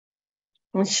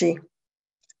እሺ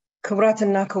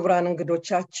ክብራትና ክብራን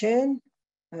እንግዶቻችን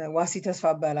ዋሲ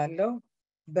ተስፋ ባላለው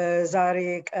በዛሬ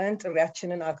ቀን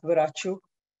ጥሪያችንን አክብራችሁ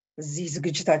እዚህ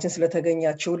ዝግጅታችን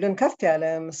ስለተገኛችሁልን ከፍ ያለ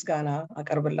ምስጋና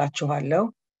አቀርብላችኋለሁ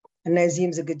እና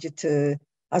እዚህም ዝግጅት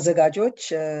አዘጋጆች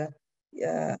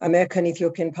American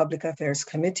Ethiopian Public Affairs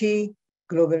Committee,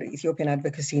 Global Ethiopian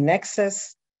Advocacy Nexus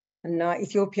እና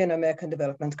Ethiopian American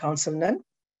Development Council ነን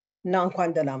እና እንኳን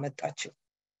ደህና መጣችሁ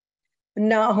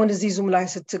እና አሁን እዚህ ዙም ላይ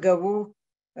ስትገቡ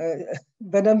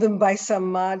በደንብም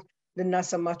ባይሰማል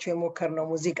ልናሰማችሁ የሞከርነው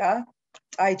ሙዚቃ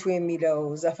ጣይቱ የሚለው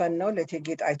ዘፈን ነው ለቴጌ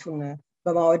ጣይቱን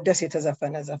በማወደስ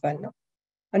የተዘፈነ ዘፈን ነው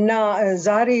እና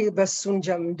ዛሬ በሱን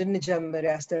እንድንጀምር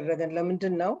ያስደረገን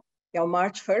ለምንድነው ያው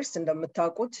ማርች 1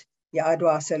 እንደምታውቁት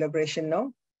የአድዋ ሴሌብሬሽን ነው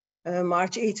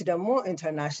ማርች 8 ደግሞ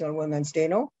ኢንተርናሽናል ወመንስ ዴይ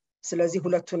ነው ስለዚህ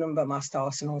ሁለቱንም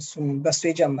በማስታወስ ነው እሱን በሱ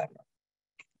የጀመርነው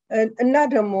እና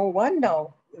ደግሞ ዋናው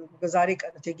በዛሬ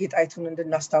ቀን ቴጌ ጣይቱን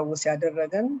እንድናስታውስ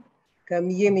ያደረገን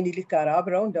ከሚዬ ሚኒሊክ ጋር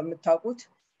አብረው እንደምታውቁት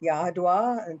የአድዋ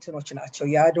እንትኖች ናቸው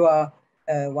የአድዋ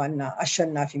ዋና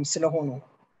አሸናፊም ስለሆኑ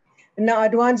እና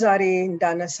አድዋን ዛሬ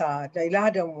እንዳነሳ ሌላ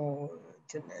ደግሞ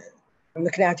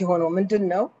ምክንያት የሆነው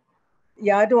ምንድነው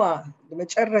የአድዋ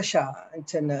መጨረሻ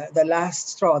እንትን the last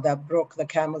straw that broke the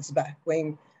camel's back ወይም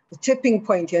the tipping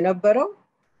point የነበረው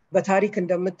በታሪክ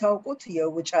እንደምታውቁት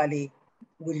የውጫሌ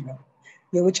ውል ነው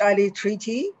የውጫሌ ትሪቲ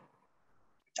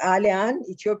ጣሊያን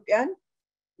ኢትዮጵያን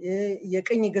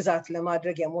የቅኝ ግዛት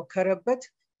ለማድረግ የሞከረበት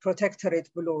ፕሮቴክቶሬት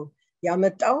ብሎ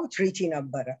ያመጣው ትሪቲ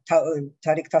ነበር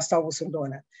ታሪክ ታስታውሱ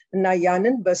እንደሆነ እና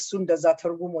ያንን በሱ እንደዛ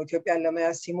ተርጉሞ ኢትዮጵያን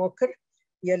ለመያዝ ሲሞክር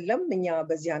የለም እኛ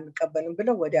በዚህ አንቀበልም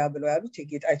ብለው ወዲያ ብለው ያሉት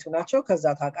ቴጌ ጣይቱ ናቸው ከዛ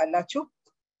ታውቃላችሁ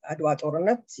አድዋ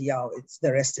ጦርነት ያው it's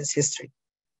the rest is history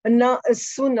እና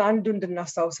እሱን አንዱ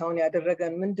እንድናስታውሳውን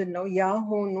ያደረገን ምንድነው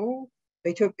ያሆኑ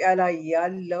በኢትዮጵያ ላይ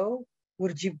ያለው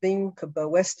ውርጅብኝ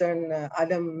በዌስተርን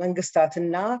ዓለም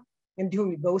መንግስታትና እንዲሁም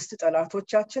በውስጥ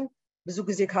ጠላቶቻችን ብዙ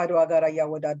ጊዜ ከአድዋ ጋር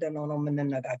ያወዳደርነው ነው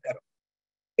የምንነጋገረው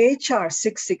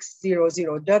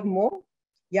HR6600 ደግሞ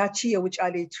ያቺ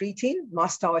የውጫሌ ትሪቲን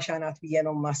ማስታወሻ ናት ብዬ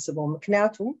ነው የማስበው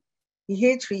ምክንያቱም ይሄ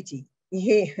ትሪቲ ይሄ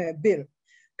ቢል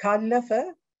ካለፈ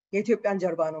የኢትዮጵያን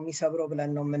ጀርባ ነው የሚሰብረው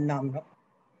ብለን ነው የምናምነው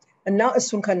እና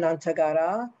እሱን ከናንተ ጋራ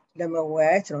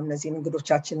ለመወያየት ነው እነዚህን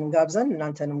እንግዶቻችንን ጋብዘን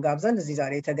እናንተንም ጋብዘን እዚህ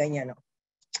ዛሬ የተገኘ ነው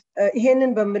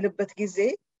ይሄንን በመልበት ጊዜ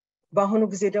በአሁኑ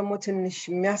ጊዜ ደግሞ ትንሽ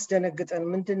የሚያስደነግጠን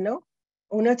ምንድነው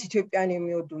እውነት ኢትዮጵያን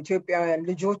የሚወዱ ኢትዮጵያውያን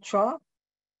ልጆቿ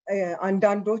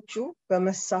አንዳንዶቹ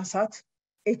በመሳሳት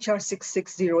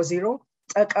HR6600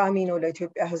 ጠቃሚ ነው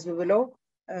ለኢትዮጵያ ህዝብ ብለው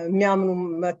የሚያምኑ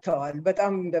መተዋል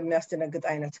በጣም እንደሚያስደነግጥ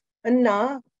አይነት እና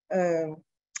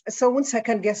ሰውን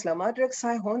ሰከንድ ጌስ ለማድረግ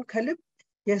ሳይሆን ከልብ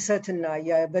የሰትና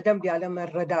በደንብ ያለ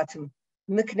መረዳትም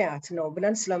ምክንያት ነው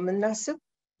ብለን ስለምናስብ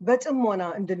በጥሞና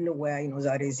እንድንወያይ ነው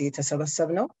ዛሬ እዚህ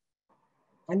የተሰበሰብነው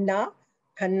እና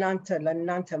ከናንተ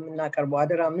ለናንተ የምናቀርበው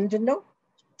አደራ ምንድነው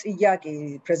ጥያቄ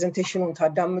ፕሬዘንቴሽኑን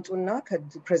ታዳምጡና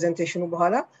ከፕሬዘንቴሽኑ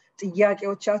በኋላ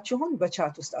ጥያቄዎቻችሁን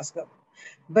በቻት ውስጥ አስገቡ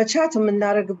በቻት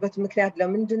የምናደርግበት ምክንያት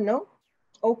ለምንድነው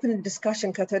ኦፕን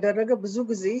ዲስካሽን ከተደረገ ብዙ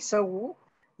ጊዜ ሰው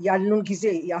ያሉን ጊዜ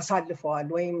ያሳልፈዋል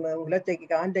ወይም 2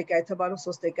 ደቂቃ 1 ደቂቃ የተባለው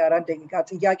 3 ደቂቃ 4 ደቂቃ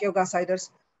ጥያቄው ጋር ሳይደርስ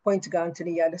ፖይንት ጋር እንትን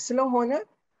ይያለ ስለሆነ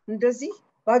እንደዚህ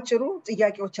ባጭሩ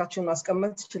ጥያቄዎቻችሁን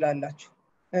ማስቀመጥ ትችላላችሁ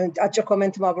አጭር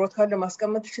ኮሜንት ማብሮት ካለ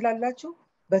ማስቀመጥ ትችላላችሁ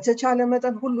በተቻለ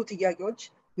መጠን ሁሉ ጥያቄዎች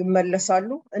ይመለሳሉ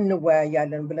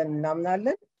እንወያያለን ብለን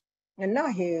እናምናለን እና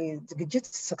ይሄ ዝግጅት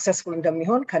ሰክሰስፉል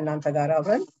እንደሚሆን ከናንተ ጋር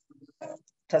አብረን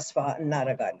ተስፋ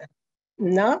እናደርጋለን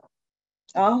እና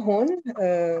አሁን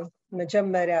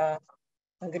መጀመሪያ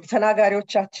እንግዲህ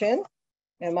ተናጋሪዎቻችን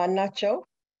ማናቸው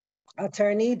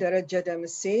አተርኒ ደረጀ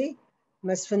ደምሴ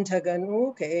መስፍን ተገኑ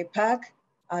ከኤፓክ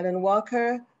አለን ዋከር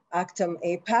አክተም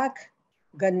ኤፓክ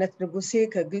ገነት ንጉሴ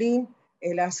ከግሊን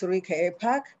ኤላስሪ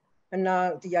ከኤፓክ እና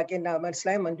ጥያቄና መልስ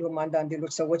ላይ እንዲሁም አንዳንድ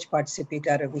ሌሎች ሰዎች ፓርቲሲፔት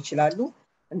ያደርጉ ይችላሉ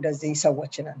እንደዚህ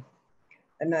ሰዎች ነን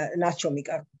እና ናቸው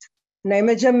የሚቀርቡት እና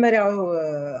የመጀመሪያው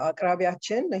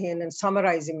አቅራቢያችን ይሄንን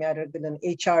ሳመራይዝ የሚያደርግልን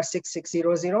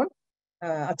HR6600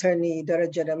 attorney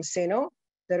Dereje ደምሴ ነው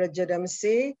ደረጀ ደምሴ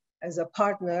as a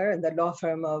partner in the law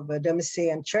firm of Demissie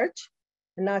and Church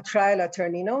እና trial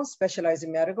attorney ነው specialize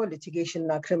የሚያደርገው litigation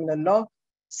እና criminal law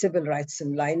civil rights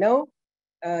ላይ ነው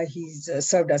he's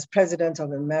served as president of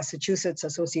the Massachusetts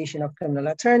Association of Criminal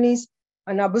Attorneys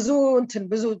እና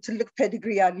ብዙ ትልቅ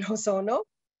pedigree ያለው ሰው ነው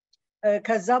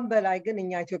ከዛም በላይ ግን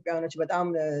እኛ ኢትዮጵያኖች በጣም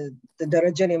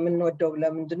ደረጀን የምንወደው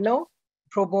ለምንድነው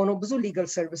ፕሮቦኖ ብዙ ሊጋል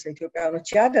ሰርቪስ ለኢትዮጵያኖች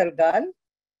ያደርጋል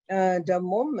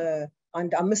ደሞም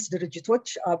አንድ 5 ድርጅቶች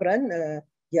አብረን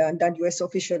የአንዳንድ ዩኤስ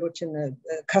ኦፊሻሎችን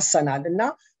ከሰናል እና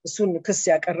እሱን ክስ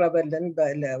ያቀረበልን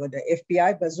ወደ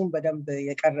ኤፍቢአይ በዙም በደንብ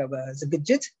የቀረበ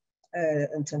ዝግጅት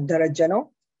እንትን ደረጀ ነው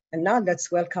እና let's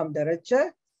welcome ደረጀ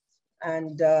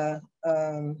and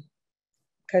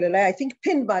ከላይ I think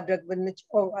pin ማድረግ ብንች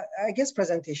I guess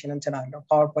presentation እንትን አለው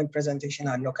PowerPoint presentation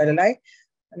አለው ከላይ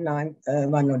እና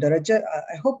ማነው ደረጀ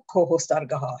I hope co-host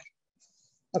አድርገዋል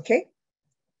okay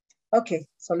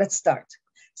so let's start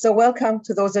so welcome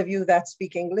to those of you that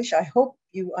speak English I hope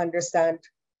you understand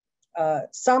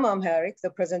some Amharic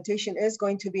the presentation is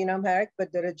going to be in Amharic but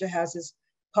Dereje has his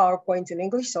PowerPoint in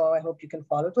English so I hope you can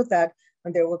follow it with that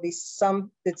and there will be some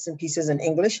bits and pieces in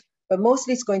English but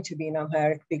mostly it's going to be in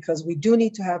Amharic because we do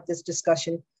need to have this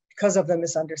discussion because of the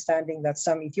misunderstanding that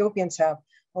some Ethiopians have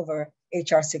over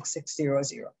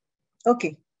HR6600.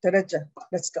 Okay, Dereje,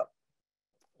 let's go.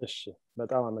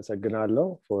 በጣም አመሰግናለሁ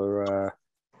for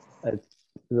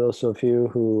those of you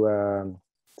who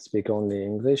speak only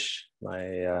English. My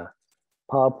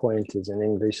PowerPoint is in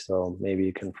English, so maybe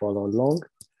you can follow along.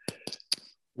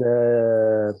 The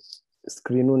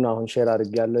screen አሁን ሼር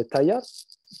አድርጌያለሁ ይታያል?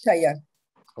 ይታያል።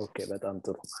 Okay, በጣም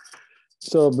ጥሩ.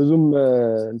 So ብዙም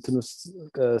እንትኑ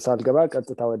ሳልገባ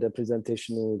ቀጥታ ወደ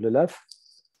ፕሬዘንቴሽኑ ልለፍ.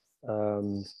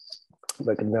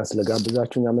 በቅድሚያ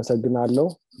ስለጋብዛችሁኝ አመሰግናለሁ።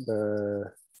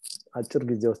 አጭር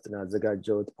ጊዜ ውስጥ ነው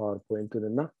ያዘጋጀሁት ፓወርፖይንቱን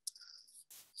እና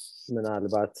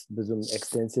ምናልባት ብዙም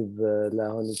ኤክስቴንሲቭ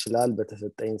ላይሆን ይችላል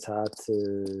በተሰጠኝ ሰዓት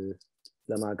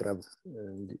ለማቅረብ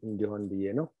እንዲሆን ብዬ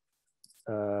ነው።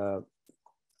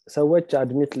 ሰዎች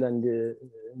አድሚት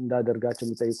እንዳደርጋቸው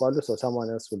የሚጠይቋሉ so someone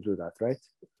else will do that right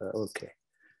okay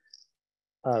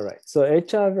all right so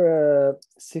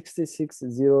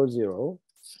HR6600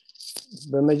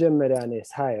 በመጀመሪያ ነው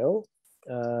ሳየው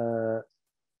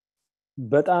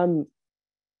በጣም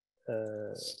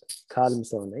ካልም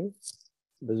ሰው ነኝ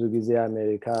ብዙ ጊዜ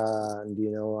አሜሪካ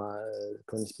እንዲነው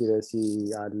ኮንስፒረሲ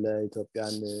አለ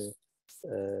ኢትዮጵያን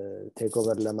ቴክ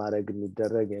ኦቨር ለማድረግ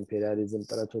የሚደረግ ኢምፔሪያሊዝም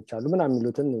ጥረቶች አሉ ምናምን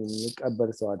የሚሉትን የሚቀበል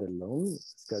ሰው አይደለሁም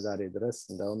እስከዛሬ ድረስ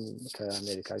እንደውም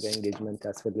ከአሜሪካ ጋር ኤንጌጅመንት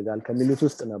ያስፈልጋል ከሚሉት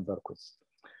ውስጥ ነበርኩ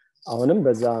አሁንም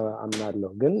በዛ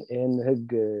አምናለሁ ግን ይሄን ህግ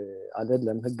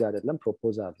አይደለም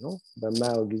ፕሮፖዛል ነው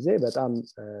በማየው ጊዜ በጣም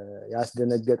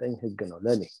ያስደነገጠኝ ህግ ነው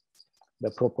ለኔ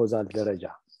በፕሮፖዛል ደረጃ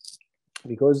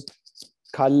because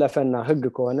ካለፈና ህግ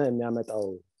ከሆነ የሚያመጣው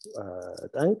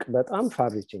ጠንቅ በጣም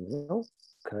ፋሪቺንግ ነው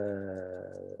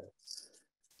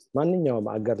ከማንኛውም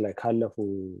አገር ላይ ካለፉ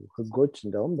ህጎች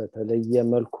እንደውም በተለየ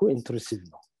መልኩ ኢንትሩሲቭ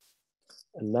ነው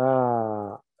እና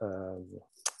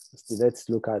let's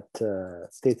look at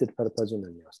stated purpose ነው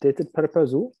stated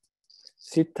purpose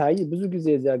ሲታይ ብዙ ጊዜ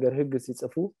እዚህ ሀገር ህግ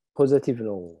ሲጽፉ ፖዚቲቭ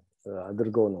ነው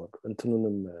አድርገው ነው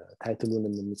እንትኑንም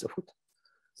ታይትሉንም የሚጽፉት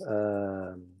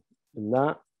እና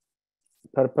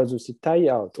purpose ሲታይ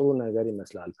ያው ጥሩ ነገር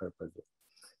ይመስላል purpose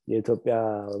የኢትዮጵያ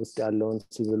ውስጥ ያለውን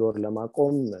ሲቪል ወር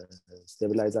ለማቆም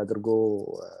ስቴብላይዝ አድርጎ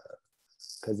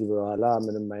ከዚህ በኋላ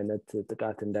ምንም አይነት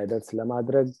ጥቃት እንዳይደርስ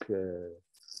ለማድረግ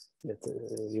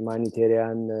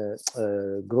humanitarian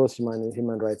gross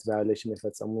human rights violation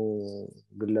የፈጸሙ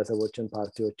ግለሰቦችን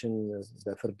ፓርቲዎችን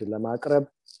በፍርድ ለማቅረብ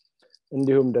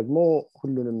እንዲሁም ደግሞ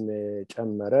ሁሉንም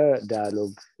ጨመረ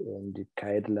ዳያሎግ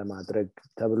እንዲካሄድ ለማድረግ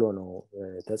ተብሎ ነው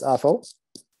ተጻፈው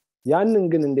ያንን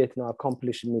ግን እንዴት ነው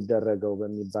አኮምፕሊሽ የሚደረገው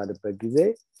በሚባልበት ጊዜ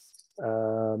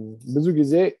ብዙ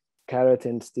ጊዜ carrot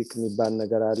and stick የሚባል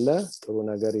ነገር አለ ጥሩ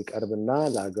ነገር ይቀርብና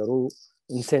ለሀገሩ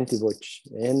ኢንሴንቲቮች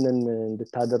ይሄንን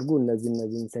እንድታደርጉ እነዚህ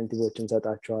ኢንሴንቲቮችን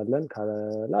ሰጣቸዋለን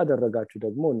ካላደረጋችሁ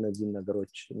ደግሞ እነዚህ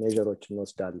ነገሮች ሜጀሮች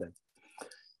እንወስዳለን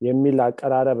የሚል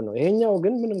አቀራረብ ነው ይሄኛው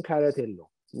ግን ምንም ካረት የለው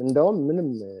እንደውም ምንም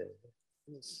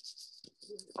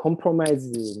ኮምፕሮማይዝ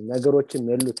ነገሮችን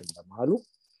የሉትም በመሃሉ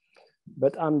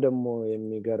በጣም ደግሞ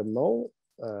የሚገርመው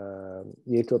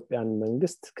የኢትዮጵያን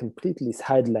መንግስት ኮምፕሊትሊ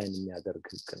ሳይድላይን የሚያደርግ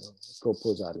ህግ ነው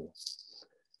ፕሮፖዛል ነው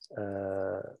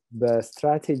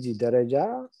በስትራቴጂ ደረጃ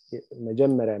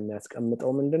መጀመሪያ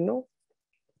የሚያስቀምጠው ምንድነው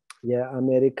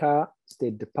የአሜሪካ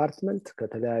ስቴት ዲፓርትመንት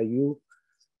ከተለያዩ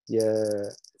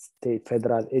የስቴት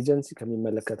ፌደራል ኤጀንሲ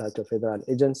ከሚመለከታቸው ፌደራል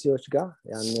ኤጀንሲዎች ጋር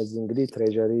ያነዚህ እንግዲህ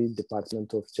ትሬጀሪ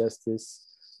ዲፓርትመንት ኦፍ ጀስቲስ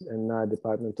እና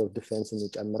ዲፓርትመንት ኦፍ ዲፌንስ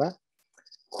ይጨምራል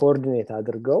ኮኦርዲኔት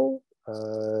አድርገው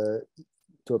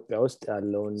ኢትዮጵያ ውስጥ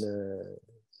ያለውን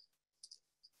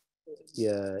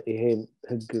ይሄ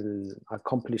ህግ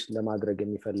አኮምፕሊሽ ለማድረግ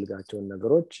የሚፈልጋቸው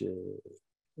ነገሮች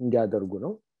እንዲያደርጉ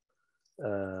ነው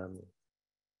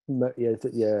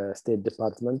የስቴት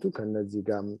ዲፓርትመንቱ ከነዚህ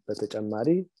ጋር በተጨማሪ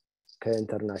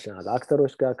ከኢንተርናሽናል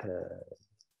አክተሮች ጋር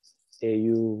ከኤዩ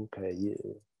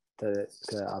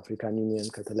ከአፍሪካን ዩኒየን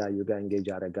ከተለያዩ ጋር ኤንጌጅ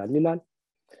ያደርጋል ይላል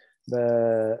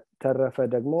በተረፈ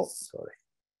ደግሞ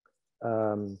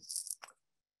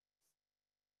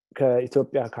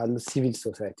ከኢትዮጵያ ካሉ ሲቪል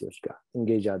ሶሳይቲዎች ጋር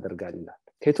ኢንጌጅ ያደርጋል ይላል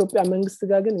ከኢትዮጵያ መንግስት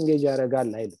ጋር ግን ኢንጌጅ ያደርጋል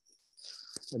አይደል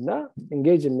እና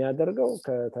ኢንጌጅ የሚያደርገው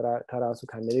ከራሱ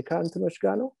ከአሜሪካ እንትኖች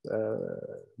ጋር ነው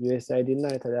USAID እና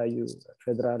የተለያዩ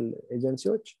ፌደራል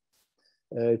ኤጀንሲዎች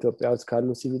ኢትዮጵያ ውስጥ ካሉ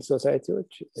ሲቪል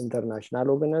ሶሳይቲዎች ኢንተርናሽናል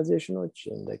ኦርጋናይዜሽኖች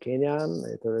እንደ ኬንያም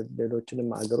ሌሎችንም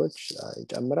ሀገሮች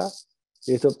ይጨምራል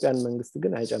የኢትዮጵያን መንግስት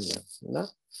ግን አይጨምርም እና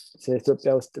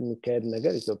ኢትዮጵያ ውስጥ የሚካሄድ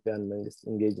ነገር ኢትዮጵያን መንግስት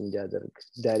ኢንጌጅ እንዲያደርግ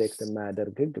ዳይሬክት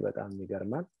የማያደርግ ህግ በጣም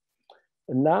ይገርማል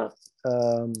እና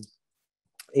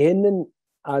ይሄንን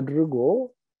አድርጎ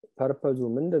ፐርፐዙ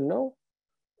ምንድነው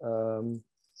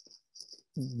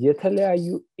የተለያዩ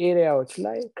ኤሪያዎች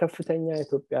ላይ ከፍተኛ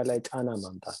ኢትዮጵያ ላይ ጫና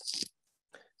ማምጣት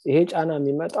ይሄ ጫና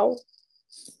የሚመጣው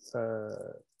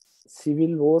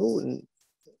ሲቪል ወሩ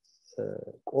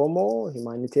ቆሞ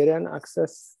ሁማኒቴሪያን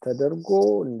አክሰስ ተደርጎ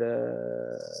እንደ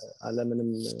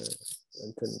ዓለምንም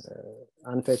እንትን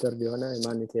አንፌተር ቢሆነ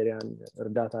ሁማኒቴሪያን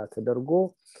እርዳታ ተደርጎ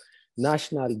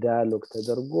ናሽናል ዳያሎግ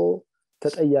ተደርጎ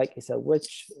ተጠያቂ ሰዎች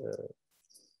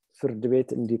ፍርድ ቤት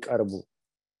እንዲቀርቡ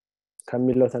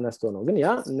ከሚለው ተነስቶ ነው ግን ያ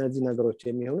እነዚህ ነገሮች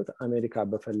የሚሆኑት አሜሪካ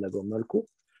በፈለገው መልኩ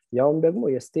ያውም ደግሞ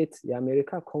የስቴት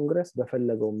የአሜሪካ ኮንግረስ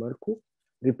በፈለገው መልኩ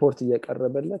ሪፖርት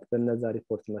እየቀረበለት በእነዛ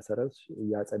ሪፖርት መሰረት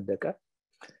ያጸደቀ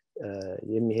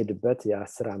የሚሄድበት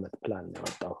የ10 አመት ፕላን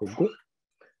ያወጣው ህጉ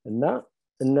እና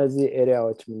እነዚህ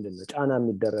ኤሪያዎች ምንድነው ጫና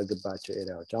የሚደረግባቸው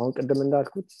ኤሪያዎች አሁን ቅድም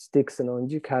እንዳልኩት ስቲክስ ነው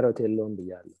እንጂ ካሮት የለውም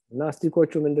ብያለሁ እና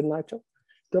ስቲኮቹ ምንድናቸው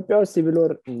ኢትዮጵያ ውስጥ ሲቪል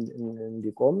ወር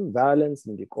እንዲቆም ቫዮለንስ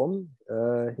እንዲቆም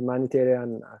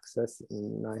ሁማኒቴሪያን አክሰስ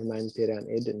እና ሁማኒቴሪያን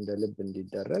ኤድ እንደ ልብ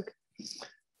እንዲደረግ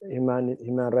human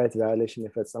rights violation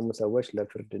የፈጸሙ ሰዎች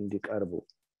ለፍርድ እንዲቀርቡ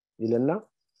ይልና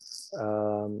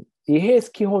ይሄ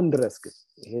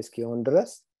እስኪሆን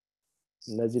ድረስ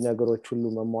እነዚህ ነገሮች ሁሉ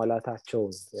መሟላታቸው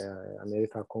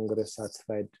የአሜሪካ ኮንግረስ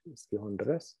ሳቲስፋይድ እስኪሆን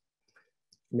ድረስ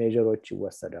ሜጀሮች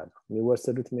ይወሰዳሉ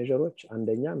የሚወሰዱት ሜጀሮች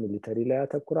አንደኛ ሚሊተሪ ላይ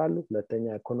ያተኩራሉ ሁለተኛ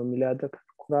ኢኮኖሚ ላይ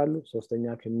ያተኩራሉ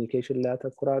ሶስተኛ ኮሚኒኬሽን ላይ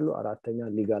ያተኩራሉ አራተኛ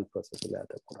ሊጋል ፕሮሰስ ላይ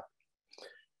ያተኩራሉ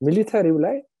ሚሊተሪው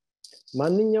ላይ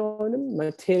ማንኛውንም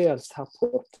ማቴሪያል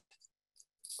ሰፖርት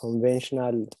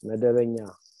ኮንቬንሽናል መደበኛ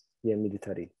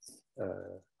የሚሊተሪ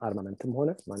አርማመንትም ሆነ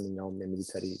ማንኛውም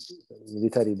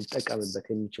ሚሊተሪ ሊጠቀምበት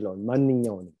የሚችለው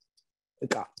ማንኛውንም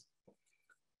እቃ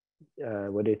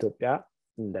ወደ ኢትዮጵያ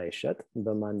እንዳይሸጥ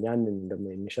በማን ያንን ደግሞ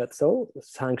የሚሸጥ ሰው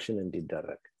ሳንክሽን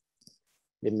እንዲደረግ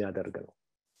የሚያደርግ ነው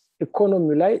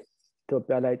ኢኮኖሚው ላይ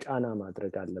ኢትዮጵያ ላይ ጫና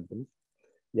ማድረግ አለብን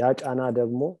ያ ጫና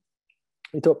ደግሞ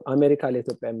አሜሪካ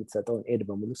ለኢትዮጵያ የምትሰጠውን ኤድ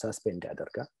በሙሉ ሳስፔንድ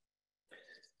ያደርጋል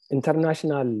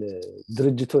ኢንተርናሽናል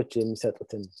ድርጅቶች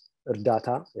የሚሰጡትን እርዳታ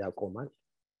ያቆማል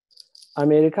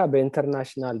አሜሪካ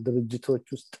በኢንተርናሽናል ድርጅቶች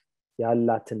ውስጥ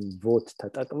ያላትን ቮት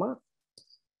ተጠቅማ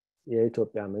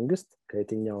የኢትዮጵያ መንግስት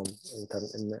ከየትኛው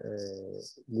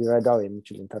ሊረዳው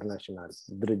የሚችል ኢንተርናሽናል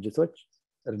ድርጅቶች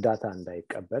እርዳታ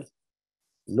እንዳይቀበል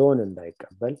ሎን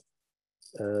እንዳይቀበል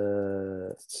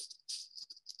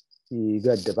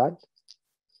ይገድባል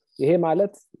ይሄ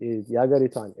ማለት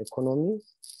የሀገሪቷን ኢኮኖሚ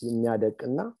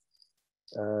የሚያደቅና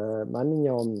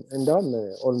ማንኛውም እንደውም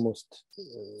ኦልሞስት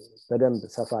በደንብ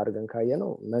ሰፋ አድርገን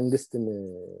ካየነው መንግስትን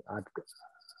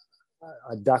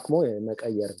አዳክሞ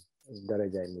የመቀየር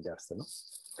ደረጃ የሚደርስ ነው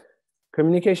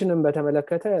ኮሚኒኬሽንን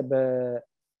በተመለከተ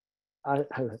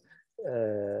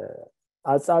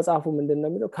አጻጻፉ ምንድነው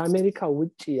የሚለው ከአሜሪካ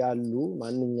ውጪ ያሉ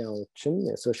ማንኛዎችም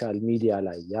ሶሻል ሚዲያ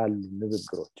ላይ ያሉ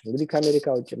ንግግሮች እንግዲህ ከአሜሪካ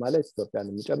ውጪ ማለት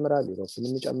ኢትዮጵያንም ይጨምራል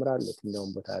ዩሮፕንም ይጨምራል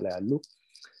የትኛውም ቦታ ላይ ያሉ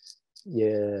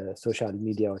የሶሻል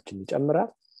ሚዲያዎችን ይጨምራል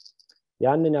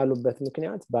ያንን ያሉበት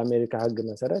ምክንያት በአሜሪካ ህግ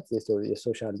መሰረት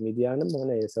የሶሻል ሚዲያንም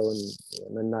ሆነ የሰውን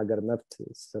መናገር መብት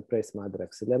ሰፕሬስ ማድረግ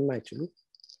ስለማይችሉ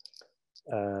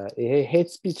ይሄ ሄት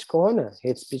ስፒች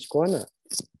ከሆነ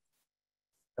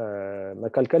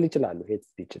መከልከል ይችላሉ ሄት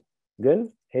ስፒች ግን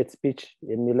ሄት ስፒች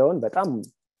የሚለውን በጣም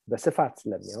በስፋት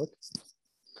ስለሚያውት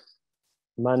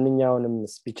ማንኛውንም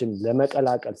ስፒችን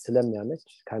ለመቀላቀል ስለሚያመች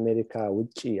ከአሜሪካ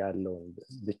ውጪ ያለውን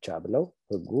ብቻ ብለው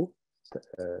ህጉ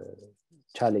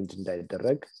ቻሌንጅ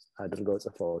እንዳይደረግ አድርገው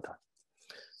ጽፈውታል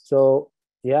ሶ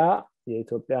ያ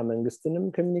የኢትዮጵያ መንግስትንም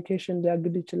ኮሚኒኬሽን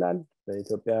ሊያግድ ይችላል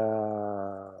በኢትዮጵያ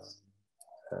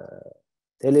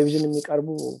ቴሌቪዥን የሚቀርቡ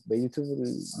በዩቲዩብ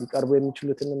ሊቀርቡ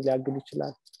የሚችሉትንም ሊያግድ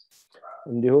ይችላል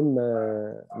እንዲሁም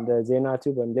እንደ ዜና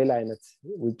ቲዩብ ሌላ አይነት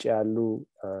ውጪ ያሉ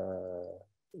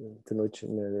እንትኖች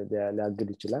ሊያግድ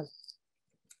ይችላል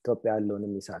ኢትዮጵያ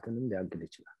ያለውንም ይሳትንም ሊያግድ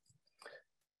ይችላል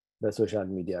በሶሻል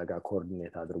ሚዲያ ጋር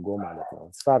ኮኦርዲኔት አድርጎ ማለት ነው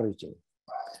ስፋርጂን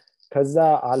ከዛ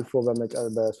አልፎ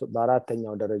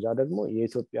በአራተኛው ደረጃ ደግሞ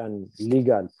የኢትዮጵያን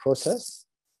ሊጋል ፕሮሰስ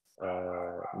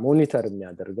ሞኒተር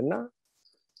የሚያደርግና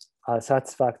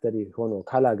ሳቲስፋክተሪ ሆኖ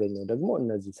ካላገኘው ደግሞ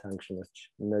እነዚህ ሳንክሽኖች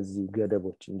እነዚህ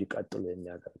ገደቦች እንዲቀጥሉ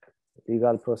የሚያደርግ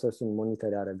ሊጋል ፕሮሰሱን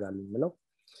ሞኒተር ያደርጋል ማለት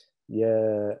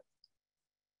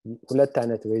ሁለት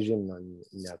አይነት ሬጂም ነው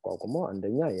የሚያቋቁመው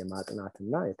አንደኛ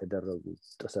የማጥናትና የተደረጉ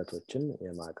ጥሰቶችን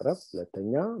የማቅረብ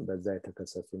ሁለተኛ በዛ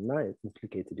የተከሰሱና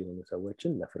ኢምፕሊኬትድ የሆኑ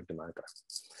ሰዎችን ለፍርድ ማቅረብ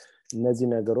እነዚህ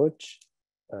ነገሮች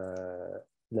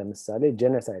ለምሳሌ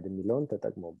ጄኖሳይድ የሚለውን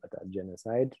ተጠቅመውበታል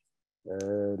ጄኖሳይድ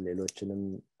ሌሎችንም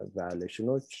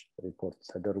ቫዮሌሽኖች ሪፖርት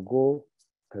ተደርጎ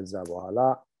ከዛ በኋላ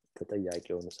ተጠያቂ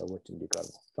የሆኑ ሰዎች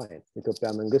እንዲቀርቡ ፋይን ኢትዮጵያ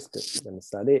መንግስት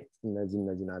ለምሳሌ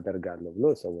እነዚህን አደርጋለሁ ብሎ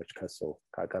ሰዎች ከሰው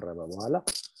ካቀረበ በኋላ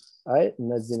አይ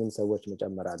እነዚህንም ሰዎች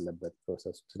መጨመር አለበት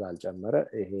ፕሮሰሱ ስላልጨመረ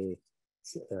ይሄ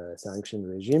ሳንክሽን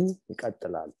ሬጂም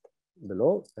ይቀጥላል ብሎ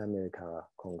አሜሪካ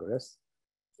ኮንግረስ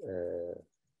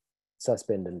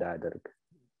ሰስፔንድ እንዳያደርግ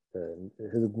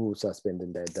ህጉ ሰስፔንድ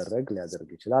እንዳይደረግ ሊያደርግ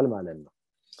ይችላል ማለት ነው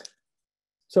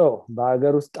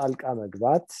በአገር ውስጥ ጣልቃ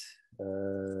መግባት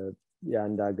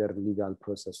የአንድ ሀገር ሊጋል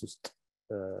ፕሮሰስ ውስጥ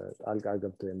ጣልቃ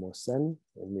ገብቶ የመወሰን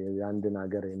የአንድን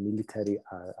ሀገር የሚሊተሪ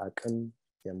አቅም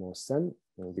የመወሰን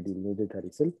እንግዲህ ሚሊተሪ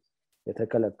ስል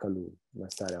የተከለከሉ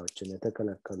መሳሪያዎችን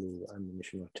የተከለከሉ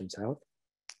አሚኒሽኖችን ሳይሆን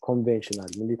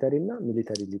ኮንቬንሽናል ሚሊተሪ እና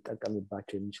ሚሊተሪ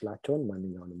ሊጠቀምባቸው የሚችላቸውን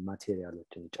ማንኛውንም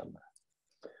ማቴሪያሎችን ይጨምራል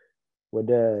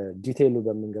ወደ ዲቴይሉ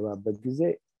በመንገባበት ጊዜ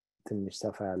ትንሽ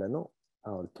ሰፋ ያለ ነው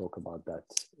I will talk about that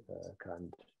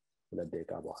ከአንድ ሁለት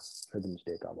ደቂቃ በኋላ ከትንሽ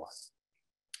ደቂቃ በኋላ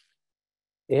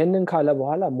ይሄንን ካለ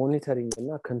በኋላ ሞኒተሪንግ እና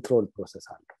ኮንትሮል ፕሮሰስ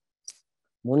አለ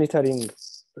ሞኒተሪንግ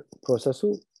ፕሮሰሱ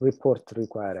ሪፖርት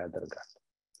ሪኳየር ያደርጋል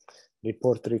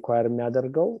ሪፖርት ሪኳየር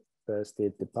የሚያደርገው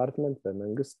በስቴት ዲፓርትመንት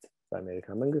በመንግስት በአሜሪካ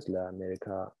መንግስት ለአሜሪካ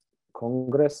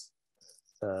ኮንግረስ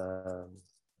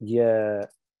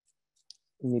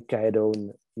የሚካሄደውን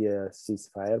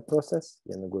የሲስፋየር ፕሮሰስ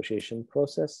የኔጎሺዬሽን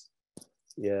ፕሮሰስ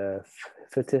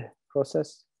የፍትህ ፕሮሰስ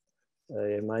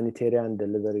የሁማኒቴሪያን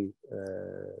ዴሊቨሪ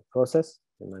ፕሮሰስ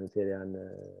የሁማኒቴሪያን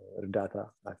እርዳታ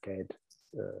አካሄድ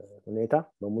ሁኔታ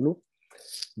በሙሉ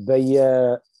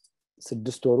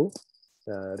በየ6 ወሩ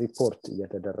ሪፖርት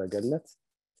እየተደረገለት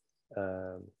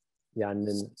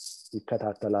ያንን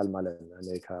ይከታተላል ማለት ነው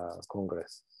አሜሪካ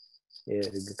ኮንግረስ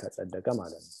የህግ ከጸደቀ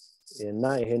ማለት ነው እና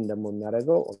ይሄን ደግሞ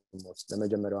የሚያደርገው ኦልሞስት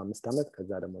ለመጀመሪያው 5 አመት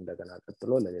ከዛ ደግሞ እንደገና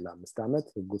ቀጥሎ ለሌላ 5 አመት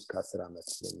ህጉ እስከ 10 አመት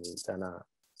የሚጸና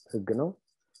ህግ ነው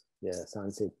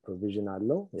የሳንሴት ፕሮቪዥን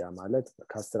አለው ያ ማለት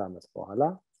ከ10 አመት በኋላ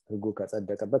ህጉ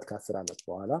ከጸደቀበት ከ10 አመት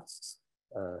በኋላ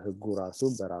ህጉ ራሱ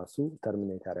በራሱ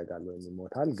ተርሚኔት ያደርጋል ወይ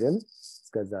ይሞታል ግን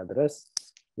እስከዛ ድረስ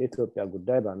የኢትዮጵያ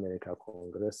ጉዳይ በአሜሪካ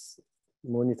ኮንግረስ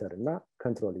ሞኒተር እና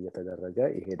ኮንትሮል እየተደረገ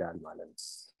ይሄዳል ማለት ነው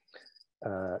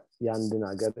የአንድን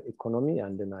ሀገር ኢኮኖሚ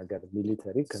የአንድን ሀገር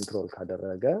ሚሊተሪ ኮንትሮል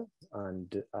ካደረገ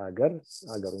አንድ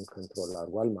ሀገሩን ኮንትሮል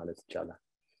አድርጓል ማለት ይቻላል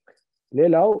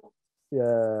ሌላው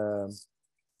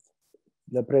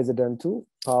ለፕሬዚደንቱ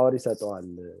ፓወር ይሰጠዋል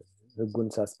ህጉን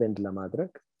ሰስፔንድ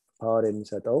ለማድረግ ፓወር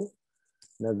የሚሰጠው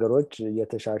ነገሮች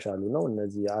እየተሻሻሉ ነው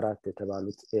እነዚህ አራት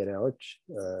የተባሉት ኤሪያዎች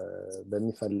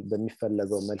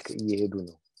በሚፈለገው መልክ እየሄዱ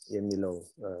ነው የሚለው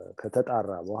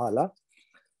ከተጣራ በኋላ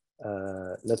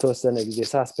ለተወሰነ ጊዜ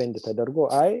ሰስፔንድ ተደርጎ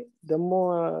አይ ደግሞ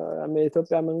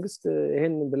የኢትዮጵያ መንግስት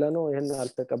ይሄን ብለነው ይሄን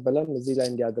አልተቀበለም እዚህ ላይ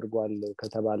እንዲያደርጓል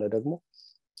ከተባለ ደግሞ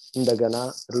እንደገና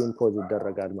ሪኢምፖዝ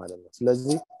ይደረጋል ማለት ነው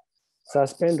ስለዚህ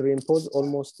ሰስፔንድ ሪኢምፖዝ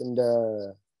ኦልሞስት እንደ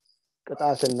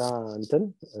ቅጣትና እንትን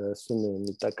እሱን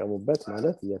የሚጠቀሙበት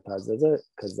ማለት እየታዘዘ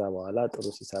ከዛ በኋላ ጥሩ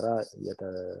ሲሰራ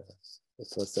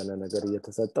የተወሰነ ነገር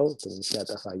እየተሰጠው ትንሽ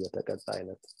ያጠፋ እየተቀጣ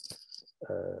አይነት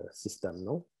ሲስተም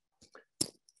ነው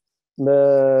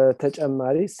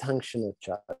በተጨማሪ ሳንክሽኖች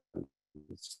አሉ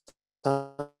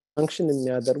ሳንክሽን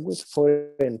የሚያደርጉት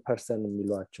ፎሬን ፐርሰን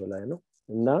የሚሏቸው ላይ ነው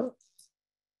እና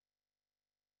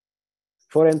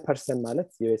ፎሬን ፐርሰን ማለት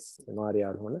ዩኤስ ነዋሪ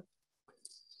ያልሆነ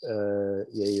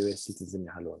የዩኤስ ሲቲዝን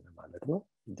ያልሆነ ማለት ነው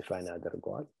ዲፋይን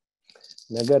ያደርገዋል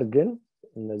ነገር ግን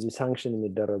እነዚህ ሳንክሽን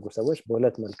የሚደረጉ ሰዎች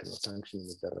በሁለት መልክ ነው ሳንክሽን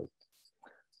የሚደረጉት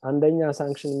አንደኛ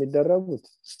ሳንክሽን የሚደረጉት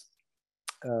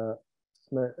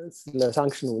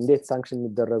ለሳንክሽኑ እንዴት ሳንክሽን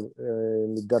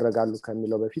የሚደረጋሉ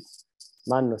ከሚለው በፊት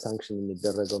ማን ነው ሳንክሽን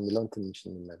የሚደረገው የሚለውን ትንሽ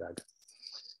እንነጋገር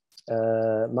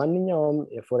ማንኛውም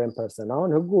የፎሬን ፐርሰን አሁን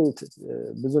ህጉ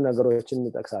ብዙ ነገሮችን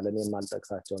ይጠቅሳል እኔ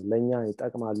ማልጠቅሳቸው ለኛ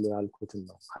ይጠቅማሉ ያልኩትን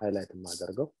ነው ሃይላይት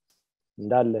ማደርገው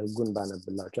እንዳለ ህጉን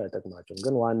ባነብላችሁ አይጠቅማቸውም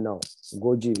ግን ዋናው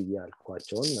ጎጂ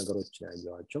ያልኳቸውን ነገሮች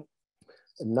ያያዋቸው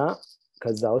እና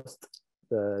ከዛ ውስጥ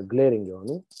ግሌሪንግ የሆኑ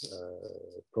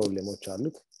ፕሮብሌሞች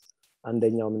አሉት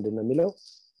አንደኛው ምንድነው የሚለው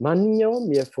ማንኛውም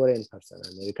የፎሬን ፐርሰን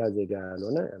አሜሪካ ዜጋ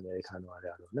ያልሆነ አሜሪካ ነዋሪ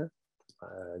ያልሆነ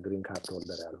ግሪን ካርድ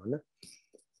ሆልደር ያልሆነ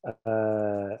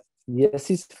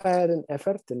የሲስፋየርን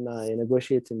ኤፈርት እና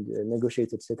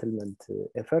የኔጎሽየትድ ሴትልመንት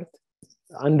ኤፈርት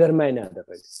አንደርማይን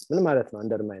ያደረገ ምን ማለት ነው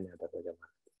አንደርማይን ያደረገ ማለት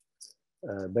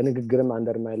በንግግርም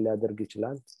አንደርማይን ሊያደርግ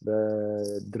ይችላል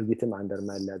በድርጊትም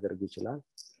አንደርማይን ሊያደርግ ይችላል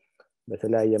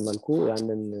በተለያየ መልኩ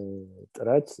ያንን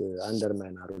ጥረት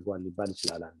አንደርማይን አድርጓል ሊባል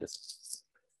ይችላል አንድ ሰው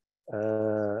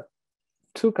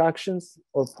took actions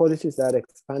or policies that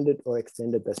expanded or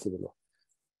extended the civil law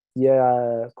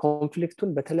የኮንፍሊክቱን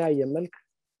በተለያየ መልክ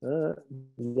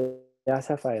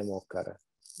ያሰፋ የሞከረ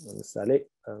ለምሳሌ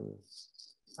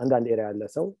አንዳንድ ኤሪያ ያለ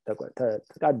ሰው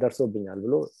ጥቃት ደርሶብኛል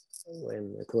ብሎ ወይም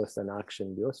የተወሰነ አክሽን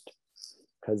ቢወስድ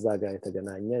ከዛ ጋር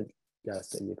የተገናኘ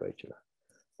ያስጠይቀው ይችላል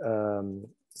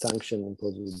ሳንክሽን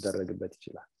ኢምፖዝ ይደረግበት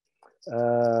ይችላል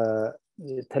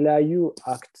የተለያዩ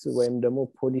አክት ወይም ደግሞ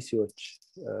ፖሊሲዎች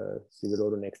ሲቪል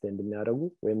ሎውን ኤክስቴንድ የሚያደርጉ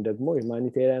ወይም ደግሞ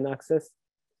ሁማኒቴሪያን አክሰስ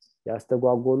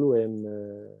ያስተጓጎሉ ወይም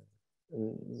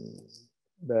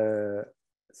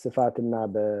በስፋትና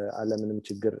በአለምንም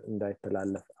ችግር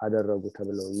እንዳይተላለፍ አደረጉ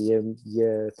ተብለው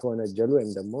የተወነጀሉ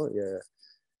ወይም ደግሞ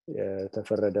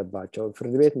የተፈረደባቸው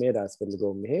ፍርድ ቤት መሄድ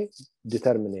አስፈልገውም ይሄ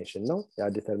ዲተርሚኔሽን ነው ያ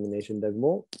ዲተርሚኔሽን ደግሞ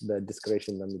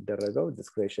በዲስክሬሽን ነው የሚደረገው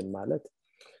ዲስክሬሽን ማለት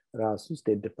ራሱ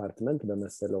ስቴት ዲፓርትመንት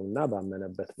በመሰለውና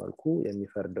ባመነበት መልኩ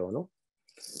የሚፈርደው ነው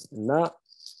እና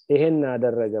ይሄን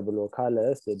ያደረገ ብሎ ካለ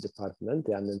ስቴት ዲፓርትመንት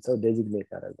ያንን ሰው ዴዚግኔት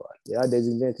ያደርገዋል ያ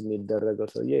ዴዚግኔት የሚደረገው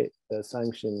ሰውዬ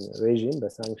በሳንክሽን ሬጂም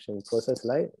በሳንክሽን ፕሮሰስ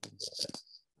ላይ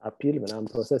አፒል ምናምን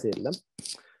ፕሮሰስ የለም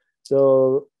ሶ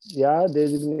ያ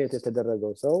ዴዚግኔት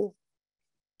የተደረገው ሰው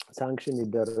ሳንክሽን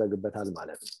ይደረግበታል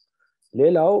ማለት ነው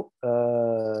ሌላው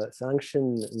ሳንክሽን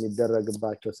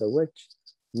የሚደረግባቸው ሰዎች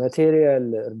ማቴሪያል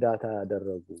እርዳታ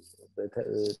ያደረጉ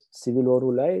ሲቪል ወሩ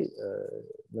ላይ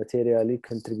ማቴሪያሊ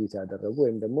ኮንትሪቢዩት ያደረጉ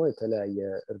ወይም ደግሞ የተለያየ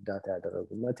እርዳታ ያደረጉ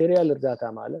ማቴሪያል እርዳታ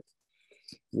ማለት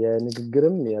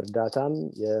የንግግርም የእርዳታም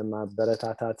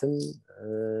የማበረታታትም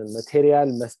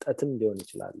ማቴሪያል መስጠትም ሊሆን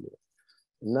ይችላል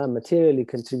እና materially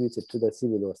contributed to the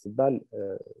civil war ሲባል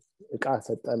እቃ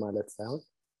ሰጠ ማለት ሳይሆን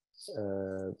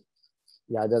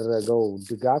ያደረገው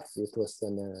ድጋፍ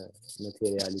የተወሰነ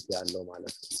ማቴሪያሊቲ ያለው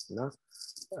ማለት ነው እና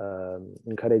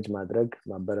ኢንካሬጅ ማድረግ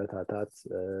ማበረታታት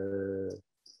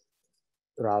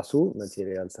ራሱ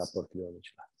ማቴሪያል ሰፖርት ሊሆን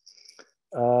ይችላል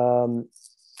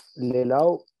ሌላው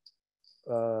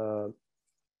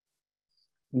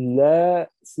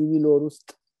ለሲቪል ወር ውስጥ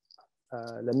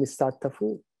ለሚሳተፉ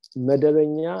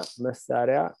መደበኛ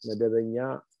መሳሪያ መደበኛ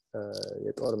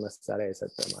የጦር መሳሪያ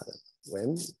የሰጠ ማለት ነው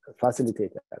ወይም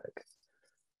ፋሲሊቴት ያደረገ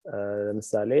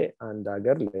ለምሳሌ አንድ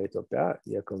ሀገር ለኢትዮጵያ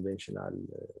የኮንቬንሽናል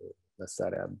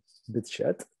መሳሪያ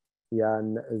ብትሸጥ ያን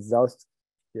እዛው ውስጥ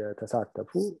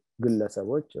የተሳተፉ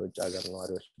ግለሰቦች የውጭ ሀገር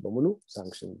ነዋሪዎች በሙሉ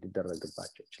ሳንክሽን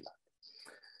ሊደረግባቸው ይችላል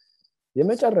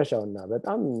የመጨረሻውና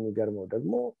በጣም የሚገርመው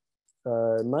ደግሞ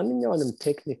ማንኛውንም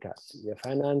ቴክኒካል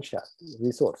የፋይናንሻል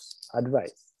ሪሶርስ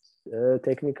አድቫይስ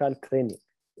ቴክኒካል ትሬኒንግ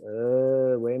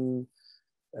ወይም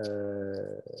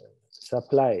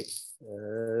ሰፕላይ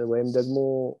ወይም ደግሞ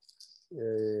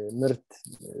ምርት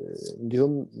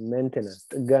እንዲሁም ሜንቴናንስ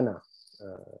ጥገና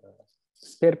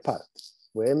ስፔር ፓርት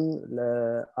ወይም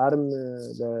ለአርም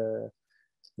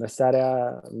ለመሳሪያ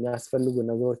የሚያስፈልጉ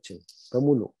ነገሮችን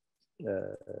በሙሉ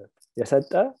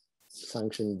የሰጠ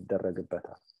ሳንክሽን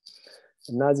ይደረግበታል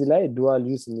እና እዚህ ላይ ዱዋል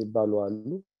ዩዝ የሚባሉ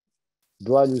አሉ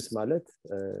ዱዋል ዩዝ ማለት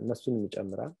እነሱን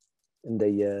ይጨምራል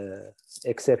እንደየ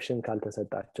ኤክሰፕሽን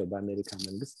ካልተሰጣቸው በአሜሪካ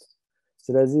መንግስት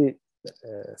ስለዚህ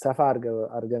ሰፋ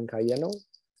አርገን ካየነው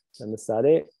ለምሳሌ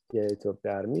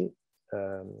የኢትዮጵያ አርሚ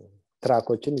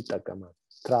ትራኮችን ይጠቀማል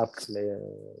ትራክ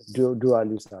ዱዋል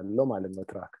ዩዝ አለው ማለት ነው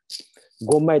ትራክ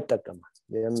ጎማ ይጠቀማል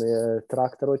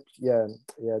የትራክተሮች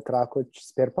የትራኮች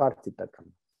ስፔር ፓርት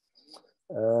ይጠቀማል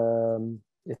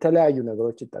የተለያዩ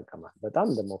ነገሮች ይጠቀማል በጣም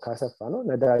ደግሞ ካሰፋ ነው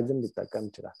ነዳጅም ሊጠቀም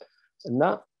ይችላል እና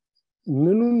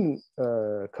ምኑን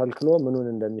ከልክሎ ምኑን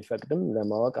እንደሚፈቅድም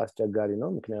ለማወቅ አስቸጋሪ ነው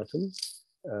ምክንያቱም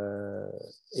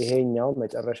ይሄኛው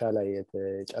መጨረሻ ላይ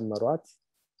የተጨመሯት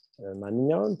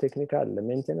ማንኛውም ቴክኒካል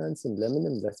ለሜንቴናንስም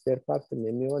ለምንም ለስፔር ፓርትም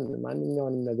የሚሆን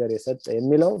ማንኛውንም ነገር የሰጠ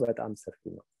የሚለው በጣም ሰፊ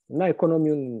ነው እና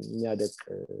ኢኮኖሚውን የሚያደቅ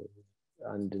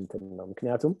አንድ እንትን ነው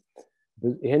ምክንያቱም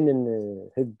ይሄንን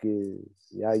ህግ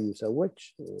ያዩ ሰዎች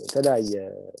የተለያየ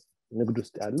ንግድ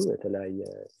ውስጥ ያሉ የተለያየ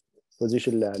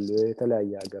ፖዚሽን ላይ ያሉ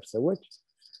የተለያየ ሀገር ሰዎች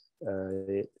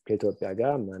ከኢትዮጵያ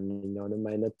ጋር ማንኛውንም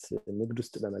አይነት ንግድ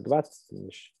ውስጥ ለመግባት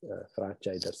ትንሽ ፍራቻ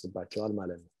ይደርስባቸዋል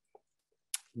ማለት ነው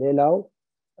ሌላው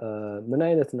ምን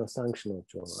አይነት ነው ሳንክሽኖች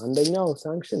ሆኖ አንደኛው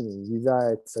ሳንክሽን ቪዛ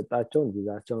የተሰጣቸውን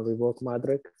ቪዛቸውን ሪቮክ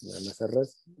ማድረግ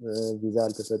መሰረዝ ቪዛ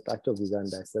ያልተሰጣቸው ቪዛ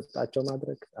እንዳይሰጣቸው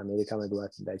ማድረግ አሜሪካ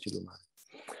መግባት እንዳይችሉ ማለት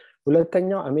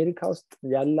ሁለተኛው አሜሪካ ውስጥ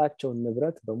ያላቸው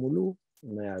ንብረት በሙሉ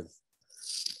መያዝ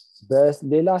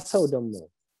በሌላ ሰው ደግሞ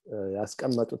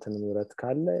ያስቀመጡትን ንብረት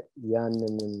ካለ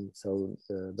ያንንም ሰው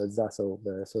በዛ ሰው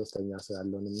በሶስተኛ ሰው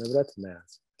ያለውን ንብረት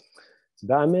መያዝ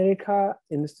በአሜሪካ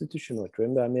ኢንስቲትዩሽኖች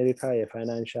ወይም በአሜሪካ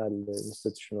የፋይናንሻል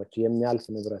ኢንስቲትዩሽኖች የሚያልፍ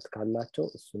ንብረት ካላቸው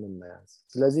እሱንም መያዝ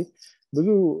ስለዚህ ብዙ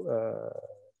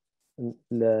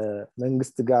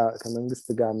ለመንግስት ጋር ከመንግስት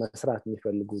ጋር መስራት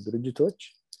የሚፈልጉ ድርጅቶች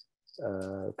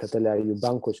ከተለያዩ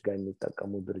ባንኮች ጋር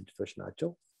የሚጠቀሙ ድርጅቶች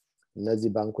ናቸው እነዚህ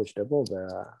ባንኮች ደግሞ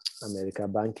በአሜሪካ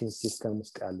ባንኪንግ ሲስተም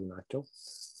ውስጥ ያሉ ናቸው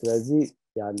ስለዚህ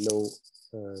ያለው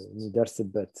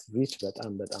የሚደርስበት ሪች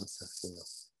በጣም ሰፊ ነው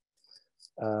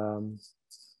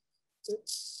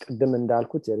ቅድም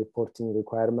እንዳልኩት የሪፖርቲንግ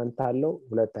ሪኳየርመንት አለው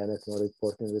ሁለት አይነት ነው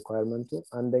ሪፖርቲንግ ሪኳየርመንቱ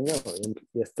አንደኛው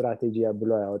የስትራቴጂ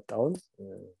ብሎ ያወጣውን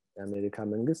የአሜሪካ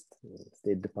መንግስት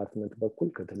ስቴት ዲፓርትመንት በኩል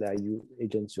ከተለያዩ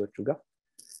ኤጀንሲዎቹ ጋር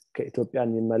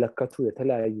ከኢትዮጵያን የሚመለከቱ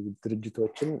የተለያዩ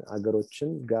ድርጅቶችን አገሮችን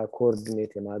ጋር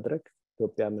ኮኦርዲኔት የማድረግ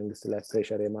ኢትዮጵያ መንግስት ላይ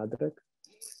ፕሬሸር የማድረግ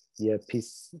የፒስ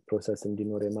ፕሮሰስ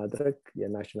እንዲኖር የማድረግ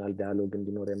የናሽናል ዳያሎግ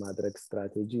እንዲኖር የማድረግ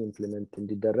ስትራቴጂ ኢምፕሊመንት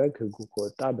እንዲደረግ ህጉ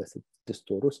ከወጣ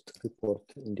በ6 ወር ውስጥ ሪፖርት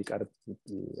እንዲቀርብ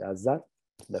ያዛል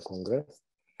ለኮንግረስ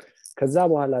ከዛ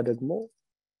በኋላ ደግሞ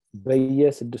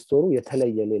በየ6 ወሩ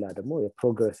የተለየ ሌላ ደግሞ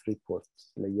የፕሮግረስ ሪፖርት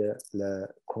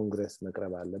ለኮንግረስ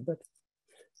መቅረብ አለበት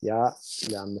ያ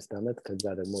ለ5 አመት ከዛ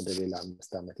ደግሞ ወደ ሌላ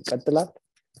 5 አመት ይቀጥላል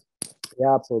ያ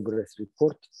ፕሮግረስ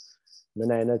ሪፖርት ምን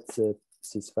አይነት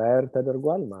ሲስፋየር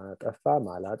ተደርጓል ማጠፋ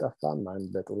ማላጠፋ ማን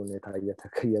በጥሩ ሁኔታ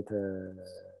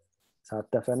እየተሳተፈ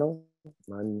ነው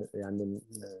ማን ያንን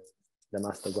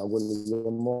ለማስተጓጎል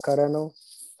እየሞከረ ነው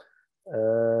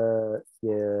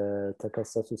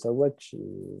የተከሰሱ ሰዎች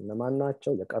ለማን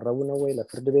ናቸው የቀረቡ ነው ወይ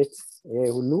ለፍርድ ቤት ይሄ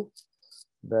ሁሉ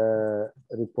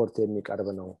በሪፖርት የሚቀርብ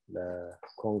ነው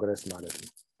ለኮንግረስ ማለት ነው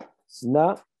እና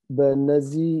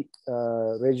በእነዚህ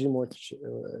ሬጂሞች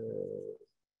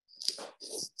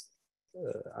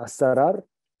አሰራር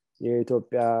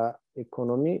የኢትዮጵያ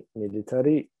ኢኮኖሚ ሚሊተሪ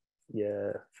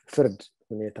የፍርድ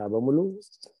ሁኔታ በሙሉ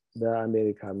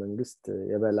በአሜሪካ መንግስት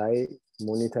የበላይ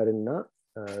ሞኒተርና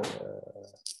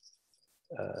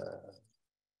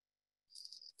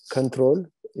ኮንትሮል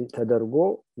ተደርጎ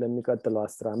ለሚቀጥለው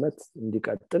 10 አመት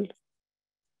እንዲቀጥል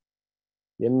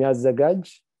የሚያዘጋጅ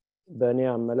በእኔ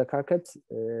አመለካከት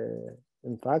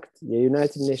ኢንፋክት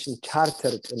የዩናይትድ ኔሽን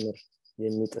ቻርተር ጭምር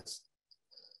የሚጥስ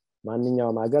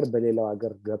ማንኛውም ሀገር በሌላው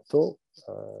ሀገር ገብቶ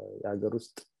የሀገር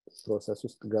ውስጥ ፕሮሰስ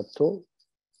ውስጥ ገብቶ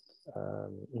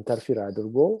ኢንተርፊር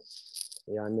አድርጎ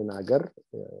ያንን ሀገር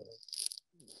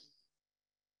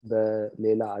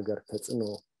በሌላ ሀገር ተጽዕኖ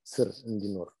ስር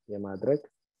እንዲኖር የማድረግ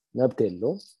መብት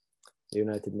የለውም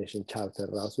የዩናይትድ ኔሽን ቻርተር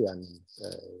ራሱ ያንን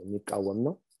የሚቃወም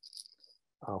ነው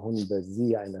አሁን በዚህ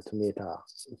አይነት ሁኔታ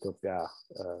ኢትዮጵያ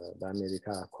በአሜሪካ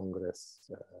ኮንግረስ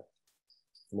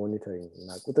ሞኒተሪንግ እና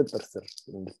ቁጥጥር ስር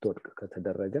እንድትወድቅ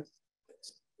ከተደረገ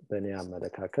በእኔ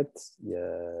አመለካከት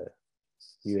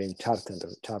የዩኤን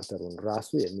ቻርተሩን ራሱ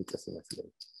የሚጥስ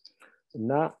ይመስለኛል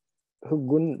እና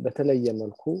ህጉን በተለየ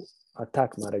መልኩ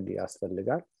አታክ ማድረግ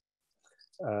ያስፈልጋል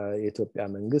የኢትዮጵያ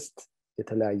መንግስት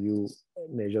የተለያዩ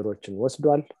ሜጀሮችን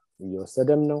ወስዷል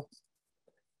እየወሰደም ነው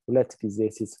 2 ጊዜ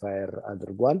ሲስፋየር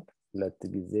አድርጓል 2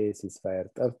 ጊዜ ሲስፋየር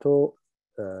ጠርቶ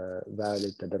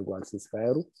ቫዮሌት ተደርጓል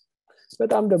ሲስፋየሩ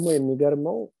በጣም ደግሞ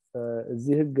የሚገርመው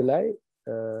እዚህ ህግ ላይ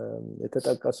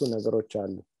የተጠቀሱ ነገሮች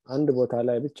አሉ አንድ ቦታ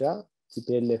ላይ ብቻ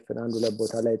ቲፒኤልኤፍ አንድ 2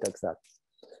 ቦታ ላይ ተጠቅሷል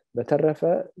በተረፈ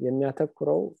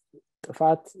የሚያተኩረው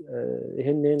ጥፋት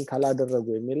ይሄንን ካላደረጉ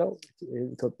የሚለው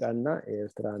ኢትዮጵያና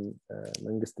ኤርትራን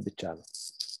መንግስት ብቻ ነው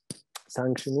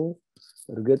ሳንክሽኑ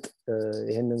እርግጥ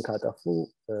ይሄንን ካጠፉ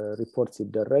ሪፖርት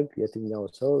ሲደረግ የትኛው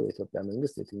ሰው የኢትዮጵያ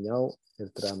መንግስት የትኛው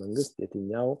ኤርትራ መንግስት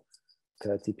የትኛው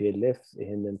ከቲፒኤልኤፍ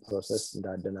ይሄንን ፕሮሰስ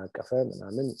እንዳደናቀፈ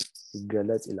ምናምን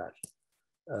ይገለጽ ይላል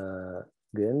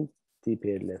ግን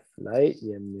ቲፒኤልኤፍ ላይ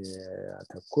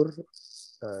የሚያተኩር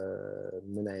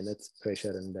ምን አይነት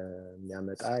ፕሬሸር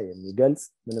እንደሚያመጣ የሚገልጽ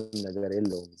ምንም ነገር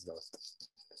የለውም እዛ ውስጥ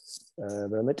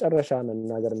በመጨረሻ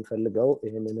መናገር እንፈልገው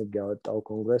ይሄንን ህግ ያወጣው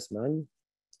ኮንግረስማን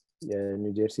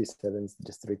የኒው ጀርሲ 7th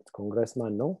ዲስትሪክት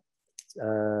ኮንግረስማን ነው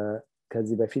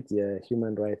ከዚህ በፊት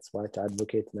የሂውማን ራይትስ ዋች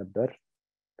አድቮኬት ነበር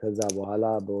ከዛ በኋላ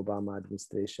በኦባማ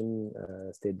አድሚኒስትሬሽን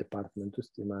ስቴት ዲፓርትመንት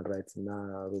ውስጥ ሂውማን ራይትስ እና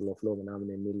ሩል ኦፍ ሎ ምናምን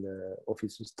የሚል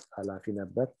ኦፊስ ውስጥ ኃላፊ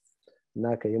ነበር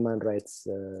እና ከሂውማን ራይትስ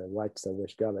ዋች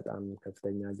ሰዎች ጋር በጣም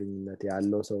ከፍተኛ ግንኙነት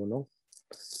ያለው ሰው ነው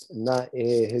እና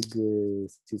ይሄ ህግ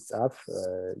ሲጻፍ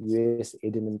ዩኤስ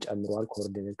ኤድንም ጨምሯል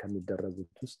ኮኦርዲኔት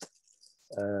ከሚደረጉት ውስጥ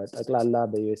ጠቅላላ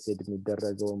በዩኤስ ኤድ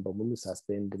የሚደረገውን በሙሉ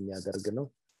ሳስፔንድ የሚያደርግ ነው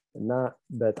እና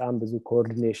በጣም ብዙ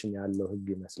ኮኦርዲኔሽን ያለው ህግ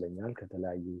ይመስለኛል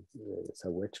ከተለያዩ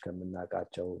ሰዎች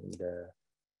ከምናቃቸው እንደ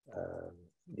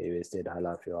የዩኤስኤድ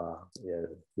ኃላፊዋ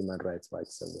የሂውማን ራይትስ ዋች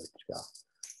ሰዎች ጋር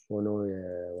ሆኖ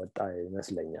ወጣ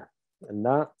ይመስለኛል እና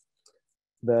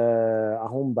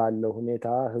በአሁን ባለው ሁኔታ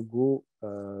ህጉ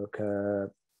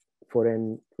ከፎሬን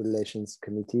ሪሌሽንስ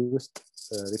ኮሚቴ ውስጥ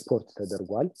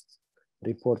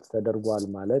ሪፖርት ተደርጓል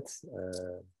ማለት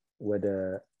ወደ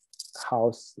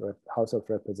ሃውስ ኦፍ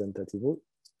ሪፕሬዘንታቲቭ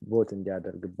ቮት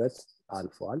እንዲያደርግበት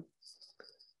አልፏል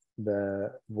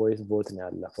በቮይስ ቮት ነው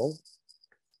ያለፈው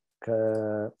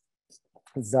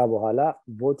ከዛ በኋላ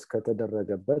ቮት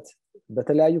ከተደረገበት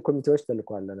በተለያዩ ኮሚቴዎች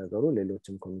ተልኳል ለነገሩ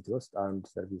ሌሎችም ኮሚቴዎች አርምድ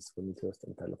ሰርቪስ ኮሚቴ ውስጥ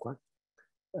ተልኳል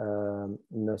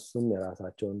እነሱም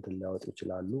የራሳቸውን ሊያወጡ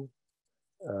ይችላሉ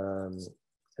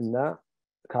እና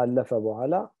ካለፈ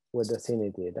በኋላ ወደ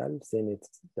ሴኔት ይሄዳል ሴኔት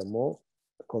ደግሞ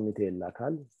ኮሚቴ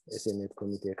ይላካል የሴኔት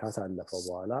ኮሚቴ ካሳለፈው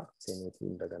በኋላ ሴኔቱ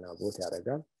እንደገና ቮት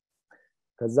ያደርጋል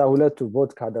ከዛ ሁለቱ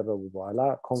ቮት ካደረጉ በኋላ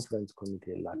ኮንፈረንስ ኮሚቴ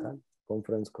ይላካል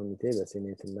ኮንፈረንስ ኮሚቴ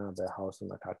በሴኔት እና በሃውስ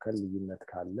መካከል ልዩነት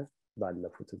ካለ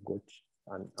ባለፉት ህጎች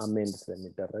አሜንድ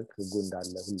ስለሚደረግ ህጉ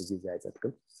እንዳለ ሁሉ ጊዜ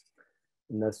አይጸድቅም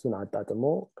እነሱን አጣጥሞ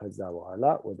ከዛ በኋላ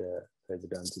ወደ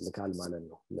ፕሬዚዳንት ይልካል ማለት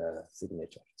ነው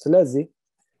ለሲግኔቸር ስለዚህ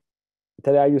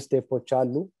የተለያዩ ስቴፖች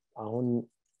አሉ አሁን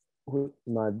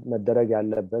መደረግ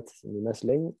ያለበት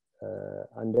የሚመስለኝ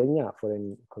አንደኛ ፎሬን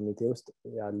ኮሚቴ ውስጥ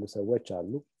ያሉ ሰዎች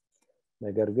አሉ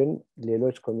ነገር ግን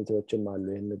ሌሎች ኮሚቴዎችም አሉ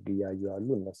ይሄን ህግ ያዩ አሉ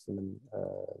እነሱንም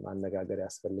ማነጋገር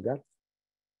ያስፈልጋል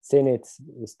ሴኔት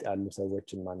ውስጥ ያሉ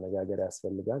ሰዎችን ማነጋገር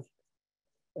ያስፈልጋል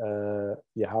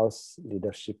የሃውስ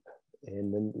ሊደርሺፕ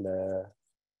ይሄንን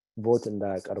ለቮት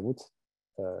እንዳያቀርቡት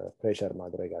ፕሬሸር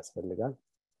ማድረግ ያስፈልጋል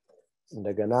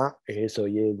እንደገና ይሄ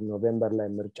ሰውዬ ኖቬምበር ላይ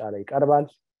ምርጫ ላይ ይቀርባል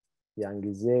ያን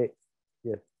ጊዜ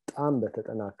በጣም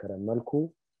በተጠናከረ መልኩ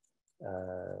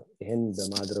ይሄን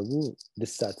በማድረጉ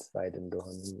ዲሳቲስፋይድ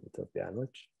እንደሆኑ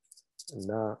ኢትዮጵያኖች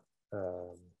እና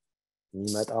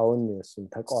የሚመጣውን እሱን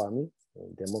ተቃዋሚ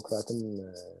ዴሞክራትም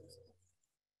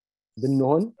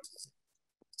ብንሆን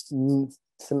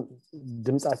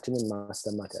ድምጻችንን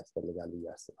ማሰማት ያስፈልጋል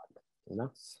ያስባለሁ እና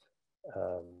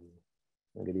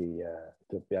እንግዲህ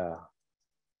የኢትዮጵያ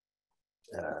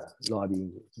ሎቢ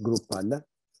ግሩፕ አለ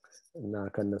እና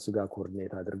ከነሱ ጋር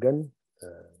ኮኦርዲኔት አድርገን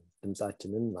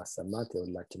ድምጻችንን ማሰማት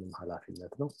የሁላችንም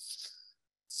ኃላፊነት ነው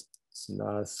እና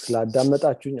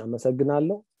ስላዳመጣችሁኝ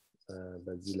አመሰግናለሁ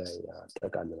በዚህ ላይ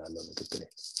አጠቃልላለሁ ንግግሬ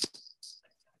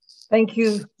Thank you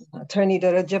Attorney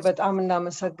Dereje በጣም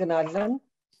እናመሰግናለን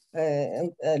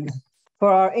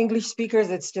For our English speakers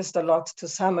it's just a lot to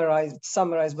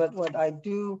summarize but what I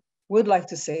would like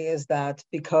to say is that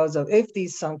because of if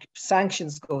these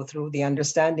sanctions go through the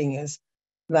understanding is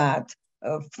that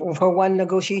for one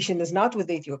negotiation is not with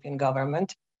the Ethiopian government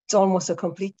it's almost a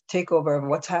complete takeover of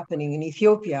what's happening in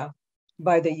Ethiopia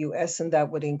by the US and that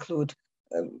would include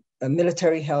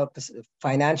military help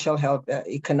financial help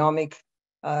economic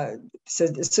so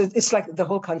it's like the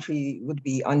whole country would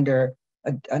be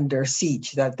under siege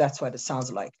that's what it sounds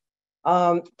like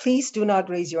please do not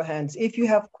raise your hands if you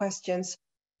have questions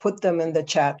put them in the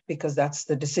chat because that's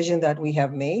the decision that we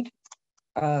have made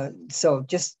so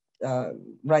just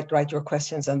write your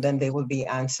questions and then they will be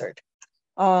answered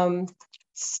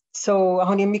so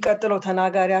አሁን የሚቀጥለው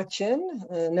ተናጋሪያችን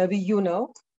ነብዩ ነው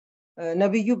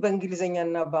ነብዩ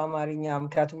በእንግሊዘኛና በአማርኛ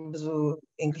ምክንያቱም ብዙ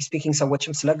እንግሊሽ ስፒኪንግ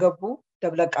ሰዎችም ስለገቡ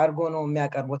ደብለቅ አድርጎ ነው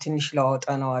የሚያቀርበው ትንሽ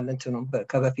ላወጣነዋል እንትኑ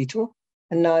ከበፊቱ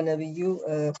እና ነብዩ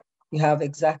you have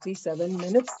exactly 7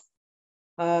 minutes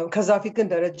ከዛ ፊት ግን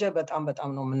ደረጀ በጣም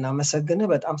ነው የምናመሰግንህ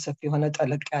በጣም ሰፊ የሆነ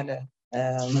ጠለቅ ያለ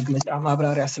መግለጫ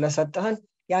ማብራሪያ ስለሰጠህን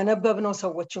ያነበብነው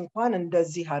ሰዎች እንኳን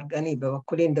እንደዚህ አርገኔ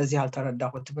በበኩሌ እንደዚህ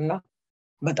አልተረዳሁትምና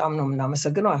በጣም ነው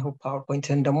የምናመሰግነው I hope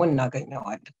PowerPoint-ን ደግሞ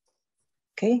እናገኘዋለን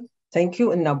okay thank you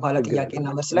እና በኋላ ጥያቄና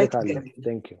መስላይ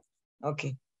thank you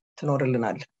okay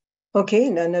ትኖርልናል okay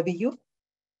ነብዩ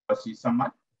Wassy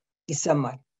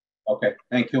ይሰማል okay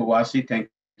thank you Wassy thank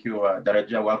you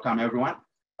Dereje welcome everyone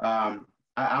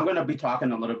I'm going to be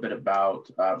talking a little bit about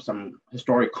some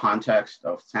historic context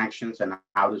of sanctions and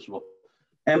how this will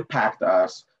impact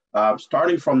us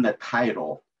starting from the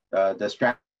title the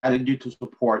strategy to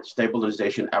support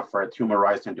stabilization efforts human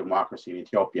rights and democracy in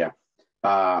Ethiopia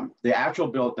the actual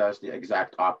bill does the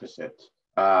exact opposite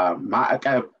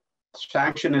ma'aqab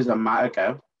sanction is a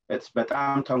ma'aqab it's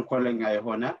በጣም ተንኮለኛ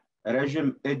የሆነ ረጅም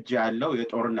እጅ ያለው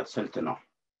የጦርነት ስልት ነው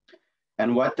and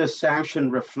what this sanction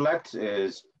reflects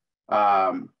is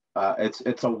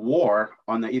it's a war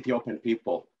on the Ethiopian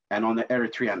people and on the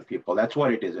Eritrean people that's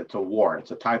what it is it's a war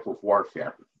it's a type of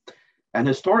warfare and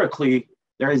historically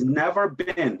there has never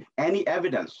been any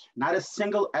evidence not a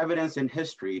single evidence in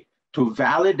history to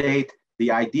validate the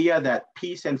idea that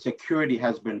peace and security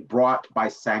has been brought by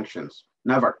sanctions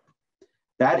never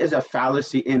That is a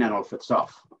fallacy in and of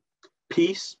itself.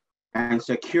 Peace and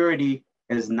security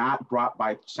is not brought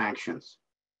by sanctions.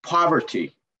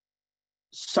 Poverty,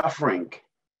 suffering,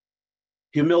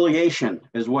 humiliation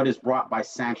is what is brought by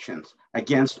sanctions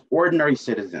against ordinary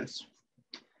citizens.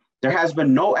 There has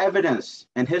been no evidence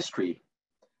in history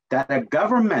that a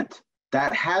government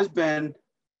that has been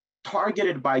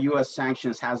targeted by US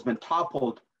sanctions has been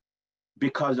toppled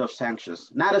because of sanctions.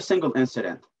 Not a single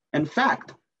incident. In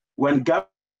fact, when government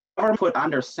put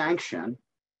under sanction,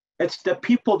 it's the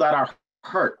people that are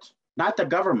hurt, not the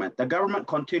government. The government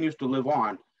continues to live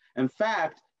on. In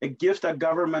fact, it gives the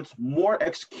governments more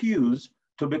excuse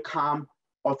to become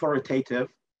authoritative,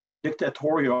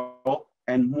 dictatorial,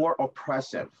 and more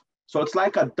oppressive. So it's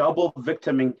like a double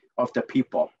victiming of the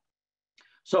people.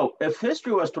 So if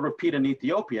history was to repeat in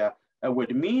Ethiopia, it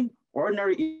would mean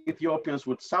ordinary Ethiopians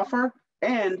would suffer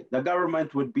and the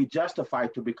government would be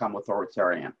justified to become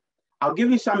authoritarian. I'll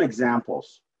give you some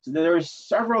examples. So there's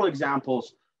several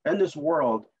examples in this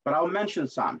world, but I'll mention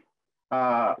some.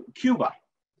 Cuba.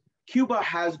 Cuba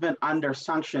has been under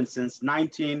sanctions since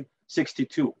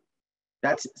 1962.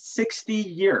 That's 60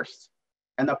 years.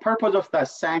 And the purpose of that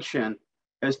sanction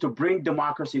is to bring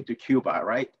democracy to Cuba,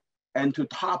 right? And to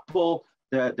topple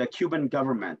the Cuban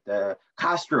government, the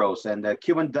Castros and the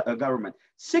Cuban government.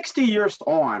 60 years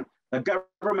on, the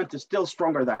government is still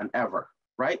stronger than ever,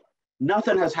 right?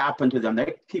 Nothing has happened to them.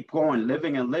 They keep going,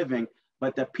 living and living,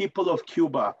 but the people of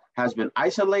Cuba has been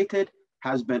isolated,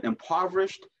 has been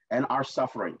impoverished, and are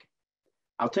suffering.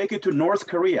 I'll take you to North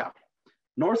Korea.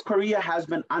 North Korea has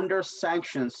been under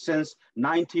sanctions since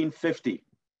 1950,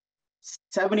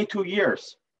 72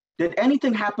 years. Did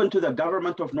anything happen to the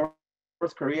government of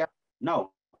North Korea?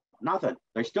 No, nothing.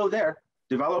 They're still there,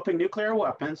 developing nuclear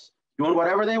weapons, doing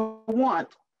whatever they want,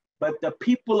 but the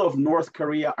people of North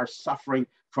Korea are suffering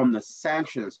from the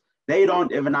sanctions. They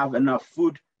don't even have enough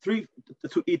food to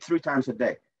eat 3 times a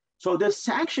day. So this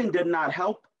sanction did not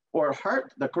help or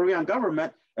hurt the Korean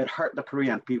government, it hurt the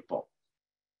Korean people.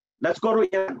 Let's go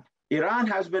to Iran. Iran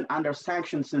has been under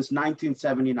sanctions since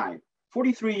 1979,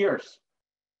 43 years.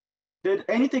 Did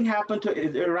anything happen to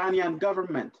the Iranian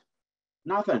government?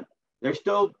 Nothing. They're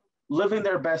still living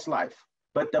their best life,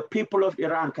 but the people of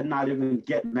Iran cannot even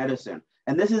get medicine.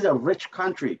 And this is a rich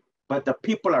country, but the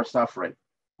people are suffering.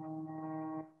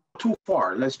 Too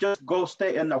far. Let's just go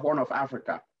stay in the Horn of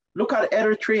Africa. Look at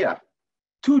Eritrea.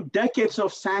 2 decades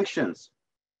of sanctions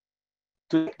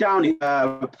to take down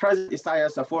President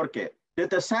Isaias Afwerki. Did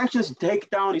the sanctions take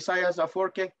down Isaias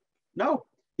Afwerki? No,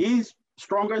 he's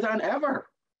stronger than ever.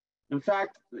 In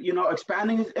fact,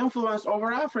 expanding his influence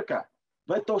over Africa.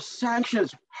 But those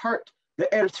sanctions hurt the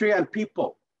Eritrean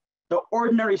people, the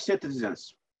ordinary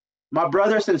citizens. My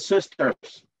brothers and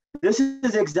sisters, this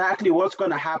is exactly what's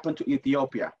going to happen to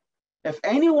Ethiopia. If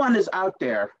anyone is out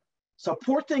there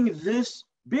supporting this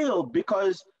bill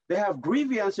because they have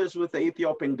grievances with the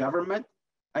Ethiopian government,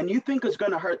 and you think it's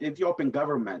going to hurt the Ethiopian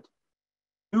government,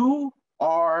 you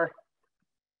are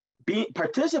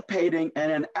participating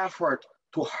in an effort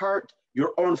to hurt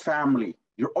your own family,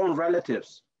 your own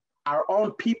relatives, our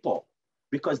own people,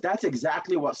 because that's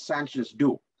exactly what sanctions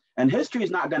do. And history is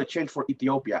not going to change for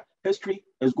Ethiopia. History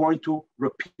is going to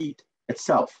repeat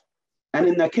itself. And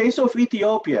in the case of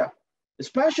Ethiopia,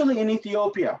 especially in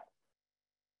Ethiopia,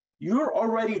 you're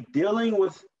already dealing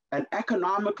with an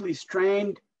economically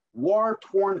strained,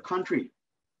 war-torn country.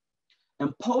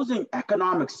 Imposing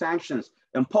economic sanctions,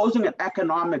 imposing an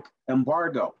economic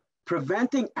embargo,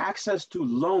 preventing access to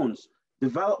loans,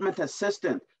 development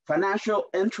assistance, financial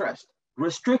interest,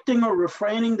 restricting or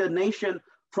refraining the nation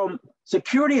from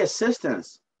security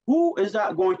assistance. Who is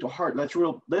that going to hurt?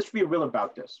 Let's be real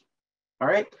about this. All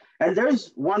right. And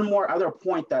there's one more other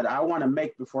point that I want to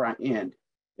make before I end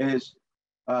is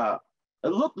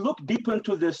look deep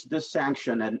into this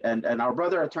sanction, and our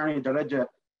brother attorney Dereje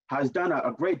has done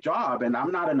a great job, and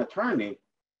I'm not an attorney.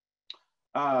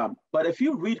 But if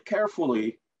you read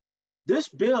carefully, this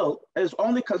bill is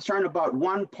only concerned about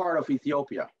one part of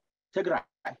Ethiopia, Tigray.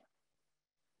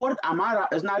 The word Amhara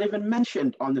is not even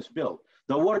mentioned on this bill.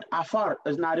 The word Afar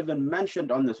is not even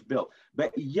mentioned on this bill.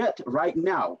 But yet, right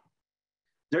now,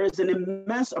 there is an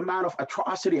immense amount of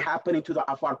atrocity happening to the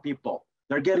Afar people.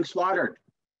 They're getting slaughtered.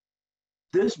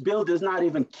 This bill does not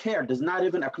even care, does not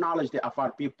even acknowledge the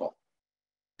Afar people.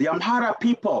 The Amhara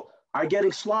people are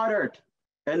getting slaughtered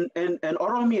in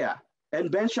Oromia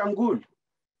and Benshangul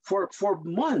for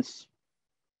months.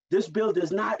 This bill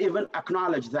does not even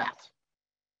acknowledge that,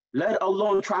 let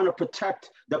alone trying to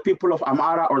protect the people of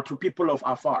Amhara or the people of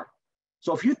Afar.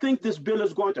 So if you think this bill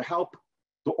is going to help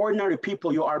the ordinary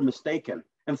people, you are mistaken.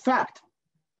 In fact,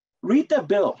 read the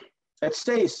bill. It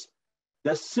states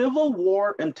the civil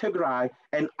war in Tigray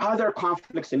and other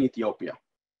conflicts in Ethiopia.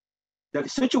 The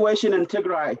situation in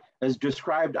Tigray is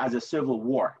described as a civil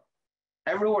war.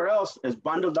 Everywhere else is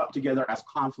bundled up together as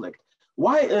conflict.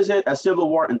 Why is it a civil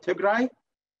war in Tigray,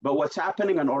 but what's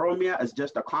happening in Oromia is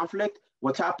just a conflict?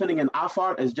 What's happening in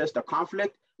Afar is just a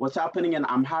conflict? What's happening in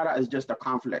Amhara is just a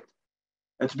conflict?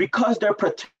 It's because they're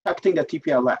protecting the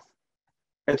TPLF.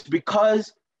 It's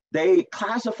because they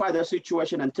classify the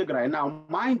situation in Tigray. Now,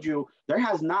 mind you, there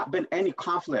has not been any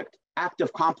conflict,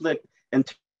 active conflict in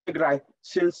Tigray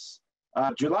since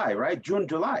July, right? June,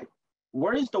 July.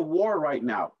 Where is the war right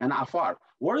now in Afar?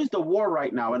 Where is the war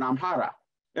right now in Amhara?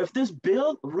 If this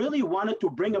bill really wanted to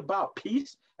bring about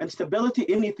peace and stability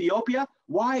in Ethiopia,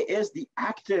 why is the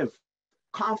active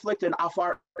conflict in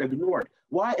Afar ignored?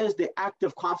 Why is the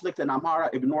active conflict in Amhara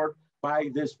ignored by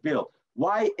this bill?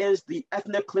 Why is the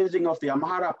ethnic cleansing of the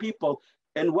Amhara people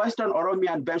in Western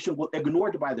Oromia and Benishangul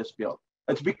ignored by this bill?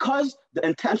 It's because the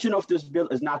intention of this bill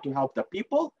is not to help the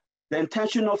people. The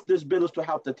intention of this bill is to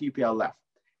help the TPLF.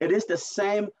 It is the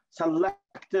same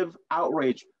selective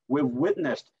outrage we've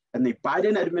witnessed in the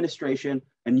Biden administration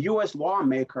and US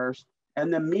lawmakers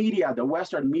and the media, the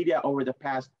Western media over the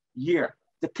past year.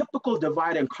 The typical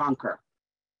divide and conquer.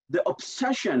 The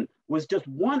obsession was just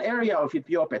one area of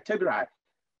Ethiopia, Tigray,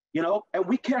 you know, and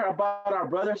we care about our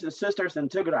brothers and sisters in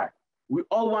Tigray. We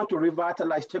all want to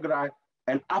revitalize Tigray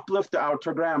and uplift our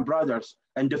Tigrayan brothers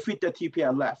and defeat the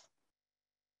TPLF.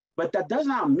 But that does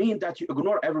not mean that you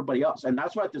ignore everybody else. And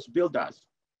that's what this bill does.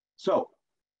 So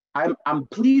I'm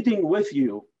pleading with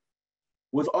you,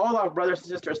 with all our brothers and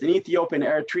sisters in Ethiopia and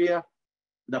Eritrea,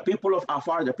 the people of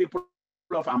Afar, the people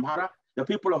of Amhara, the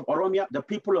people of Oromia, the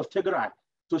people of Tigray,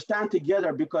 to stand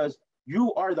together, because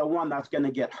you are the one that's going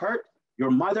to get hurt.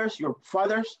 Your mothers, your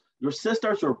fathers, your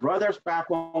sisters, your brothers back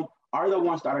home are the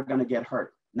ones that are going to get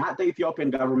hurt. Not the Ethiopian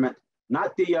government,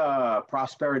 not the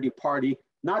Prosperity Party,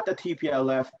 not the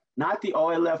TPLF, not the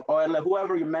OLF,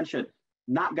 whoever you mentioned,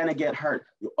 not going to get hurt.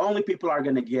 The only people are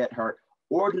going to get hurt,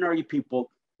 ordinary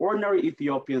people, ordinary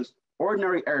Ethiopians,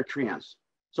 ordinary Eritreans.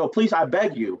 So please, I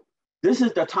beg you, this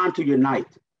is the time to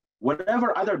unite.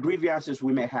 Whatever other grievances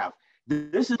we may have,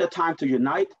 this is the time to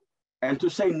unite and to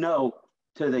say no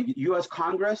to the US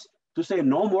Congress, to say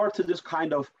no more to this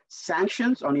kind of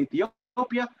sanctions on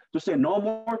Ethiopia, to say no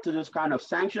more to this kind of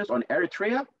sanctions on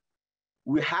Eritrea.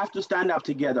 We have to stand up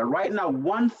together. Right now,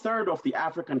 1/3 of the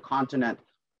African continent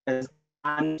is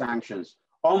on sanctions,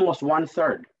 almost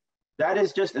 1/3. That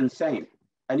is just insane.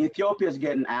 And Ethiopia is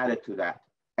getting added to that.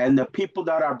 And the people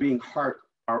that are being hurt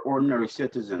are ordinary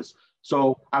citizens. So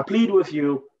I plead with you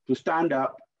to stand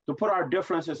up, to put our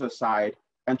differences aside,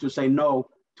 and to say no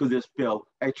to this bill,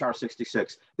 HR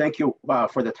 66. Thank you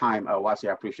for the time, Wassy.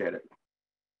 I appreciate it.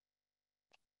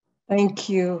 Thank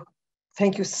you.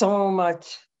 Thank you so much.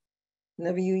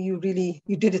 Nebiiyu,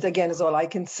 you did it again is all I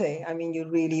can say. I mean, you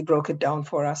really broke it down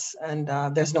for us, and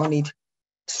there's no need to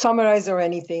summarize or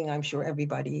anything. I'm sure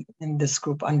everybody in this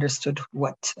group understood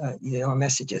what your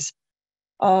message is.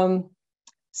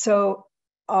 So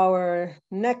our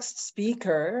next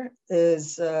speaker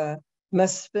is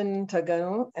Mesfin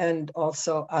Tegnu and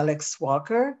also Alex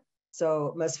Walker. So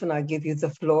Mesfin, I give you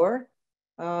the floor.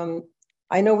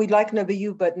 I know we'd like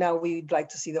Nebiiyu, but now we'd like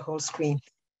to see the whole screen.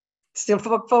 Still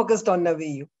focused on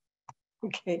Nebiiyu.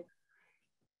 Okay.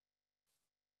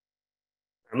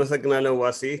 አመሰግናለሁ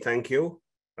ዋሲ thank you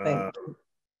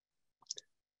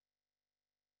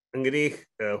እንግዲህ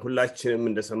ሁላችንም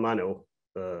እንደሰማነው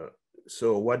so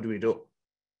what do we do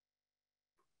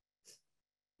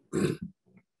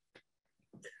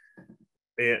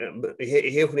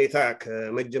ይሄ ሁኔታ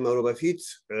ከመጀመሩ በፊት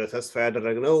ተስፋ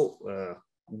ያደረግነው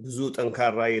ብዙ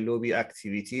ጠንካራ የሎቢ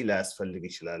አክቲቪቲ ላያስፈልግ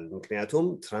ይችላል ምክንያቱም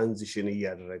ትራንዚሽን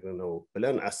እያደረግን ነው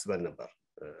ብለን አስበን ነበር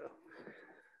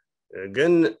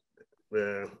ግን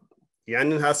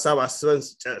ያንን ሐሳብ አስበን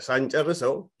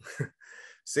ሳንጨርሰው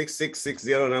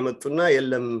 6660 አመጡና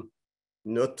የለም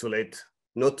not too late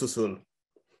not too soon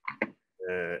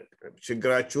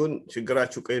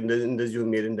ችግራችሁ እንደዚሁ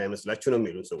ሜል እንዳይመስላችሁ ነው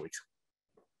የሚሉን ሰዎች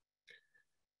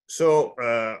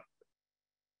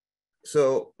so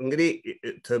እንግዲህ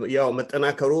ያው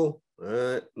መጠናከሩ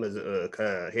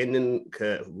ከሄንን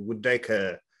ከጉዳይ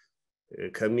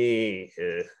ከሚ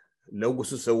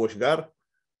ለውሱ ሰዎች ጋር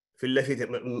ፍለፊት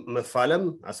መፋለም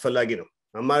አስፈላጊ ነው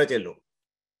አማራጭ የለውም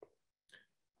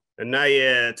እና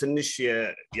የትንሽ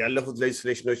ያለፉት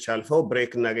ሌጅስሌሽኖች አልፈው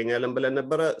ብሬክ እናገኛለን ብለን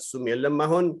ነበር እሱም የለም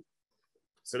አሁን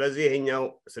ስለዚህ ይሄኛው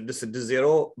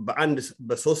 660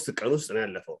 በሶስት ቀን ውስጥ ነው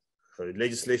ያለፈው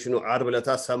ሌጅስሌሽኑ አርብ ለታ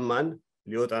ሰማን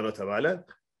ሊወጣ ነው ተባለ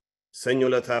ሰኞ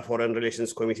ለታ ፎሬን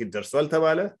ሪሌሽንስ ኮሚቴ ደርሷል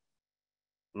ተባለ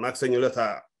ማክሰኞ ዕለት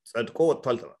ጸድቆ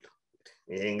ወጥቷል ተባለ።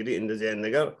 ይሄ እንግዲህ እንደዚህ አይነት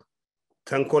ነገር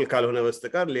ተንኮል ካልሆነ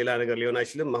በስተቀር ሌላ ነገር ሊሆን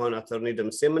አይችልም። አሁን አተርኒ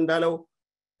ደምሴም እንዳለው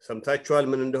ሰምታችኋል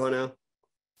ምን እንደሆነ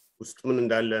ውስጥ ምን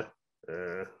እንዳለ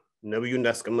ነብዩ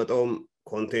እንዳስቀመጠውም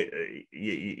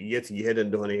የት እየሄደ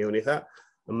እንደሆነ ይሄ ሁኔታ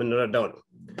የምንረዳው ነው።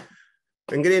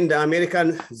 እንግዲህ እንደ አሜሪካን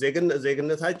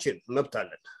ዜግነታችን መብት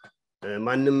አለን።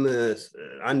 ማንም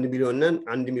 1 ሚሊዮን ነን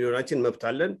 1 ሚሊዮናችን መብት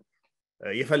አለን።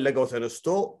 የፈለገው ተነስቶ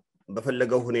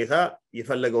በፈለገው ሁኔታ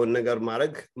የፈለገውን ነገር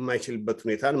ማድረግ የማይችልበት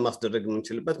ሁኔታን ማስደረግ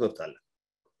የምንችልበት መብት አለን።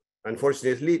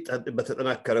 unfortunately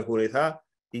በተጠናከረ ሁኔታ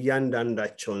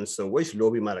እያንዳንዳቸውን ሰዎች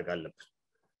ሎቢ ማድረግ አለብን።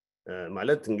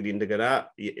 ማለት እንግዲህ እንደገና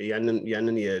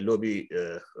ያንን የሎቢ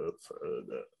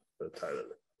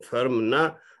ፈርም እና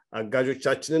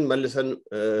አጋጆቻችንን መልሰን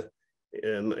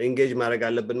ኢንጌጅ ማድረግ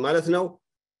አለብን ማለት ነው።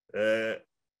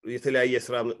 የተለያየ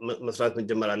ስራ መስራት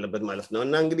መጀመር አለበት ማለት ነው።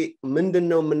 እና እንግዲህ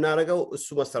ምንድነው የምናደርገው እሱ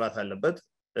መሰራት አለበት።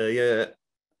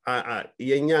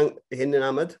 የኛ ይሄንን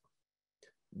አመት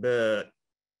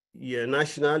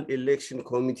የናሽናል ኤሌክሽን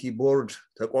ኮሚቴ ቦርድ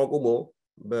ተቋቁሞ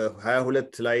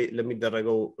በ22 ላይ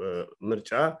ለሚደረገው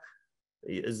ምርጫ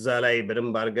እዛ ላይ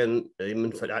በደንብ አድርገን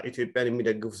ኢትዮጵያን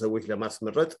የሚደግፉ ሰዎች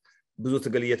ለማስመረጥ ብዙ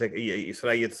ትግል ስራ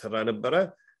እየተሰራ ነበረ።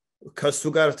 ከሱ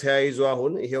ጋር ተያይዞ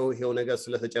አሁን ይሄው ነገር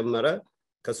ስለተጨመረ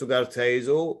ከሱ ጋር ተያይዞ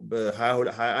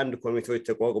በ21 ኮሚቴዎች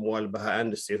ተቋቁመዋል።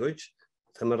 በ21 ስቴቶች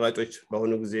ተመራጮች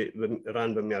በአሁኑ ጊዜ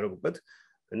ራን በሚያደርጉበት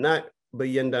እና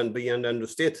በእያንዳንዱ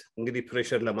ስቴት እንግዲህ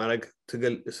ፕሬሸር ለማድረግ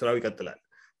ትግል ስራው ይቀጥላል።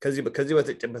 ከዚህ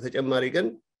በተጨማሪ ግን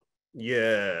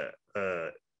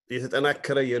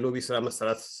የተጠናከረ የሎቢ ስራ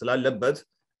መሰራት ስላለበት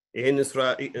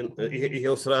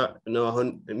ይሄው ስራ ነው አሁን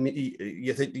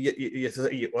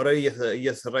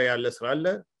እየሰራ ያለ ስራ አለ።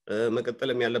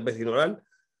 መቀጠልም ያለበት ይኖራል።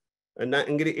 እና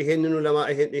እንግዲህ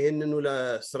ይሄንኑ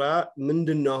ለስራ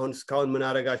ምንድነው አሁን እስካሁን ምን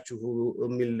አረጋችሁ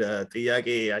የሚል ጥያቄ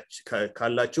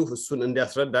ካላችሁ እሱን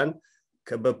እንዲያስረዳን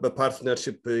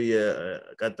በፓርትነርሺፕ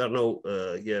የቀጠርነው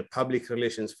የፐብሊክ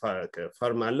ሪሌሽንስ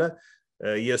ፈርም አለ።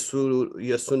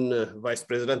 የሱን ቫይስ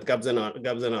ፕሬዚዳንት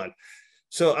ጋብዘናል።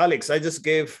 So Alex, I just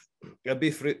gave a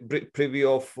brief preview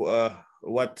of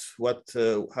what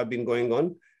have been going on.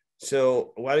 So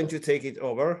why don't you take it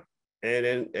over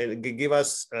and give us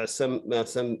some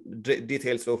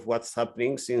details of what's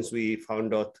happening since we found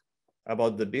out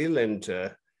about the bill and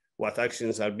what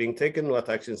actions are being taken, what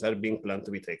actions are being planned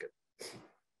to be taken.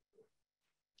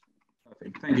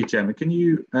 Perfect. Thank you, Chairman. Can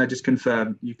you just confirm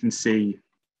you can see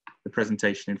the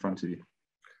presentation in front of you?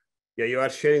 Yeah, you are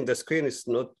sharing the screen. It's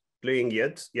not playing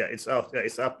yet. Yeah, it's out. Yeah,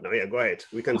 it's up now. Yeah, go ahead.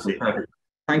 We can see. Perfect.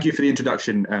 Thank you for the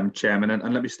introduction, Chairman.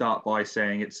 And let me start by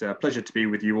saying it's a pleasure to be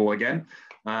with you all again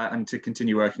and to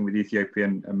continue working with the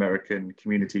Ethiopian American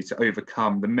community to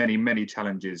overcome the many, many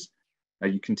challenges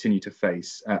you continue to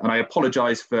face. And I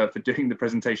apologize for doing the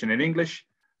presentation in English.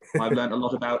 I've learned a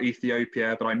lot about Ethiopia,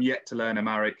 but I'm yet to learn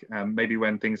Amharic. Maybe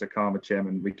when things are calmer,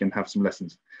 Chairman, we can have some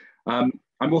lessons.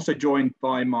 I'm also joined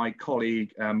by my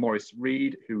colleague, Maurice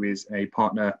Reed, who is a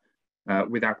partner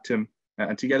with Actum.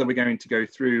 And together we're going to go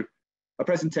through a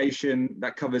presentation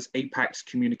that covers AEPAC's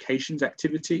communications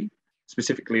activity,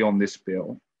 specifically on this bill.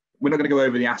 We're not going to go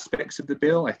over the aspects of the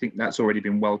bill. I think that's already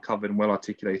been well covered and well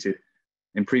articulated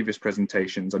in previous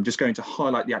presentations. I'm just going to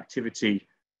highlight the activity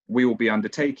we will be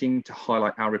undertaking to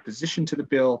highlight our opposition to the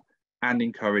bill and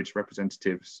encourage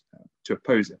representatives to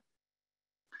oppose it.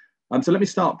 So let me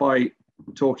start by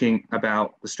talking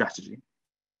about the strategy.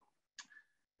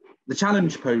 The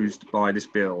challenge posed by this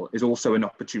bill is also an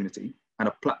opportunity and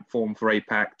a platform for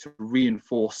AEPAC to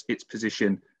reinforce its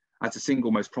position as the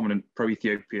single most prominent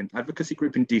pro-Ethiopian advocacy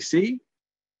group in DC.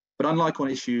 But unlike on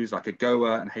issues like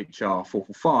AGOA and HR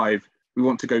 445, we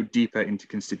want to go deeper into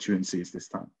constituencies this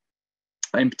time.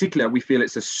 In particular, we feel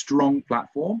it's a strong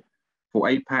platform for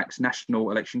AEPAC's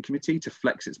National Election Committee to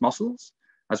flex its muscles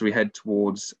as we head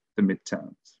towards the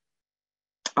midterms.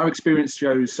 Our experience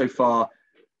shows so far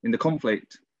in the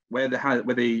conflict where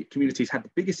the communities had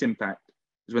the biggest impact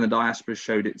is when the diaspora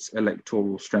showed its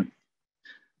electoral strength.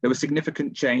 There was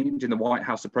significant change in the White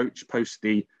House approach post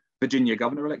the Virginia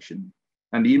governor election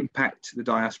and the impact the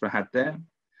diaspora had there.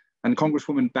 And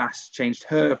Congresswoman Bass changed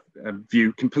her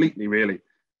view completely, really.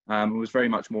 Was very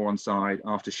much more on side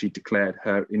after she declared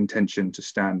her intention to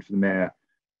stand for the mayor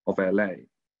of LA.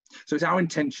 So it's our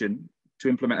intention to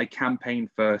implement a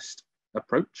campaign-first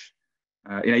approach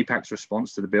in AEPAC's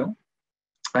response to the bill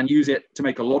and use it to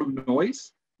make a lot of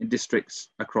noise in districts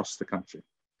across the country.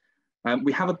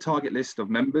 We have a target list of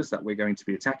members that we're going to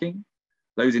be attacking.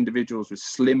 Those individuals with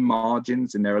slim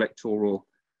margins in their electoral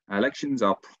elections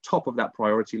are top of that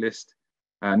priority list,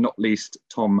 not least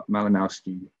Tom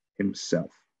Malinowski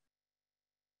himself.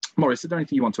 Maurice, is there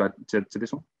anything you want to add to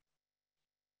this one?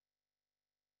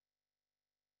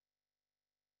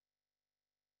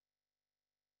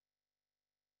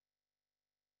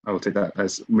 I will take that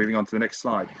as moving on to the next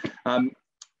slide.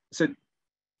 So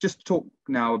just to talk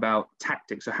now about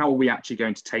tactics. So how are we actually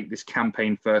going to take this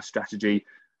campaign first strategy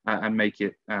and make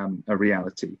it a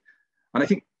reality? And I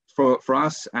think for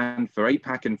us and for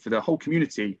AEPAC and for the whole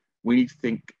community, we need to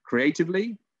think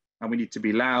creatively and we need to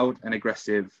be loud and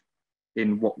aggressive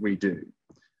in what we do.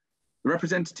 The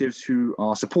representatives who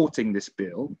are supporting this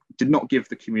bill did not give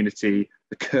the community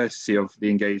the courtesy of the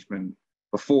engagement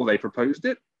before they proposed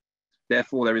it.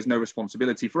 Therefore, there is no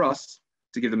responsibility for us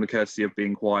to give them the courtesy of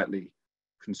being quietly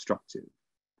constructive.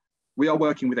 We are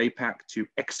working with AEPAC to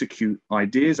execute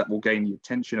ideas that will gain the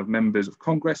attention of members of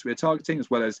Congress we're targeting, as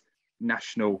well as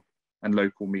national and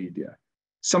local media.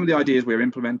 Some of the ideas we're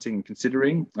implementing and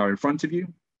considering are in front of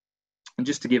you. And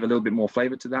just to give a little bit more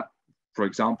flavor to that, for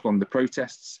example, on the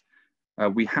protests,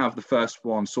 we have the first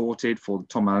one sorted for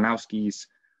Tom Malinowski's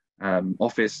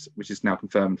office, which is now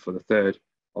confirmed for the 3rd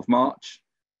of March.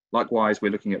 Likewise,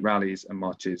 we're looking at rallies and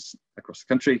marches across the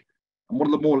country. And one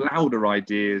of the more louder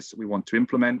ideas we want to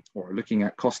implement or are looking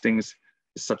at costings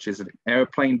is such as an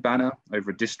airplane banner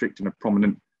over a district in a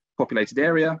prominent populated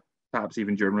area, perhaps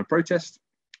even during a protest.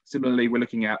 Similarly, we're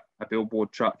looking at a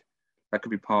billboard truck that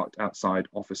could be parked outside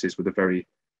offices with a very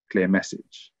clear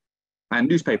message. And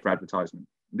newspaper advertisement.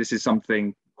 This is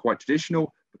something quite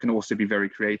traditional, but can also be very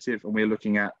creative. And we're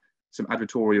looking at some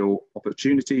advertorial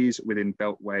opportunities within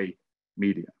Beltway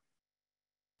media.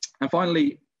 And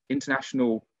finally,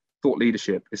 international thought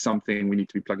leadership is something we need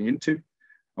to be plugging into.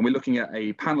 And we're looking at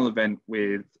a panel event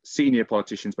with senior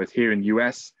politicians, both here in the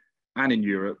US and in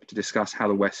Europe, to discuss how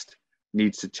the West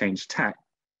needs to change tack,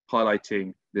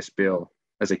 highlighting this bill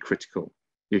as a critical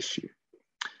issue.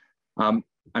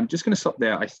 I'm just going to stop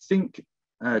there. I think,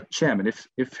 Chairman,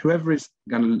 if whoever is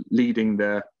going to leading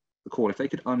the call, if they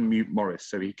could unmute Maurice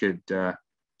so he could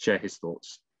share his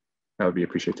thoughts, that would be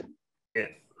appreciated. Yeah.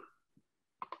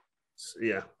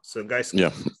 Yeah. So guys. Yeah.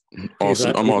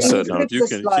 Awesome. I'm all set now. If you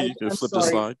can flip the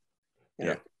slide.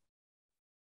 Yeah.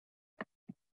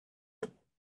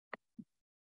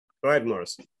 Go ahead,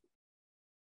 Maurice.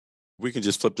 We can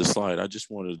just flip the slide. I just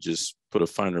want to just put a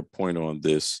finer point on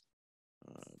this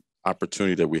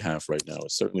opportunity that we have right now.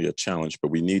 It's certainly a challenge, but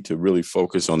we need to really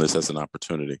focus on this as an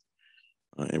opportunity.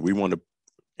 And we want to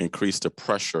increase the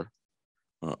pressure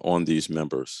on these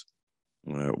members.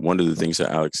 One of the things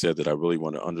that Alex said that I really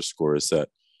want to underscore is that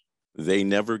they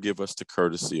never give us the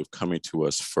courtesy of coming to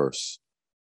us first.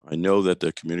 I know that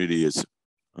the community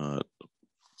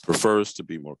prefers to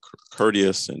be more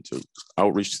courteous and to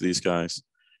outreach to these guys,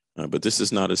 but this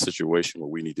is not a situation where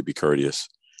we need to be courteous.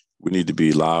 We need to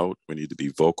be loud, we need to be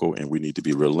vocal, and we need to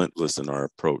be relentless in our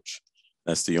approach.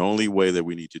 That's the only way that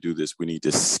we need to do this. We need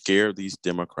to scare these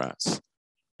Democrats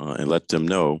and let them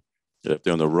know that if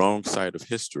they're on the wrong side of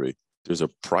history, there's a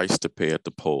price to pay at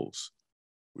the polls.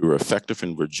 We were effective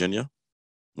in Virginia.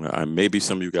 Maybe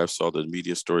some of you guys saw the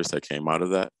media stories that came out of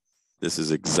that. This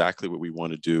is exactly what we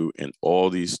want to do in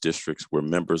all these districts where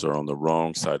members are on the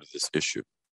wrong side of this issue.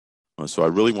 So I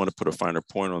really want to put a finer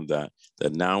point on that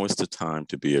now is the time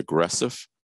to be aggressive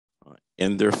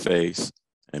in their face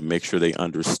and make sure they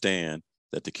understand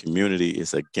that the community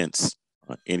is against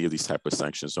any of these type of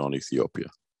sanctions on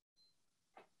Ethiopia.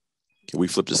 Can we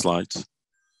flip the slides?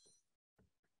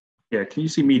 Yeah, can you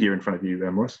see media in front of you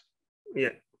there, Maurice? Yeah.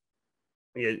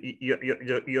 Yeah,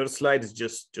 your slide is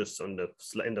just on the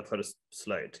slide, in the first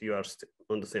slide. You are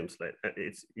on the same slide.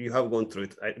 You have gone through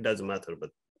it. It doesn't matter,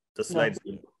 but the slides.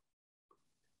 No.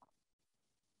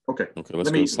 Okay, let's go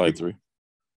to slide 3.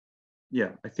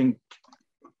 Yeah, I think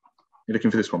you're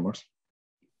looking for this one, Maurice.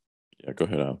 Yeah, go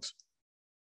ahead, Alex.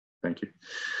 Thank you.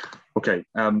 Okay,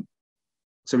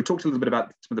 so we talked a little bit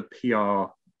about some of the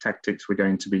PR tactics we're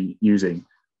going to be using,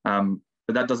 but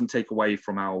that doesn't take away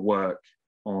from our work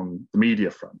on the media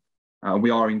front. We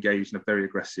are engaged in a very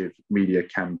aggressive media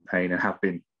campaign and have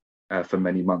been for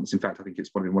many months. In fact, I think it's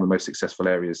probably one of the most successful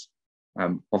areas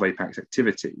of AEPAC's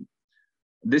activity.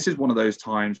 This is one of those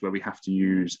times where we have to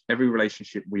use every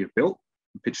relationship we have built,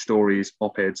 pitch stories,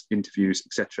 op-eds, interviews,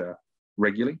 etc.,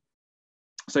 regularly.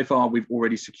 So far, we've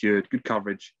already secured good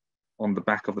coverage on the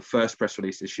back of the first press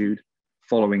release issued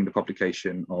following the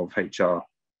publication of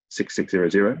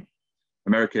HR6600.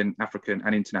 American, African,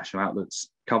 and international outlets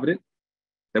covered it.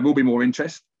 There will be more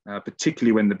interest,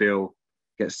 particularly when the bill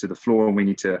gets to the floor and we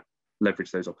need to leverage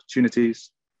those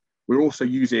opportunities. We're also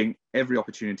using every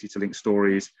opportunity to link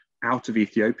stories out of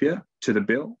Ethiopia to the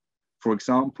bill. For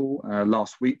example,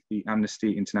 last week, the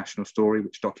Amnesty International story,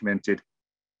 which documented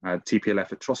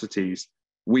TPLF atrocities,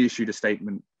 we issued a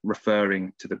statement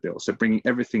referring to the bill, so bringing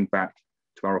everything back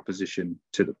to our opposition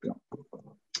to the bill.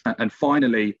 And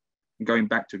finally, going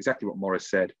back to exactly what Morris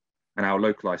said and our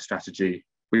localized strategy,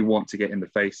 we want to get in the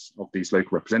face of these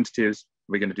local representatives.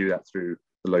 We're going to do that through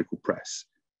the local press.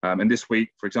 And this week,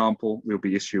 for example, we'll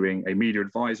be issuing a media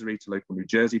advisory to local New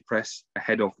Jersey press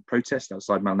ahead of the protest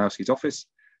outside Malinowski's office.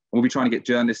 And we'll be trying to get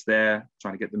journalists there,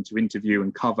 trying to get them to interview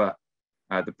and cover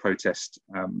the protest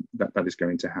that is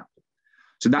going to happen.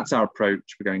 So that's our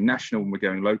approach. We're going national and we're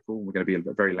going local. We're going to be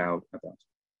very loud about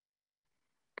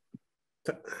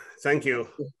it. Thank you.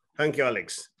 Thank you,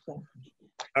 Alex. All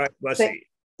right, Wassy.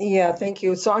 Yeah, thank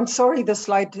you. So I'm sorry, the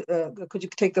slide, could you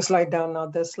take the slide down now?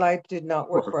 The slide did not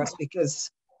work for us because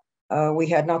we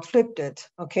had not flipped it,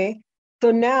 okay?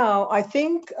 So now I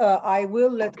think I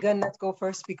will let Gennet go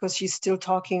first because she's still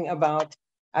talking about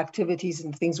activities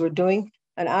and things we're doing.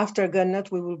 And after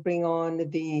Gennet, we will bring on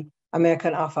the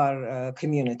American Afar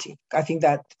community. I think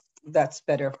that's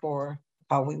better for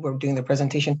how we were doing the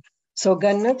presentation. So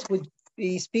Gennet would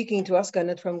be speaking to us,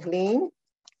 Gennet from GLEAN,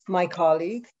 my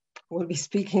colleague, will be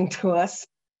speaking to us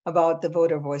about the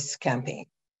voter voice campaign.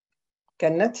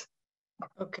 Gennet?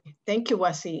 Okay, thank you,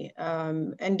 Wassy.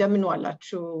 እንደምን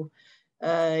ዋላችሁ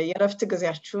የረፍት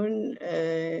ጊዜያችሁን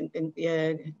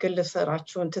የግል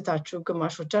ስራችሁን ትታችሁ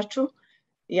ግማሾቻችሁ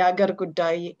የሀገር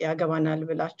ጉዳይ ያገባናል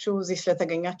ብላችሁ እዚህ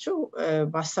ስለተገኛችሁ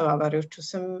በአስተባባሪዎቹ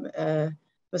ስም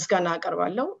ምስጋና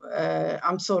አቀርባለሁ።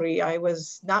 I'm sorry, I was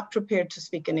not prepared to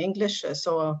speak in English,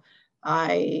 so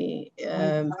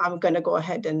I'm going to go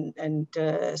ahead and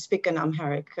speak in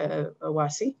Amharic,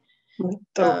 Wassy.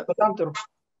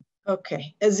 Okay.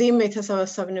 እዚህም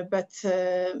የተሰበሰብንበት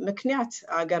ምክንያት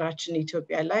አገራችን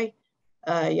ኢትዮጵያ ላይ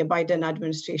የባይደን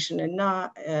አድሚኒስትሬሽን እና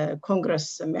ኮንግረስ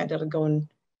የሚያደርገውን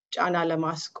ጫና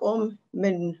ለማስቆም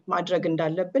ምን ማድረግ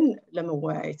እንዳለብን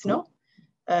ለመወያየት ነው።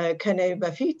 ከኔ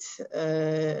በፊት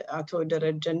አቶ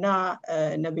ደረጀና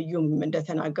ነብዩም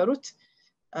እንደተናገሩት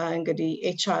እንግዲህ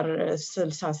HR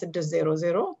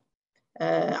 6600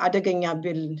 አደገኛ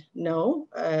ቢል ነው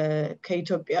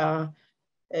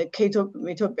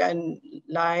ከኢትዮጵያን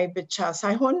ላይ ብቻ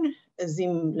ሳይሆን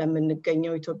እዚህም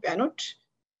ለምንገኘው ኢትዮጵያኖች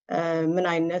ምን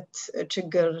አይነት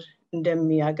ችግር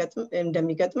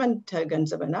እንደሚገጥመን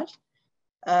ተገንዝበናል።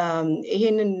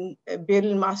 ይሄንን ቢል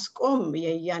ማስቆም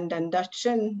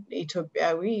የእያንዳንዳችን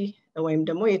ኢትዮጵያዊ ወይም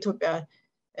ደግሞ የኢትዮጵያ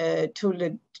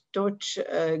ትውልዶች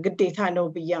ግዴታ ነው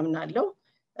ብዬ አምናለሁ።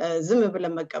 ዝም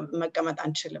ብለን መቀመጥ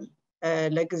አንችልም።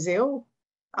 ለጊዜው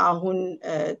አሁን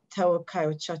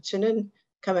ተወካዮቻችንን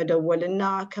ከመደወልና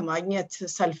ከማግኘት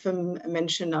ሰልፍም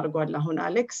ሜንሽን አድርጓል አሁን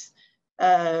አሌክስ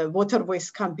ቮተር ቮይስ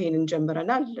ካምፔንን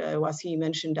ጀምረናል ዋሲ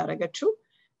ሜንሽን እንዳደረገችው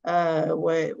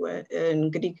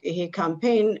እንግዲህ ይሄ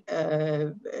ካምፔን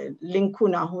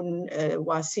ሊንኩን አሁን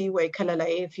ዋሲ ወይ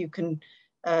ከለላይ if you can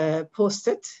post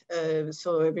it so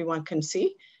everyone can see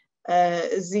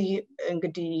እዚህ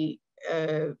እንግዲህ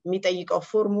የሚጠይቀው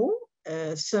ፎርሙ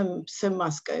ስም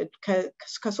ማስቀድ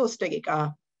ከ3 ደቂቃ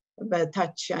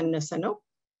በታች ያነሰ ነው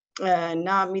እና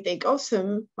የሚጠይቀው ስም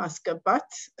ማስገባት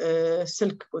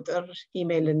ስልክ ቁጥር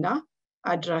ኢሜል እና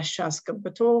አድራሻ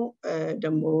አስገብቶ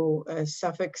ደግሞ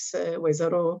ሰፊክስ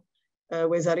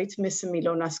ወይዘሪት ሚስ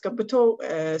የሚለውን አስገብቶ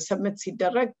ሰብሚት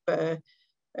ሲደረግ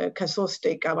ከ3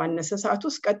 ደቂቃ ባነሰ ሰዓት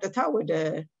ውስጥ ቀጥታ ወደ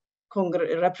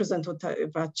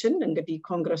ሪፕሬዘንታቲቫችን እንግዲህ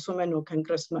ኮንግረስውመን ወይ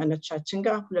ኮንግረስማኖቻችን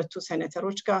ጋር ሁለቱ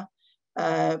ሴኔተሮች ጋር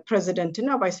ፕሬዚደንት እና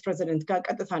ቫይስ ፕሬዚደንት ጋር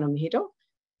ቀጥታ ነው የሚሄደው።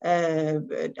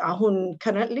 አሁን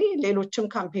currently ሌሎችም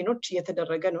ካምፔኖች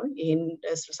እየተደረገ ነው ይሄን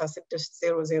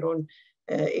 6600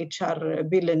 HR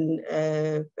ቢልን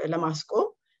ለማስቆም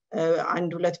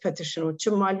 1-2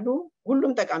 ፔቲሽኖችም አሉ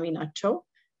ሁሉም ጠቃሚ ናቸው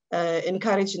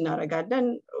ኢንካሬጅ እናደርጋለን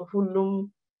ሁሉም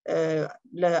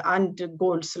ለአንድ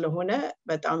ጎል ስለሆነ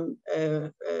በጣም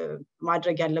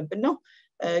ማድረግ ያለብን ነው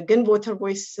ግን ቮተር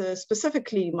ቮይስ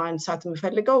ስፔሲፊክሊ ማንሳት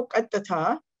የምፈልገው ቀጥታ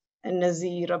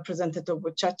እነዚህ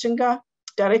ሪፕሬዘንታቲቮቻችን ጋር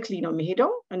ዳይሬክትሊ ነው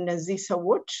የሚሄደው እነዚህ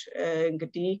ሰዎች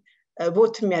እንግዲህ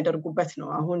ቮት የሚያደርጉበት ነው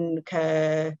አሁን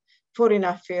ከፎሬን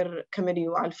አፌር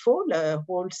ኮሚቴው አልፎ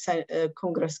ለሆል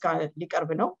ኮንግረስ ጋር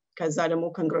ሊቀርብ ነው ከዛ ደግሞ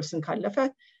ኮንግረስን ካለፈ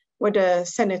ወደ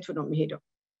ሴኔቱ ነው የሚሄደው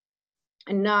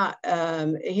እና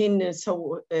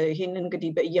ይሄን እንግዲህ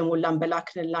በየሞላን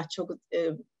በላክንላቸው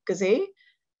ጊዜ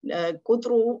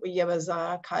ቁጥሩ እየበዛ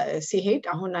ሲሄድ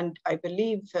አሁን I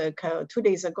believe 2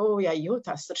 days ago ያየሁት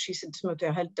 10600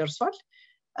 ያህል ደርሷል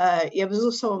የብዙ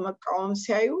ሰው መቃወም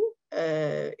ሲያዩ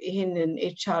ይሄንን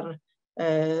HR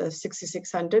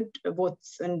 6600 ቮት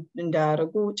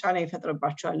እንዳያረጉ ጫና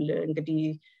ይፈጥርባቸዋል እንግዲህ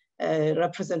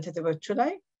ሪፕሬዘንታቲቮቹ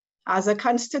ላይ as a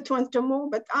constituent ደግሞ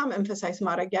በጣም emphasize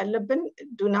ማድረግ ያለብን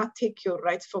do not take your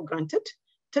rights for granted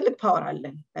ትልቅ ፓወር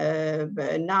አለን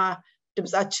እና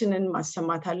ድምጻችንን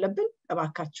ማሰማት አለብን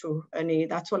እባካችሁ እኔ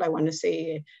that's all I want to say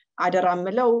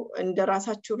አደራምለው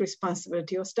እንደራሳችሁ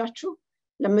ሪስፖንሲቢሊቲ ወስዳችሁ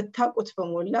ለምታቁት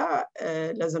በሞላ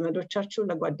ለዘመዶቻችሁ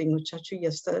ለጓደኞቻችሁ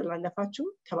እያስተላለፋችሁ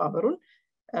ተባበሩን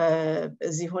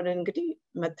እዚህ ሆነ እንግዲህ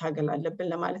መታገል አለብን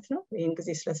ለማለት ነው ይሄን ጊዜ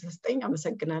ስለሰጠኝ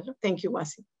አመሰግናለሁ thank you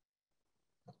Wassy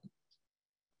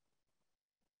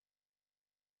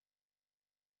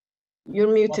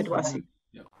you're muted Wassy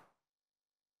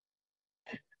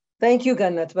thank you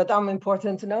Gennet በጣም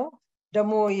ኢምፖርታንት ነው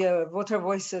ደሞ የቮተር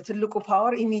ቮይስ ትልቁ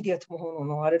ፓወር ኢሚዲየት መሆኑ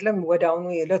ነው አይደለም ወዳውኑ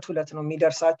የለቱለት ነው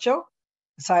የሚደርሳቸው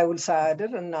ሳይውል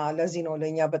ሳያድር እና ለዚህ ነው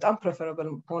ለኛ በጣም ፕሬፈረብል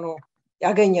ሆኖ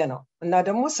ያገኘ ነው እና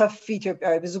ደግሞ ሰፊ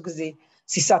ኢትዮጵያዊ ብዙ ጊዜ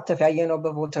ሲሳተፍ ያየነው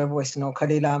በቮተር ቮይስ ነው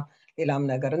ከሌላም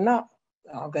ነገር እና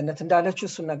ገነት እንዳለችው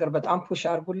እሱ ነገር በጣም ፑሽ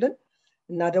አርጉልን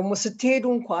እና ደግሞ ስትሄዱ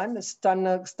እንኳን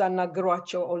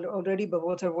ስታናግሯቸው ኦልሬዲ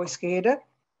በቮተር ቮይስ ከሄደ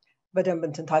በደንብ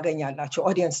እንትን ታገኛላችሁ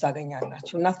ኦዲየንስ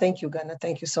ታገኛላችሁ እና thank you ገነት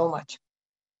thank you so much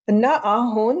እና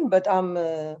አሁን በጣም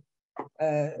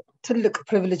ትልቅ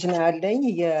ፕሪቪሌጅ ነው ያለኝ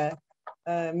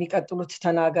የሚቀጥሉት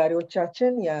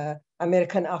ተናጋሪዎቻችን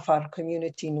የአሜሪካን አፋር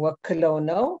ኮሚዩኒቲን ወክለው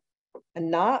ነው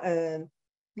እና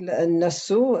እነሱ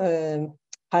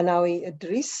ሃናዊ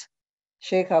እድሪስ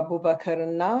ሼክ አቡበከር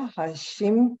እና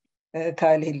ሐሺም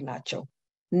ካሊል ናቸው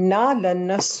እና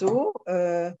ለነሱ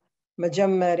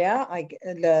መጀመሪያ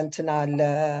ለእንትና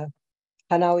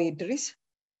ለሃናዊ እድሪስ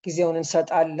ጊዜውን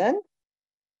እንሰጣለን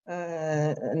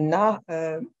እና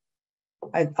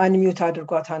unmute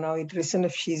አድርጓት ሃናዊ እድሪስን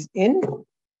if she's in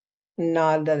and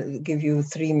I'll give you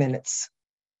 3 minutes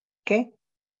okay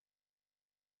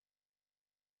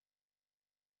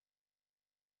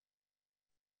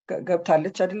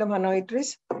ገብታለች አይደለም ሃናዊ እድሪስ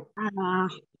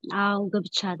አዎ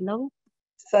ገብቻለሁ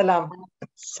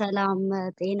ሰላም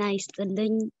ጤና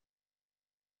ይስጥልኝ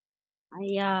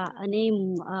ያ እኔም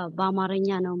በአማርኛ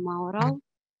ነው ማወራው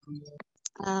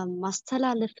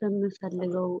ማስተላለፍ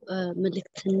የምፈልገው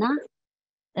መልእክትና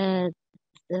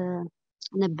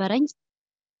ነበረኝ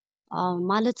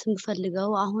ማለት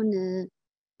የምፈልገው አሁን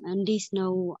እንዴት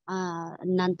ነው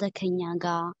እናንተ ከኛ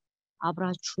ጋር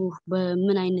አብራችሁ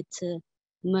በምን አይነት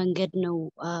መንገድ ነው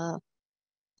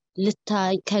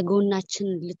ከጎናችን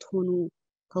ልትሆኑ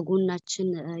ከጎናችን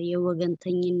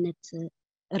የወገንተኝነት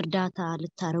እርዳታ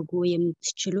ልታረጉ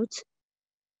የምትችሉት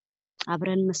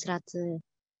አብረን መስራት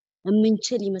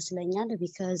የምንችል ይመስለኛል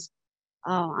because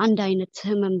አንድ አይነት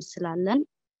ህመም ስላለን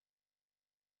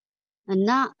እና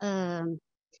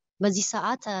በዚህ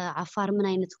ሰዓት አፋር ምን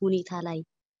አይነት ሁኔታ ላይ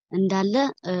እንዳለ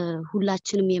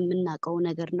ሁላችንም የምናቀው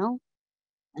ነገር ነው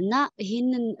እና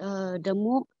ይሄንን ደግሞ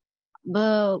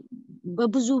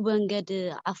በብዙ መንገድ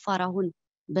አፋር አሁን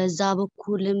በዛ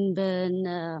በኩልም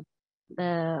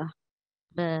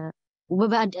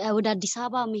ወደ አዲስ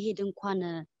አበባ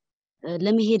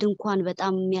ለመሄድ እንኳን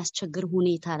በጣም የሚያስቸግር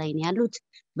ሁኔታ ላይ ነው ያሉት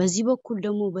በዚህ በኩል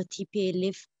ደግሞ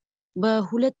በቲፒኤልኤፍ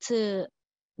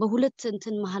በሁለት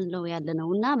እንትን መሃል ነው ያለነው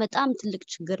እና በጣም ትልቅ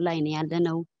ችግር ላይ ነው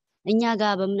ያለነው እኛ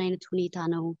ጋር በምን አይነት ሁኔታ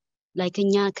ነው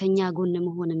ከኛ ጎን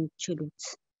መሆን የሚችሉት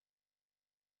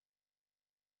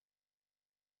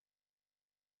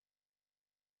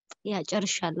ያ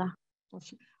ጨርሻለሁ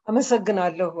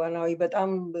አመሰግናለሁ ዋናዊ በጣም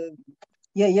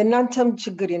የእናንተም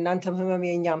ችግር የእናንተም ህመም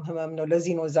የኛም ህመም ነው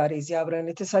ለዚህ ነው ዛሬ እዚህ አብረን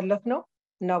የተሰለፍነው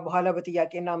እና በኋላ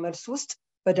በጥያቄና መልስ ውስጥ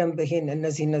በደንብ ይሄን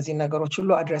እነዚህ ነገሮች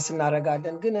ሁሉ አድሬስ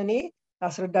እናረጋለን ግን እኔ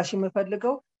አስረዳሽ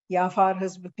የምፈልገው የአፋር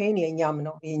ህዝብ ፔን የኛም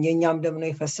ነው የኛም ደም ነው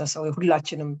የፈሰሰው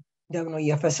የሁላችንም ደም ነው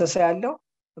እየፈሰሰ ያለው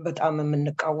በጣም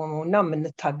የምንቃወመውና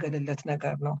የምንታገልለት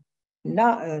ነገር ነው እና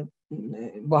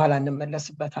በኋላ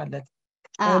እንመለስበታለን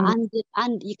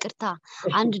አንድ ይቅርታ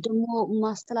አንድ ደግሞ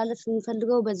ማስተላለፍ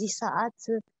የምፈልገው በዚህ ሰዓት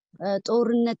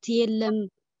ጦርነት የለም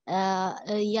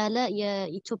ያለ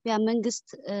የኢትዮጵያ መንግስት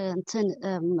እንትን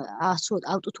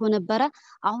አውጥቶ ነበረ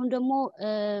አሁን ደግሞ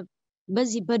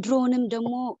በዚህ በድሮንም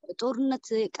ደግሞ ጦርነት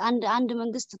አንድ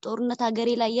መንግስት ጦርነት ሀገሬ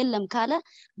ላይ የለም ካለ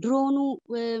ድሮኑ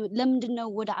ለምንድነው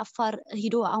ወደ አፋር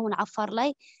ሂዶ አሁን አፋር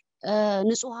ላይ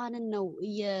ንጹሃንን ነው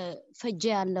እየፈጀ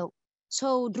ያለው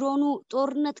ሰው ድሮኑ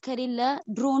ጦርነት ከሌለ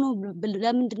ድሮኑ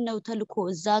ለምንድነው ተልኮ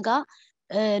እዛ ጋር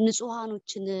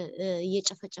ንጹሃኖችን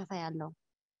እየጨፈጨፈ ያለው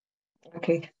ኦኬ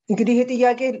እንግዲህ ይሄ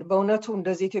ጥያቄ በእውነቱ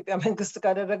እንደዚህ ኢትዮጵያ መንግስት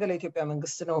ካደረገ ለኢትዮጵያ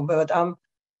መንግስት ነው በጣም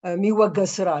የሚወገዝ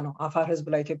ስራ ነው አፋር ህዝብ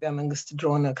ላይ ኢትዮጵያ መንግስት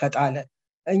ድሮን ከጣለ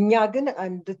እኛ ግን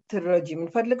እንድትረጂ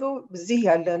የምንፈልገው እዚህ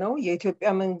ያለ ነው የኢትዮጵያ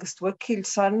መንግስት ወኪል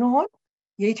ሳንሆን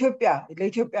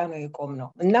ለኢትዮጵያ ነው የቆም ነው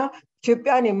እና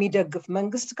ኢትዮጵያን የሚደግፍ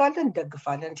መንግስት ካለ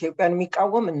እንደግፋለን ኢትዮጵያን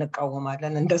የሚቃወም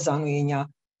እንቃወማለን እንደዛ ነው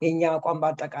የኛ አቋም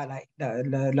በአጠቃላይ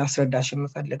ላስረዳሽ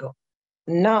የምፈልገው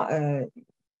እና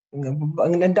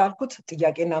እንዳልኩት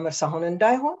ጥያቄና መልስ አሁን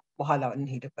እንዳይሆን በኋላ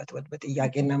እንሄድበት ወደ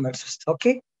ጥያቄና መልስ ውስጥ ኦኬ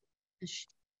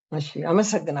እሺ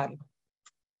አመሰግናለሁ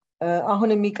አሁን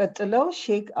የሚቀጥለው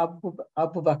ሼክ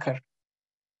አቡበከር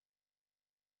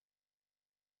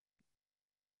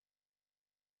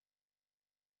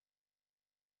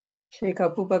ሼክ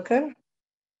አቡበከር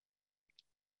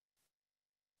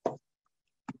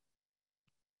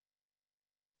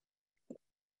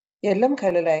የለም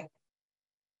ከለላይ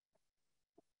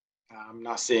I'm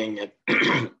not seeing it.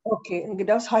 Okay,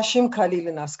 እንግዲያውስ ሐሺም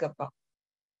ካሊልን አስገባ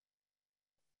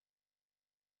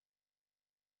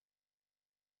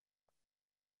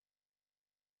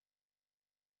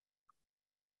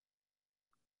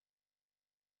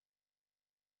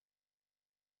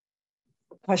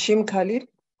ሐሺም ካሊል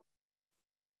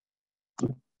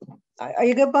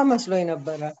አይገባ መስሎኝ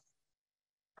ነበር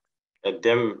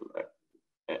Dem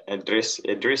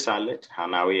Idris አለች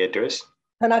ሃናዊ Idris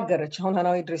ተናገረች አሁን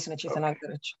ሃናዊ Idris ነች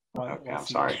የተናገረች Okay, I'm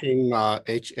sorry.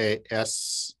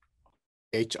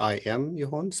 HASHIM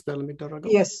ይሆን ስፔል የሚደረገው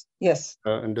yes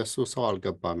እንደሱ ሰው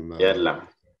አልገባም የለም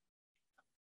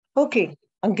Okay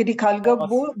እንግዲህ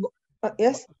ካልገቡ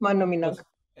yes ማን ነው የሚናገር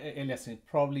Elias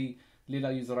probably ሌላ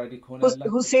ዩዘር አይዲ ከሆነ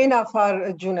ሁሴን አፋር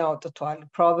እጁን ያወጥቷል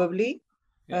probably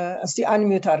እስቲ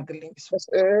አንሚዩት አድርግልኝ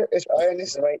HIN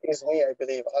is me I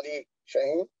believe Ali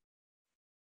Shaheen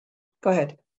Go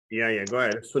ahead Yeah, go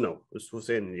ahead. It's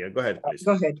Hussein. Yeah, go ahead, please.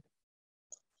 Go ahead.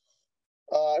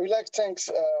 I would like to thank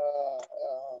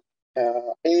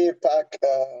AEPAC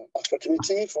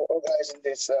committee for organizing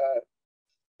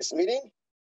this meeting.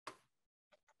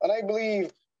 And I believe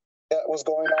that was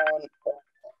going on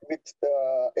with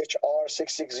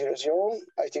HR6600.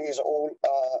 I think is all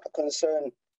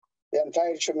concern the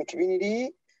entire German community.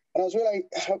 And as well,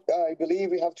 I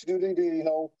believe we have to do the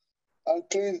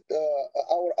include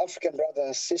our African brother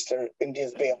and sister in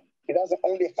this bill. It doesn't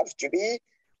only have to be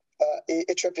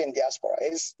Ethiopian diaspora.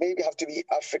 It maybe have to be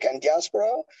African diaspora,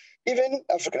 even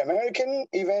African American,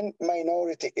 even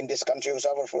minority in this country who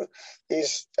suffer for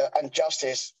this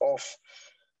injustice of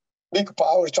big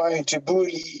power trying to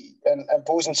bully and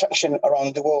imposing sanction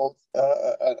around the world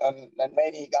and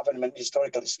many government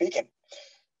historically speaking.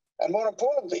 And more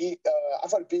importantly,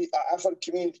 Afar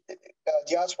community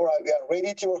diaspora, we are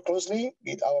ready to work closely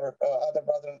with our other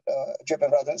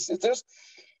Ethiopian brothers and sisters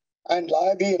and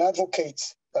lobby and advocate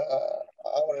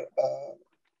our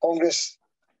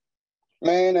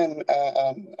congressmen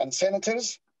and senators.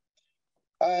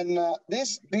 And this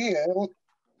bill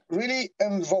really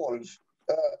involves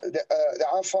the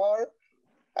Afar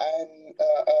and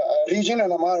region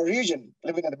and Amharic region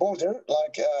living at the border,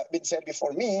 like been said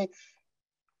before me.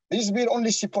 This bill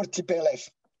only supports TPLF,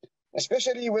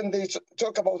 especially when they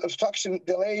talk about obstruction,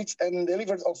 delays, and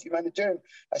delivery of humanitarian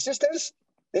assistance.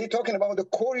 They're talking about the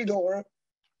corridor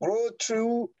road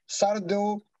through Sardo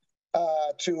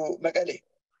to Mekelle.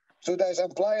 So there's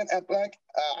implying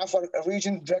Afar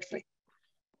region directly.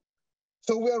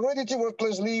 So we are ready to work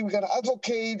closely. We can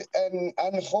advocate, and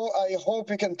I hope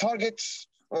we can target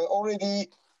already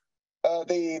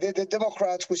the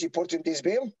Democrats who supported this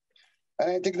bill. And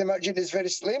I think the margin is very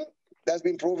slim. That's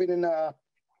been proven in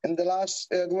the last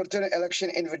gubernatorial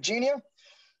election in Virginia.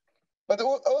 But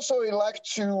also I like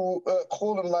to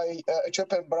call on my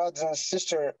Ethiopian brothers and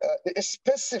sisters a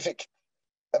specific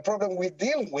problem we're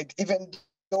dealing with, even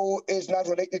though it's not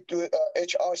related to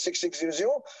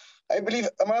HR6600. I believe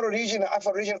Amharic region and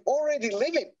Afar region already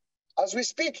living, as we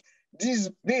speak, this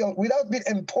bill without being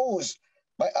imposed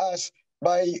by us,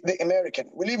 by the American.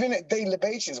 We live in a daily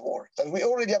basis war, and we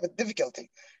already have a difficulty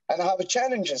and have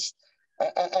challenges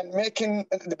and making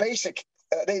the basic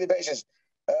daily basis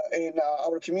in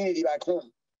our community back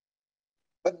home.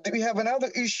 But we have another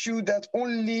issue that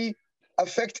only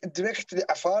affect directly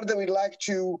Afar that we'd like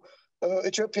to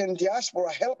Ethiopian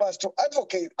diaspora help us to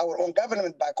advocate our own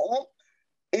government back home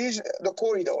is the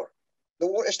corridor. The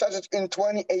war started in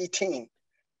 2018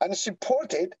 and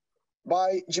supported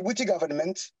by Djibouti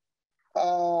government,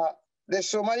 the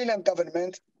Somaliland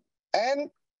government,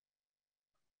 and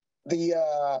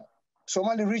the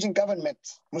Somali region government,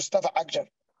 Mustafa Akjar.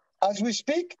 As we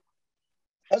speak,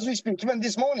 even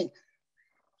this morning,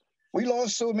 we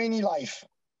lost so many lives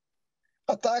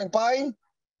attacked by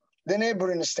the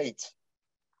neighboring state,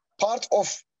 part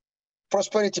of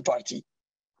Prosperity Party.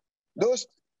 Those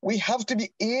we have to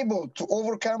be able to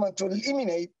overcome and to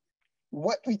eliminate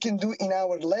what we can do in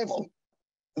our level.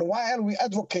 And while we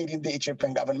advocate in the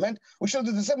Ethiopian government, we should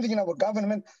do the same thing in our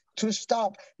government to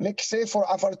stop, make safe for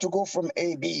Afar to go from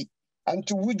AB and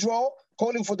to withdraw,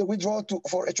 calling for the withdrawal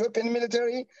for Ethiopian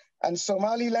military and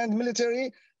Somaliland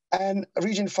military and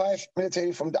Region 5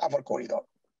 military from the Afar corridor.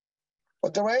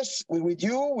 But the rest, we with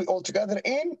you, we all together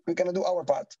we're going to do our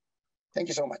part. Thank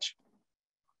you so much.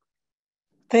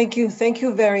 Thank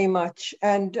you very much.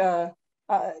 And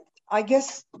I guess,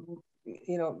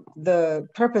 the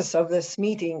purpose of this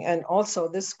meeting and also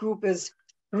this group is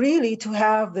really to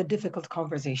have the difficult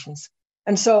conversations.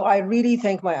 And so I really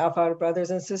thank my Afar brothers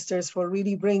and sisters for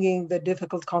really bringing the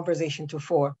difficult conversation to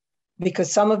fore,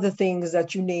 because some of the things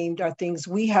that you named are things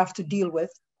we have to deal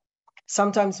with.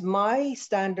 Sometimes my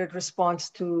standard response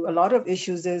to a lot of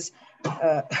issues is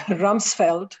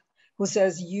Rumsfeld, who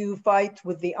says you fight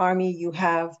with the army you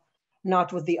have,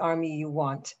 not with the army you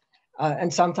want.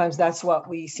 And sometimes that's what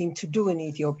we seem to do in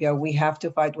Ethiopia. We have to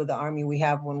fight with the army we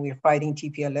have when we're fighting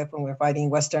TPLF, when we're fighting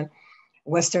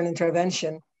Western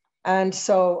intervention. And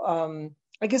so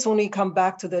I guess when we come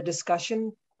back to the discussion,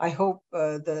 I hope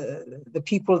the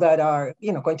people that are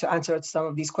going to answer some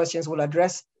of these questions will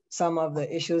address some of the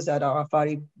issues that our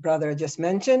Afari brother just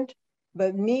mentioned.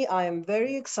 But I am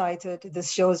very excited. This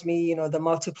shows me, the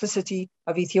multiplicity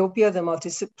of Ethiopia, the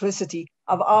multiplicity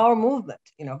of our movement,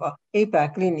 of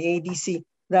AEPAC, GLEAN EADC,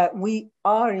 that we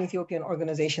are in Ethiopian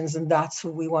organizations, and that's who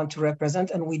we want to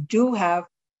represent. And we do have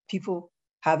people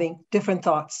having different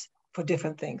thoughts for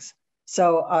different things.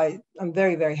 So I'm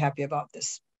very, very happy about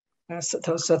this.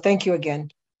 So thank you again.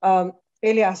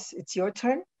 Elias, it's your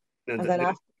turn. And then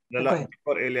after.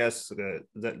 Before Elias,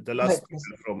 the last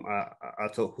question from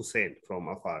Ato Hussein from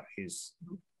Afar.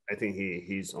 I think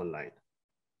he's online.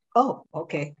 Oh,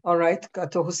 okay. All right,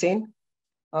 Ato Hussein.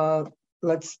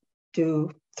 Let's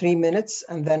do 3 minutes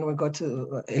and then we'll go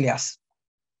to Elias.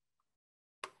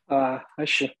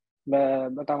 እሺ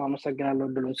በጣም አመሰግናለሁ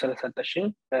ድሉን ስለሰጠሽኝ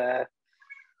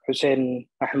ሁሴን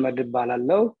አህመድ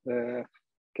እባላለሁ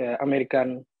ከአሜሪካን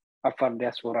አፋር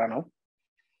ዲያስፖራ ነው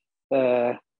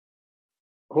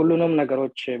ሁሉንም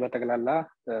ነገሮች በተግላላ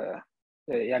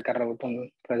ያቀረቡትን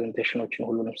ፕሬዘንቴሽኖችን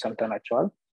ሁሉንም ሰምተናቸዋል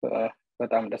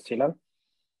በጣም ደስ ይላል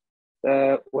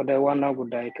ወደ ዋናው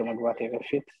ጉዳይ ከመግባቴ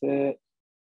በፊት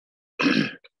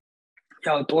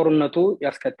ያው ጦርነቱ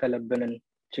ያስከተለብንን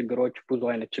ችግሮች ብዙ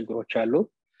አይነት ችግሮች አሉ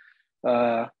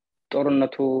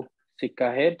ጦርነቱ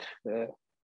ሲካሄድ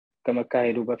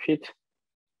ከመካሄዱ በፊት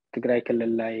ትግራይ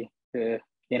ክልል ላይ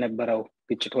የነበረው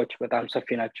ግጭቶች በጣም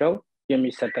ሰፊ ናቸው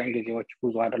የሚሰጠን ጊዜዎች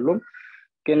ብዙ አይደሉም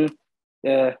ግን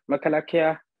መከላከያ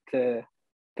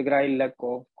ትግራይ ለቆ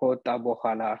ከወጣ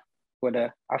በኋላ ወደ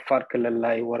አፋር ክልል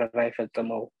ላይ ወረራ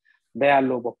የፈጸመው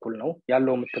በያለው በኩል ነው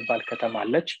ያለው የምትባል ከተማ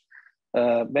አለች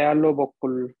በያለው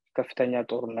በኩል ከፍተኛ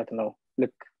ጦርነት ነው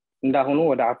ልክ እንዳሁኑ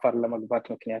ወደ አፋር ለመግባት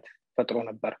ምክንያት ፈጥሮ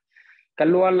ነበር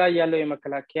ከልዋል ላይ ያለው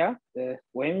የመከላከያ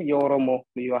ወይም የኦሮሞ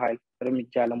ልዩ ኃይል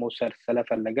እርምጃ ለመውሰድ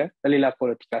ስለፈለገ ለሌላ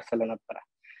ፖለቲካ ስለነበረ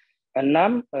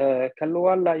እናም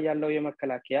ከልዋል ላይ ያለው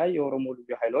የመከላከያ የኦሮሞ ልዩ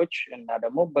ኃይሎች እና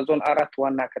ደግሞ በዞን 4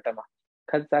 ዋና ከተማ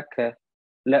ከዛ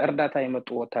ለእርዳታ የመጡ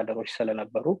ወታደሮች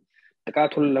ስለነበሩ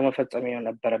ጥቃቱን ለመፈጸም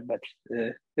የነበረበት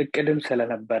እቅድም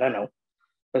ስለነበረ ነው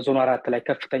በዞን 4 ላይ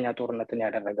ከፍተኛ ጦርነትን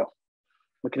ያደረገው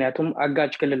ምክንያቱም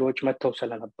አጋጭ ክልሎች መተው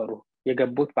ስለነበሩ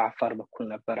የገቡት በአፋር በኩል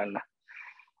ነበርና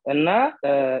እና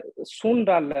እሱ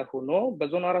እንዳለ ሆኖ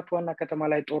በዞን 4 ዋና ከተማ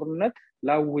ላይ ጦርነት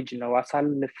ላውጅ ነው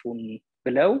አሳልፉን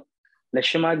ብለው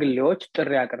ለሽማግሌዎች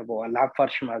ጥሪ አቀርበዋል አፋር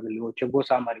ሽማግሌዎች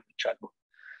የጎሳ መሪዎች አሉ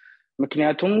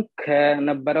ምክንያቱም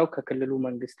ከነበረው ከክልሉ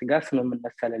መንግስት ጋር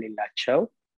ስምምነት ስለሌላቸው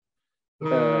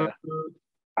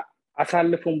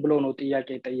አሳልፉን ብሎ ነው ጥያቄ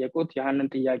ጠየቁት ያንን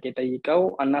ጥያቄ ጠይቀው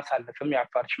አናሳልፍም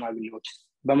የአፋር ሽማግሌዎች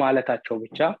በማለታቸው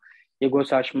ብቻ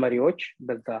የጎሳሽ መሪዎች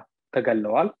በዛ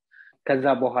ተገለዋል ከዛ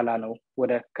በኋላ ነው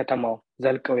ወደ ከተማው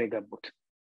ዘልቀው የገቡት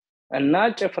እና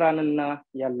ጭፍራንና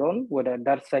ያለውን ወደ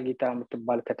ዳርሳጊታ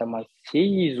የምትባል ከተማ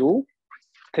ሲይዙ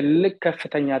ትልቅ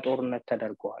ከፍተኛ ጦርነት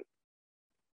ተደርጓል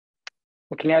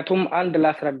ምክንያቱም አንድ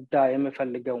ላስረዳ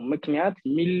የምፈልገው ምክንያት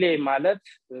ሚሌ ማለት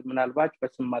ምናልባት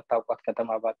በስማታውቋት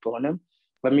ከተማ ባትሆንም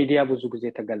በሚዲያ ብዙ ጊዜ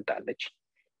ተገልጣለች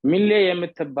ሚሌ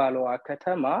የምትባለው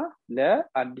ከተማ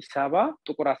ለአዲስ አበባ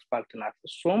ጥቁር አስፋልት ናት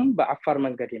እሱም በአፋር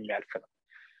መንገድ የሚያልፍ ነው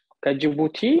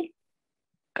ከጅቡቲ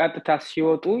ቀጥታ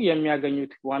ሲወጡ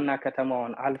የሚያገኙት ዋና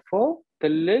ከተማውን አልፎ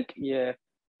ትልቅ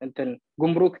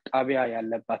ጉምሩክ ጣቢያ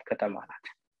ያለባት ከተማ ናት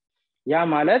ያ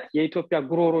ማለት የኢትዮጵያ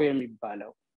ጉሮሮ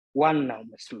የሚባለው ዋናው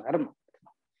መስመር ማለት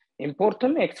ነው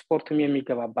ኢምፖርትም ኤክስፖርትም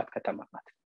የሚገባባት ከተማ ናት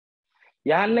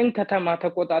ያንን ከተማ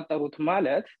ተቆጣጣሩት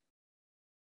ማለት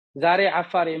ዛሬ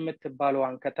አፋር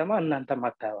የምትባለዋን ከተማ እናንተ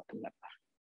ማታዩት ነበር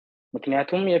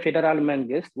ምክንያቱም የፌደራል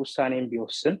መንግስት ውሳኔን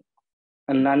ቢወስን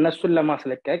እና እነሱን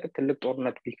ለማስለቀቅ ትልቅ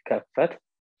ጦርነት ቢከፈት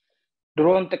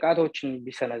ድሮን ጥቃቶችን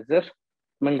ቢሰነዝር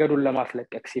መንገዱን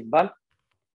ለማስለቀቅ ሲባል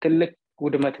ትልቅ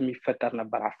ውድመት የሚፈጠር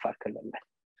ነበር አፋር ክልል ላይ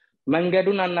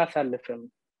መንገዱን አናሳልፍም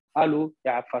አሉ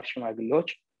የአፋር ሽማግሌዎች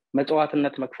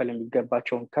መጽዋዕትነት መክፈል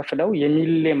የሚገባቸውን ከፍለው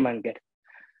የሚሊየን መንገድ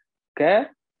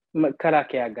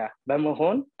ከመከላከያ ጋር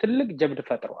በመሆን ትልቅ ጀብድ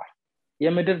ፈጥረዋል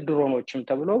የምድር ድሮኖችም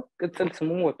ተብሎ ቅጽል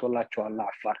ስሙም ወጥቶላቸዋል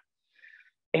አፋር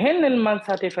ይሄንን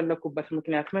ማንሳት የፈለኩበት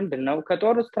ምክንያት ምንድነው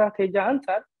ከጦር ስትራቴጂ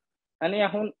አንፃር እኔ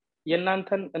አሁን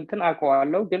የናንተን እንትን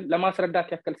አቀዋለሁ ግን ለማስረዳት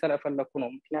ያክል ስለፈለኩ ነው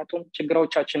ምክንያቱም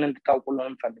ችግሮቻችንን እንድታውቁልን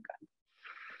እንፈልጋለን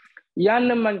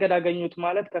ያንን መንገድ አገኙት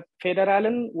ማለት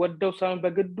ከፌደራልን ወደው ሳይሆን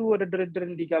በግዱ ወደ ድርድር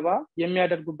እንዲገባ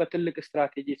የሚያደርጉበት ትልቅ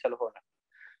ስትራቴጂ ስለሆነ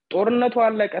ጦርነቱ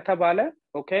አለቀ ተባለ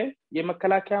ኦኬ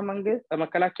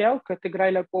የመከላከያው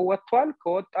ከትግራይ ለቆ ወጥቷል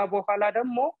ከወጣ በኋላ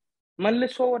ደግሞ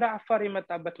መልሶ ወደ አፋር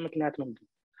የመጣበት ምክንያት ምንድነው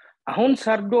አሁን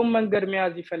ሰርዶም መንገድ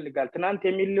መያዝ ይፈልጋል ትናንት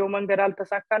የሚሊዮ መንገድ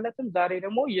አልተሳካለትም ዛሬ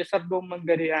ደግሞ የሰርዶም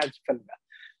መንገድ መያዝ ይፈልጋል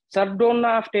ሰርዶና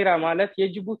አፍቴራ ማለት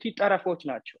የጅቡቲ ጠረፎች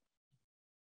ናቸው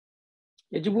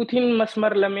የጅቡቲን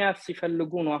መስመር ለመያዝ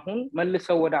ሲፈልጉ ነው አሁን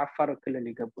መልሰው ወደ አፋር ክልል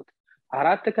ይገቡት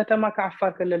 4 ከተማ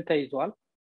ከአፋር ክልል ተይዟል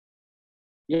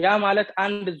ያ ማለት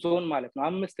አንድ ዞን ማለት ነው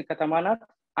 5 ከተማ ናት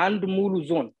አንድ ሙሉ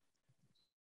ዞን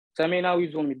ሰሜናዊ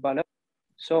ዞን ይባላል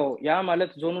ሶ ያ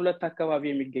ማለት ዞን 2 አካባቢ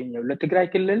የሚገኘው ለትግራይ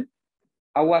ክልል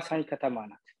አዋሳኝ ከተማ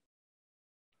ናት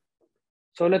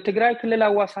ሶ ለትግራይ ክልል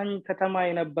አዋሳኝ ከተማ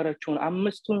የነበረችውን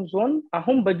 5ቱን ዞን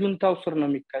አሁን በጁንታው ስር ነው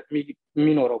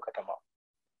የሚኖረው ከተማው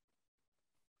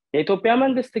የኢትዮጵያ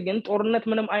መንግስት ግን ጦርነት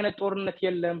ምንም አይነት ጦርነት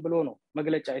የለም ብሎ ነው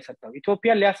መግለጫ የሰጠው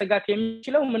ኢትዮጵያ ሊያሰጋት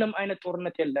የሚችለው ምንም አይነት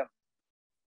ጦርነት የለም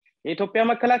የኢትዮጵያ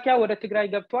መከላከያ ወደ ትግራይ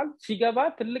ገብቷል ሲገባ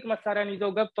ትልቅ መሳሪያን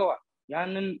ይዘው ገብተዋል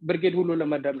ያንን ብርጌድ ሁሉ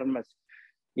ለመደምረስ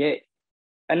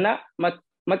እና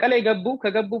መቀሌ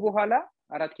ከገቡ በኋላ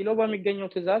 4 ኪሎ በሚገኘው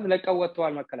ትዛዝ ለቀው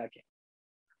ወጥተዋል መከላከያ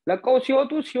ለቀው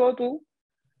ሲወጡ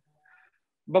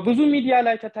በብዙ ሚዲያ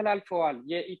ላይ ተተላልፈዋል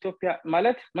የኢትዮጵያ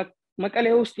ማለት መቀሌ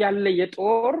ውስጥ ያለ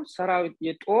የጦር ሰራዊት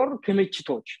የጦር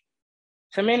ክምችቶች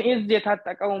ሰሜን እዝ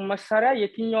የታጠቀው መሳሪያ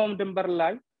የትኛውም ድንበር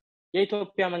ላይ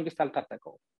የኢትዮጵያ መንግስት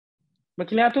አልታጠቀው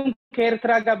ምክንያቱም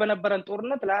ከኤርትራ ጋር በነበረን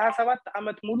ጦርነት ለ27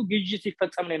 አመት ሙሉ ግዢ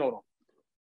ሲፈጸም ነው የኖረው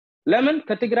ለምን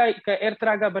ከኤርትራ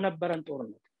ጋር በነበረን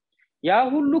ጦርነት ያ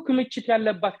ሁሉ ክምችት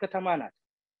ያለባት ከተማ ናት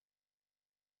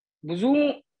ብዙ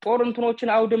ጦርነቶችን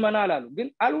አውድመናል አሉ ግን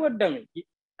አልወደመም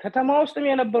ከተማ ውስጥም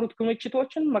የነበሩት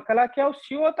ክምችቶችን መከላከያው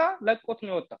ሲወጣ ለቆት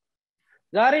ነው የወጣው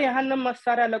ዛሬ ያንን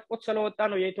መሳሪያ ለቆት ስለወጣ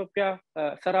ነው የኢትዮጵያ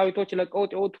ሰራዊቶች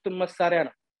ለቆት የወጡትን መሳሪያ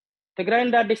ነው ትግራይ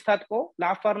እንዳዲስ ታጥቆ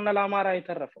ለአፋርና ለአማራ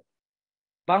የተረፈው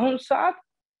በአሁን ሰዓት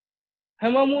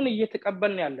ህመሙን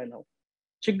እየተቀበልን ያለ ነው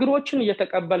ችግሮችን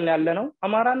እየተቀበልን ያለ ነው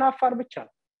አማራና አፋር ብቻ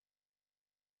ነው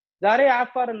ዛሬ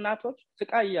የአፋር እናቶች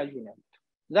ስቃይ ያዩ ነው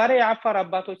ዛሬ የአፋር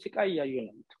አባቶች ስቃይ ያዩ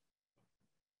ነው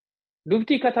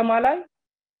ዱብቲ ከተማ ላይ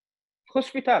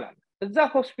ሆስፒታል አለ እዛ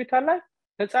ሆስፒታል ላይ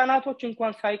ህፃናቶች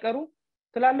እንኳን ሳይቀሩ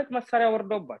ትላልቅ መሳሪያ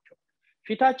ወርዶባቸው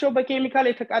ፊታቸው በኬሚካል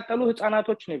የተቃጠሉ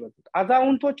ህፃናቶች ነው ይበሉት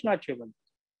አዛውንቶች ናቸው ይበሉት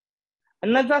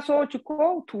እነዛ ሰዎች እኮ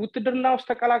ውትድርና ውስጥ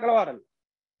ተቀላቅለው አይደለም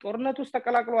ጦርነት ውስጥ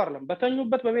ተቀላቅለው አይደለም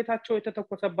በተኙበት በቤታቸው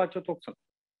የተተኮሰባቸው ቶክስ ነው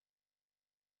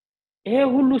ይሄ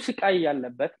ሁሉ ስቃይ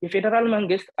ያለበት የፌደራል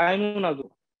መንግስት አይኑን አዙሮ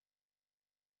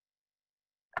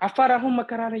አፋር አሁን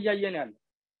መከራን ያያየን ያለ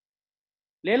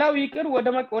ሌላው ይቅር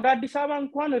ወደ አዲስ አበባ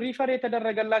እንኳን ሪፈር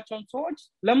የተደረገላቸውን ሰዎች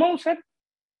ለመውሰድ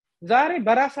ዛሬ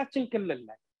በራሳችን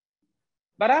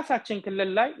ክልል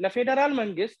ላይ ለፌደራል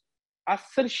መንግስት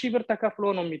 10,000 ብር ተከፍሎ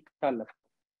ነው የሚታለፈው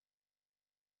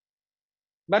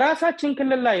በራሳችን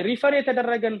ክልል ላይ ሪፈር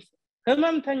የተደረገን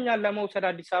ህመምተኛ ለመውሰድ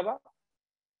አዲስ አበባ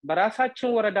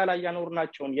በራሳችን ወረዳ ላይ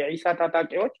ያኖርናቸውን የኢሳ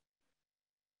ታጣቂዎች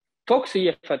ቶክስ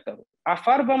እየፈጠሩ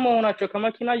አፋር በመሆናቸው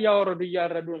ከመኪና ያወረዱ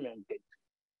ነው የሚገኙት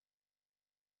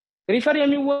ሪፈር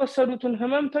የሚወሰዱትን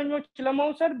ህመምተኞች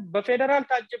ለመውሰድ በፌደራል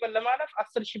ታጅበን ለማለፍ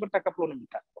 10,000 ብር ተከፍሎ ነው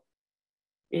የሚታለፈው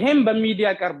ይሄም በሚዲያ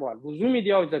ቀርቧል ብዙ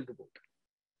ሚዲያዎች ዘግበውታል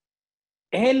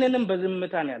ይሄንንም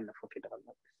በዝምታ ነው ያለፈው ፌደራል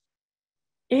መንግስት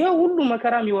ይሄ ሁሉ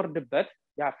መከራ የሚወርድበት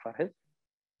የአፋር ህዝብ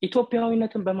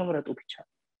ኢትዮጵያዊነትን በመምረጡ ብቻ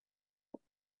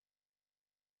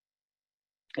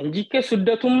እንጂ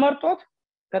ከስደቱን መርጦት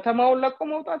ከተማውን ለቆ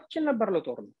መውጣት ይችላል ነበር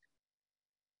ለጦርነት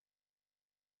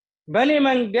በኔ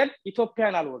መንገድ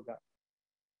ኢትዮጵያን አልወጋ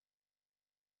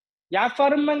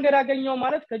የአፋርን መንገድ አገኘው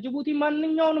ማለት ከጅቡቲ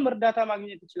ማንኛውንም እርዳታ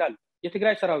ማግኘት ይችላል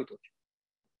የትግራይ ሰራዊቶች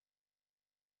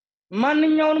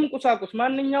ማንኛውንም ቁሳቁስ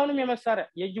ማንኛውንም የመሳሪያ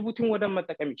የጅቡቲን ወደብ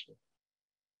መጠቀም ይችላል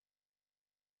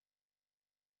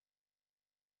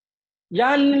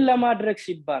ያንን ለማድረግ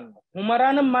ሲባል ነው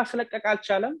ሁመራንም ማስለቀቅ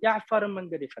አልቻለም የአፋርን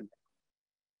መንገድ ይፈልጋል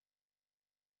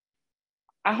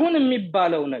አሁን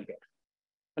የሚባለው ነገር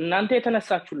እናንተ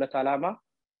የተነሳችሁለት አላማ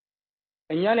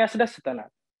እኛን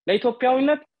ያስደስተናል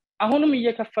ለኢትዮጵያዊነት አሁንም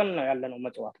እየከፈልን ነው ያለነው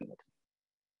መጽዋዕትነት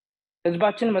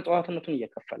ህዝባችን መጽዋዕትነቱን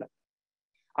እየከፈለ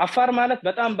አፋር ማለት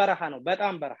በጣም በረሃ ነው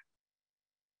በጣም በረሃ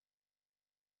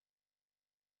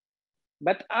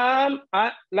በጣም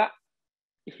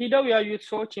ሂደው ያዩት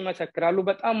ሰዎች ይመሰክራሉ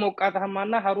በጣም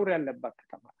ሞቃታማና ሀሩር ያለባት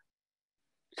ከተማ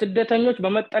ስደተኞች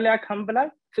በመጠለያ ካምፕ ላይ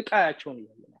ስቃያቸውን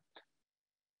ይያዩናል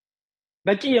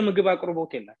በቂ የምግብ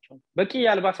አቅርቦት የላቸው በቂ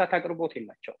የአልባሳት አቅርቦት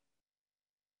የላቸው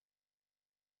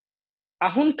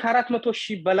አሁን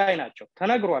ከ400,000 በላይ ናቸው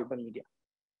ተነግሯል በሚዲያ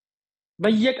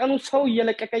በየቀኑ ሰው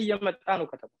እየለቀቀ እየመጣ ነው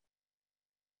ከተማ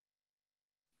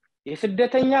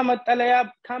የስደተኛ መጠለያ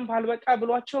ካምፕ አልበቃ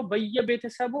ብሏቸው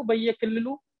በየቤተሰቡ በየክልሉ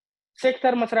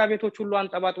ሴክተር መስሪያ ቤቶች ሁሉ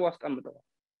አንጠባጥበው አስቀምጠዋል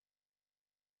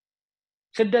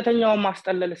ስደተኛው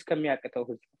ማስጠለል እስከሚያቅተው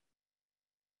ህዝብ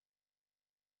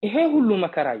ይሄ ሁሉ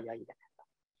መከራ ያያየ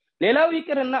ሌላው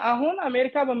ይቅርና አሁን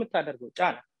አሜሪካ በመታደርገው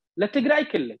ጫና ለትግራይ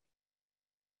ክልል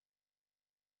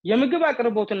የምግብ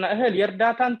አቅርቦትና እህል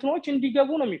የእርዳታ እንትኖች እንዲገቡ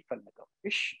ነው የሚፈልገው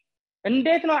እሺ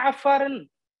እንዴት ነው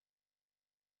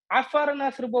አፋርን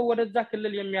አስርቦ ወደዛ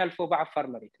ክልል የሚያልፈው በአፋር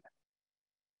መሬት ላይ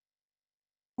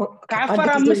ከአፋር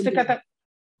አምስት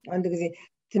አንድ ጊዜ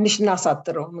ትንሽ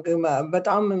እናሳጥረው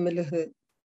በጣም ምልህ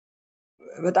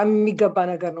በጣም የሚገባ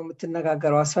ነገር ነው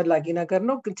የምትነጋገረው አስፈላጊ ነገር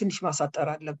ነው ግን ትንሽ ማሳጠር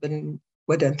አለብን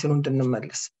ወደ እንትኑ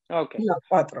እንድንመለስ ኦኬ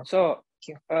ሶ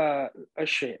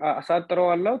እሺ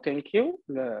አሳጥረዋለሁ ቴንኪው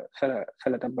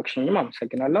ስለተጠበቅሽኝም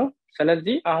አመሰግናለሁ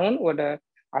ስለዚህ አሁን ወደ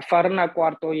አፋርና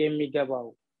አቋርጦ የሚገባው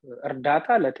እርዳታ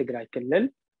ለትግራይ ክልል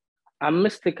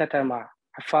 5 ከተማ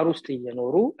አፋር ውስጥ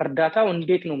እየኖሩ እርዳታው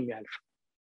እንዴት ነው የሚያልፍ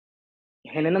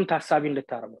ይሄንንም ታሳቢ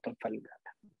እንድታረጉት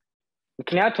እንፈልጋለን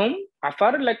ምክንያቱም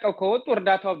አፋርን ለቀው ከወጡ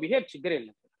እርዳታው ቢሄድ ችግር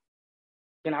የለም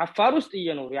ግን አፋር ውስጥ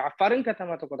እየኖሩ የአፋርን ከተማ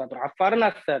ተቆጣጣሪ አፋርን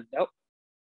አሰደው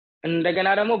እንደገና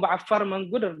ደግሞ በአፋር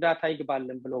መንገድ እርዳታ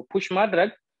ይግባልን ብለው ፑሽ ማድረግ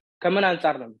ከምን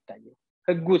አንፃር ነው የሚታየው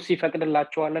ህጉ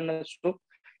ሲፈቅድላቸዋል እነሱ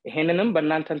ይሄንንም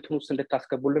በእናንተ እንትኑስ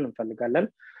እንድታስገቡልን እንፈልጋለን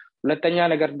ሁለተኛ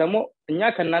ነገር ደግሞ እኛ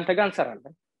ከእናንተ ጋር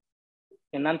እንሰራለን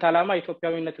የእናንተ ዓላማ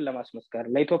ኢትዮጵያዊነትን ለማስመስከር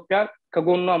ለኢትዮጵያ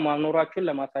ከጎኗ ማኖራችሁን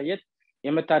ለማሳየት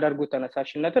የምታደርጉት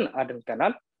ተነሳሽነትን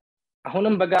አድንቀናል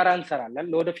አሁንም በጋራ እንሰራለን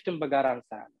ለወደፊትም በጋራ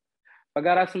እንሰራለን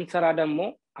በጋራ ስንሰራ ደግሞ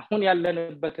አሁን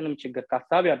ያለንበትንም ችግር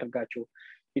ታሳቢ አድርጋችሁ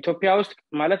ኢትዮጵያ ውስጥ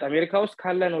ማለት አሜሪካ ውስጥ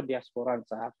ካለ ነው ዲያስፖራ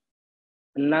አንፃር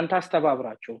እናንተ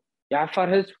አስተባብራችሁ የአፋር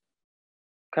ህዝብ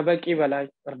ከበቂ በላይ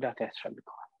እርዳታ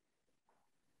ያስፈልገዋል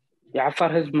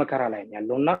የአፋር ህዝብ መከራ ላይ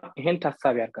ያለውና ይሄን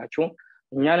ታሳቢ አድርጋችሁ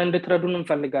እኛን እንድትረዱን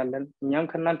እንፈልጋለን እኛም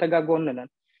ከናንተ ጋር ጎን ነን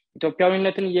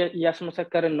ኢትዮጵያዊነትን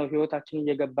ያስመሰከርን ነው ህይወታችን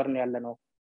እየገበርን ያለነው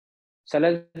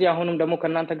ስለዚህ አሁንም ደግሞ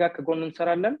ከናንተ ጋር ከጎን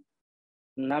እንሰራለን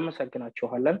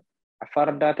እናመሰግናችኋለን አፋር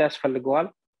እርዳታ ያስፈልገዋል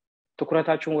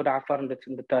ትኩረታችሁን ወደ አፋር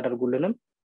እንድታደርጉልንም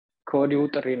ከወዲሁ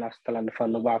ጥሪን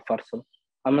አስተላልፋለሁ በአፋር ስም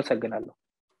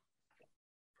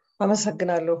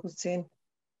አመሰግናለሁ ሁሴን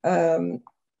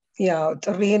ያው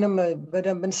ጥሪንም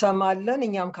በደንብ እንሰማለን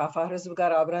እኛም ከአፋር ህዝብ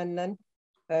ጋር አብረንን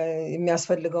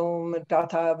የሚያስፈልገው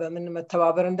እርዳታ በምን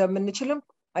መተባበር እንደምንችልም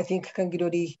አይ ቲንክ ከእንግዲህ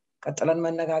ወዲህ ቀጥለን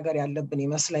መነጋገር ያለብን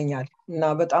ይመስለኛል እና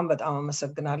በጣም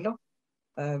አመሰግናለሁ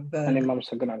እኔም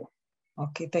አመሰግናለሁ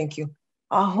ኦኬ ታንክ ዩ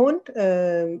አሁን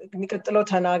የሚቀጥለው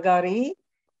ተናጋሪ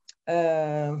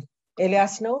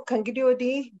ኤልያስ ነው ከእንግዲህ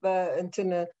ወዲህ በእንትን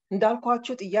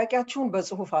እንዳልኳችሁ ጥያቄያችሁን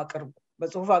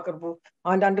በጽሁፍ አቅርቡ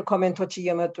አንዳንድ ኮሜንቶች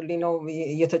እየመጡልኝ ነው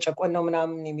እየተጨቆን ነው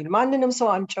ምናምን የሚል ማንንም ሰው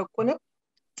አንጨቁንም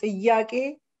ጥያቄ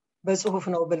በጽሁፍ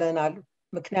ነው ብለናል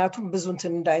ምክንያቱም ብዙ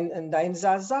እንትን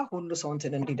እንዳይንዛዛ ሁሉ ሰው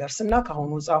እንትን እንዲደርስና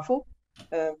ካሁኑ ጻፉ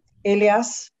ኤልያስ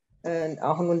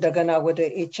አሁን እንደገና ወደ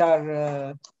HR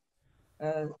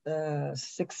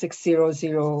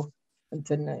 6600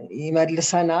 እንትን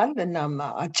ይመልሰናል እና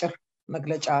አጭር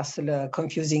መግለጫ ስለ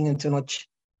ኮንፊውዚንግ እንትኖች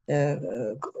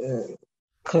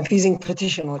ኮንፊውዚንግ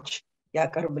ፔቲሽኖች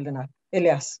ያቀርብልናል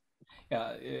ኤልያስ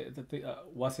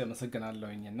ዋሲ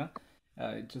አመሰግናለሁኝና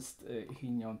just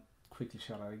ይሄኛው quickly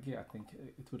share አድርጌ I think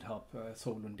it would help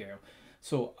ሰው እንዲያዩ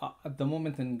so at the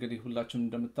moment እንግዲህ ሁላችሁም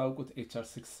እንደምታውቁት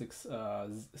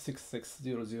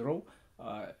HR6600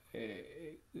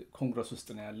 ኮንግረስ ውስጥ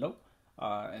ነው ያለው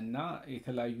እና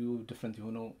የተለያዩ ዲፈረንት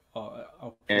የሆኑ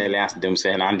ኤልያስ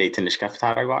ድምጽህን አንዴ ትንሽ ከፍ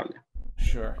ታደርገዋለህ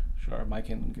sure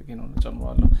ማይክን ነው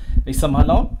ጨምሯለሁ ይሰማል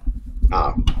አሁን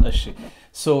እሺ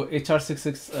so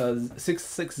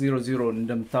HR6600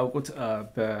 እንደምታውቁት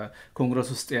በኮንግረስ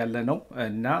ውስጥ ያለ ነው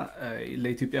እና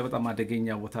ለኢትዮጵያ በጣም አደገኛ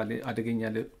ቦታ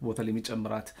ላይ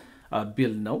የሚጨምራት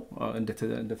ቢል ነው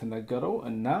እንደተነገረው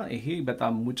እና ይሄ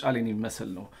በጣም ሙጫሌን የሚመስል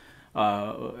ነው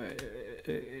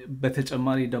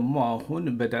በተጨማሪ ደግሞ አሁን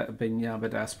በእኛ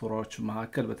በዲያስፖራዎች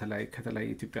መካከል በተለይ ከተለያዩ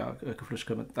ኢትዮጵያ ክፍሎች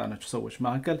ከመጣናቸው ሰዎች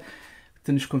መካከል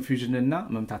ትንሽ ኮንፊውዥን እና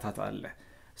መምታታት አለ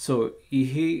so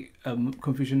ይሄ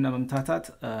ኮንፊውዥን እና መምታታት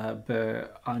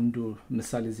በአንዱ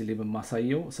ምሳሌ እዚህ ላይ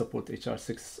በማሳየው support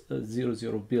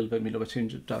HR600 bill በሚለው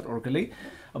በchange.org ላይ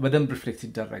በደንብ ሪፍሌክት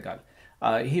ይደረጋል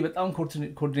ይሄ በጣም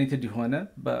ኮኦርዲኔትድ የሆነ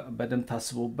በደንብ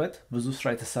ታስቦበት ብዙ ስራ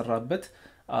የተሰራበት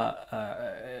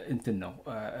እንትን ነው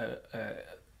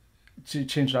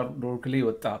change.org ላይ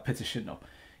ወጣ ፔቲሽን ነው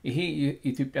ይሄ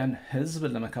የኢትዮጵያን ህዝብ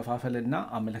ለመከፋፈልና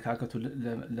አመለካከቱ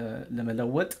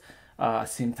ለመለወጥ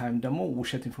ሴም ታይም ደግሞ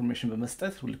ውሸት ኢንፎርሜሽን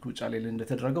በመስጠት ልክ ውጭ ላይ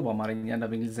እንደተደረገው በአማርኛና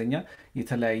በእንግሊዝኛ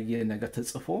የተለያየ ነገር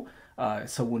ተጽፎ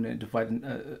ሰውን ዲቫይድ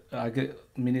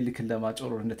ሚኒሊክን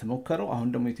ለማጨረር እንደተሞከረው አሁን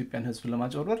ደግሞ የኢትዮጵያን ህዝብ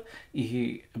ለማጨረር ይሄ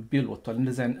ቢል ወጥቷል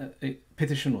እንደዚህ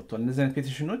ፔቲሽን ወጥቷል እንደዚህ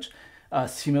ፔቲሽኖች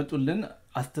ሲመጡልን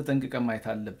አስተጠንቅቀን ማየት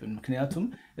አለብን ምክንያቱም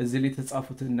እዚህ ላይ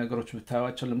የተጻፉትን ነገሮች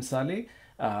ብታዩዋቸው ለምሳሌ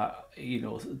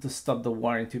to stop the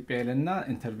war in Ethiopia እና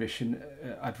intervention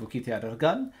advocate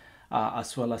ያደርጋል as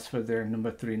well as further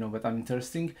number 3 ነው በጣም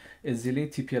ኢንተረስቲንግ እዚህ ላይ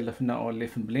TPLF እና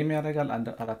OLF ብሌም ያደርጋል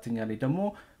አራተኛ ላይ ደግሞ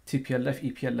TPLF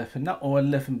EPLF እና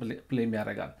OLF ብሌም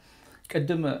ያደርጋል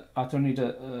ቅድም አቶርኒ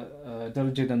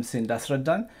ደረጀ ደምሴ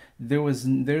እንዳስረዳን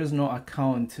there is no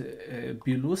account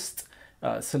ቢል ውስጥ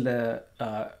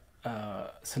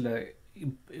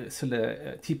ስለ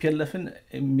TPLFን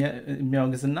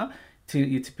የሚያወግዝና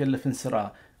የቲፒኤልኤፍን ስራ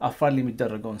አፋር ላይ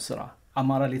የሚደረገውን ስራ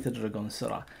አማራ ላይ የተደረገውን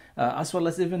ስራ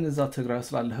አስወላስ ኢቭን እዛ ትግራይ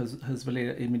ስላለ ህዝብ ላይ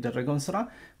የሚደረገውን ስራ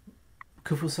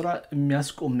ክፉ ስራ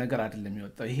የሚያስቆም ነገር አይደለም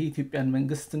የሚወጣው ይሄ ኢትዮጵያን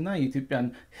መንግስትና የኢትዮጵያን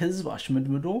ህዝብ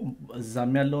አሽመድምዶ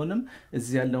እዛም ያለውንም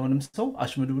እዚህ ያለውንም ሰው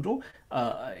አሽመድምዶ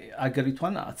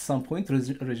አገሪቷን at some point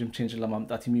regime change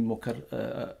ለማምጣት የሚሞከር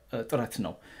ጥረት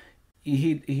ነው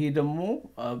ይሄ ደግሞ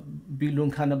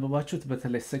ቢሉን ካነበባችሁት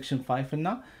በተለይ section 5 እና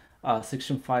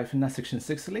section 5 እና section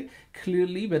 6 ላይ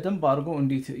clearly በደንብ አድርጎ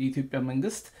እንዴት የኢትዮጵያ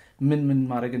መንግስት ምን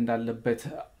ማድረግ እንዳለበት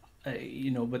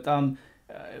በጣም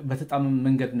በተጣመ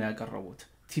መንገድ ነው ያቀረቡት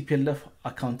TPLF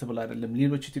accountable አይደለም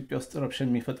ሌሎች ኢትዮጵያ ውስጥ ረብሸን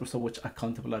የሚፈጥሩ ሰዎች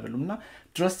accountable አይደሉምና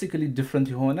drastically different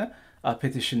የሆነ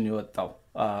ፔቲሽን ይወጣው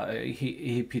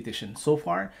ይሄ ፔቲሽን so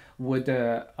far ወደ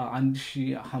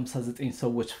 1059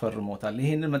 ሰዎች ፈርመውታል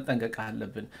ይሄንን መጠንቀቅ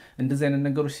አለብን እንደዚህ አይነት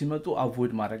ነገሮች ሲመጡ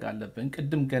avoid ማድረግ አለብን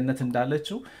ቅድም ገነት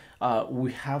እንዳለችው we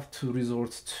have to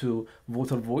resort to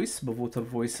voter voice በvoter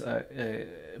voice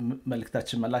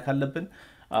መልእክታችን መላክ አለብን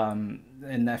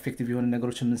እና ኤፌክቲቭ የሆነ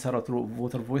ነገሮች የምንሰራው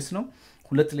voter voice ነው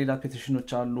ሁለት ሌላ ፔቲሽኖች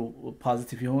አሉ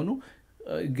ፖዚቲቭ የሆኑ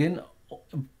ግን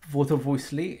voter voice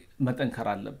ላይ መጠንከር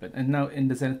አለብን እና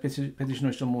እንደዚህ አይነት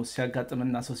ፔቲሽኖች ደግሞ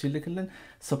ሲያጋጥምና ሰው ሲልክልን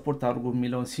ሰፖርት አድርጎ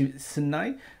የሚለውን ስናይ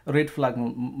ሬድ ፍላግ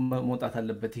መውጣት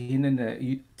አለበት ይሄንን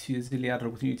ቲዝሊ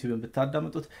ያደረጉት ዩቲዩብን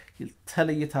ብታዳምጡት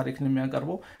የተለየ ታሪክ ነው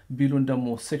የሚያቀርበው ቢሉን ደግሞ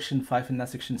section 5 እና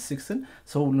section 6ን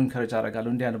ሰው ሁሉ encourage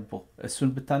አደርጋለሁ እንዲያነበው እሱን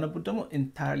ብታነቡት ደግሞ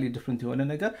entirely different የሆነ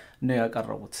ነገር ነው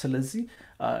ያቀረቡት ስለዚህ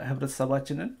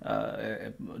ህብረተሰባችንን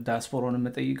ዳያስፖራውን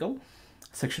መጠይቀው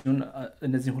ሴክሽኑን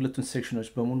እነዚህ ሁለቱን ሴክሽኖች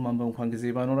በሙሉ ማንበብ እንኳን ጊዜ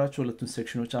ባይኖራችሁ ሁለቱን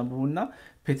ሴክሽኖች አንብቡና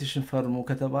ፔቲሽን ፈርሙ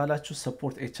ከተባላችሁ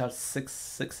support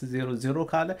HR6600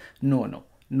 ካለ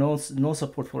no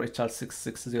support for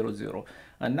HR6600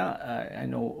 እና I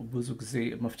know ብዙ ጊዜ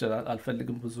መፍጀት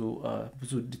አልፈልግም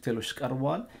ብዙ ዲቴሎች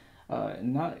ቀርበዋል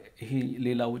እና ይሄ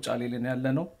ሌላ ውጫ ላይ ያለ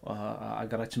ነው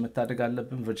አገራችን መታደግ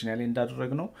አለብን ቨርጂኒያ ላይ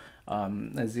እንዳደረግ ነው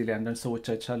እዚህ ላይ አንዳንድ ሰዎች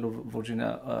አይቻሉ ቨርጂኒያ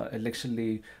ኤሌክሽን ላይ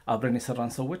አብረን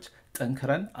የሰራን ሰዎች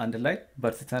ጠንክረን አንድ ላይ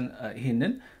በርትተን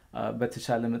ይሄንን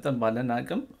በተቻለ መጠን ባለን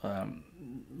አቅም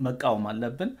መቃወም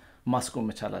አለብን ማስቆም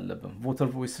መቻል አለብን ቮተር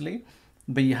ቮይስ ላይ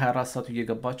በየ24 ሰዓቱ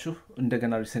እየገባችሁ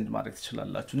እንደገና ሪሴንድ ማድረግ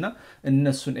ትችላላችሁና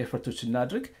እነሱን ኤፈርቶች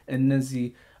እናድርግ እነዚህ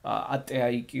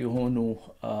አጠያይቂ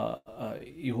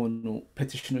የሆኑ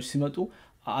ፔቲሽኖች ሲመጡ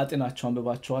አጥናቸው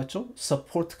አንበባቸዋቸው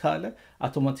ሰፖርት ካለ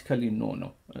አውቶማቲካሊ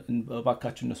ነው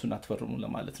ባካችሁ እነሱን አትፈርሙ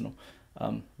ለማለት ነው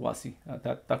Wassy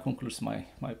that concludes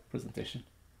my presentation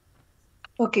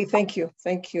okay thank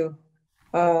you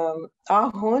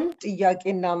አሁን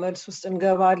ጥያቄና መልስ ውስጥ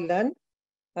እንገባለን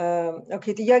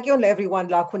okay ጥያቄውን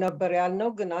ለኤቭሪዋን ላኩ ነበር ያልነው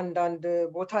ግን አንዳንድ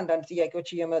ቦታ አንዳንድ ጥያቄዎች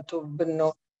እየመጡብን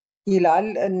ነው ይላል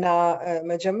እና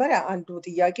መጀመሪያ አንዱ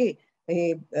ጥያቄ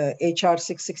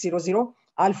HR6600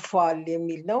 አልፏል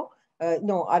የሚል ነው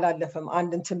no አላለፈም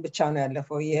አንድ እንትን ብቻ ነው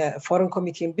ያለፈው የፎረን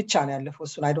ኮሚቴን ብቻ ነው ያለፈው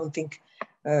እሱን I don't think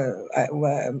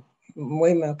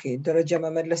ወይም okay ደረጃ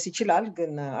መመለስ ይችላል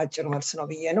ግን አጭር መልስ ነው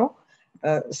ብዬ ነው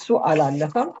እሱ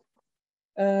አላለፈም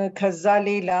ከዛ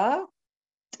ሌላ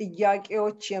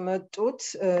ጥያቄዎች የመጡት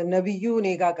ነብዩ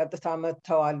ኔጋ ቀጥታ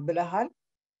መተዋል ብለሃል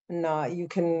እና you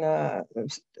can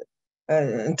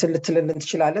እንትን ልትልን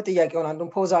ትችላለህ ጥያቄውን አንዱን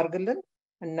ፖዝ አድርግልን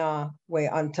እና ወይ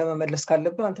አንተ መመለስ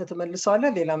ካለብህ አንተ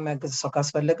ተመልሰዋለህ ሌላም ያገዝ ሰው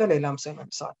ካስፈለገ ሌላም ሰው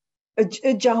ይመልሳል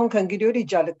እጅ አሁን ከእንግዲህ ወዲህ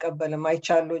እጅ አልቀበልም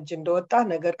አይቻለሁ እጅ እንደወጣ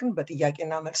ነገር ግን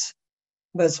በጥያቄና መልስ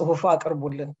በጽሁፍ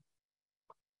አቅርቡልን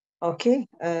ኦኬ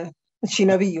እሺ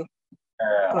ነብዩ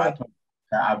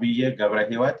አብዬ ገብረ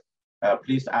ህይወት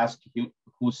please ask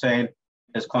Hussein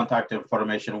his contact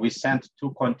information. We sent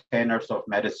 2 containers of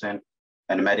medicine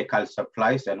and medical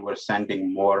supplies, and we're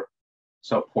sending more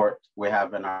support we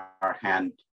have in our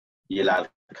hand. Yilal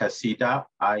Kasida,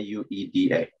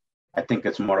 IUEDA. I think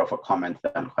it's more of a comment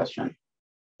than a question.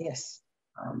 Yes.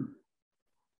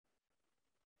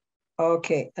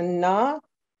 Okay, and now,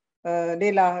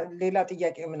 Leila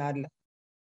ጥያቄ ምን አለ?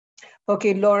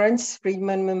 Okay, Lawrence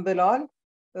Friedman Mimbilal.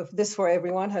 This for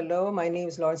everyone. Hello, my name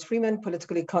is Lawrence Freeman,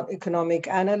 political economic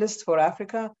analyst for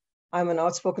Africa. I'm an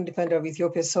outspoken defender of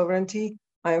Ethiopia's sovereignty.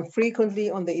 I am frequently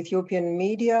on the Ethiopian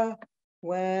media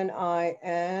when I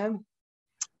am,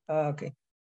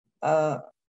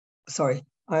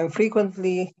 I'm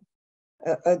frequently,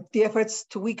 the efforts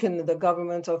to weaken the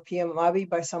government of PM Abiy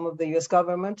by some of the US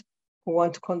government who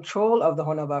want control of the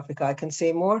Horn of Africa. I can say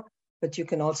more, but you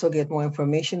can also get more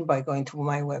information by going to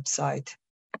my website.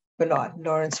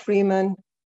 Lawrence Freeman,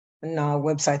 now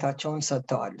website አቸውን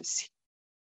ሰጥተዋል እዚህ.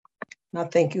 Now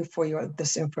thank you for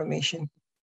this information.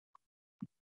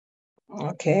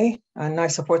 Okay, and I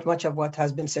support much of what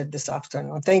has been said this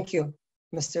afternoon. Thank you,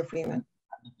 Mr. Freeman.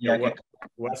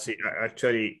 Wassy,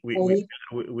 actually, we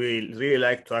really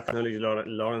like to acknowledge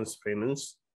Lawrence Freeman's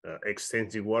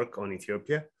extensive work on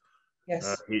Ethiopia. Yes.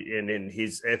 And in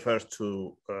his effort to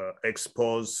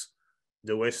expose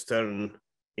the Western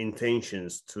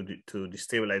intentions to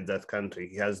destabilize that country.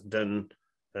 He has done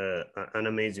an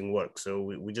amazing work. So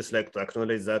we just like to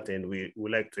acknowledge that, and we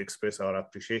like to express our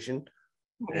appreciation.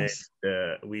 Yes.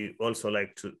 And we also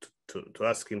like to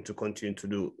ask him to continue to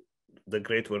do the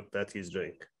great work that he's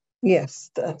doing. Yes,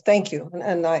 thank you.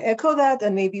 And I echo that,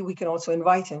 and maybe we can also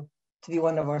invite him to be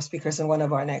one of our speakers in one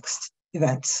of our next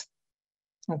events.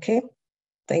 Okay,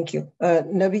 thank you.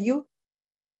 Nebiiyu,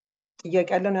 ጥያቄ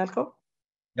አለን ያልከው?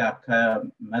 ያ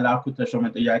ከመላኩ ተሾመ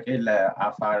ጥያቄ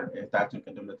ለአፋር እህታችን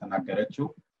ቅድም ለተናገረችው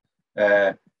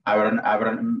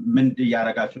አብረን ምን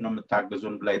እያደረጋችሁ ነው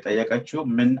የምታግዙን ብላ የጠየቀችው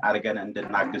ምን አድርገን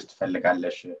እንድናግዝ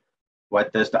ትፈልጋለሽ? What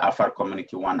does the Afar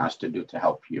community want us to do to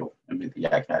help you? የሚል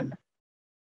ጥያቄ አለ።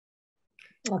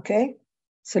 Okay,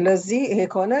 ስለዚህ ይሄ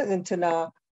ከሆነ እንትና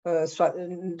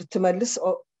እንድትመልስ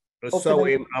እሷ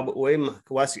ወይም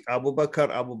ዋሲ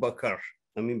አቡበከር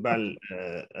የሚባል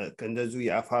እንደዚሁ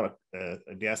የአፋር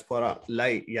ዲያስፖራ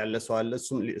ላይ ያለ ሰው አለ።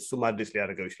 እሱም አዲስ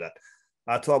ሊያደርገው ይችላል።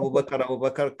 አቶ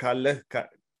አቡበከር ካለ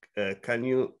can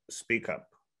you speak up?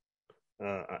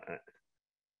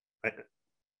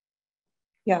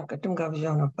 ያ ቅድም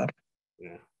ጋብዣው ነበር።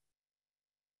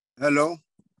 ሄሎ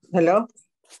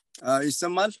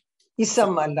ይሰማል?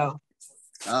 ይሰማል።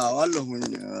 አለሁኝ።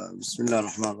 ቢስሚላህ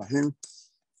الرحمن الرحيم።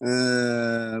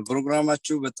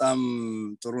 ፕሮግራማችሁ በጣም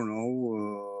ጥሩ ነው፣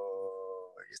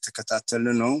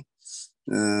 የተከታተልን ነው።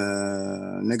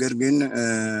 ነገር ግን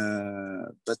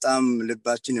በጣም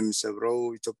ልባችን የሚሰብረው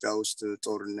ኢትዮጵያ ውስጥ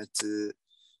ጦርነት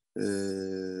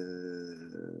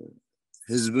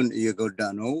ህዝብን እየጎዳ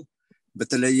ነው።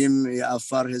 በተለይም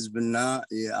የአፋር ህዝብና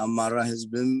የአማራ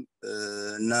ህዝብም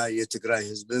እና የትግራይ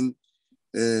ህዝብም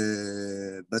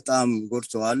በጣም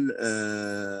ጎድተዋል።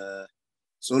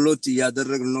 ጸሎት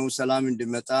ያደረግነው ሰላም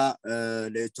እንዲመጣ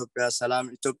ለኢትዮጵያ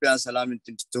ሰላም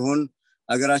እንድትሆን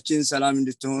ሀገራችን ሰላም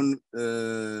እንድትሆን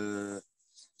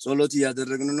ጸሎት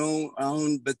ያደረግነው።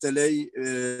 አሁን በተለይ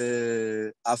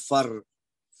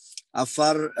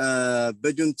አፋር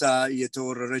በጁንታ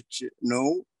የተወረረች ነው።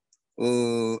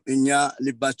 እኛ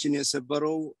ልባችን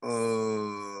የሰበረው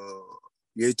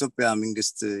የኢትዮጵያ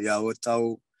መንግስት ያወጣው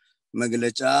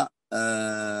መግለጫ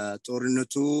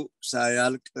ጦርነቱ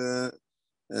ሳያልቅ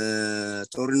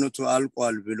ጦርነቱ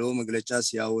አልቋል ብሎ መግለጫ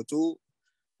ሲያወጡ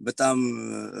በጣም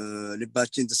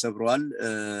ልባችን ተሰብሯል።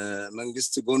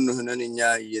 መንግስት ጎን ሆነን እኛ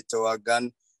እየተዋጋን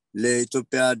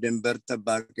ለኢትዮጵያ ድንበር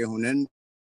ጠባቂ ሆነን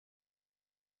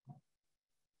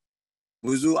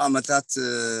ብዙ አመታት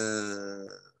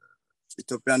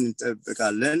ኢትዮጵያን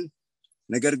እንጠብቃለን።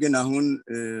 ነገር ግን አሁን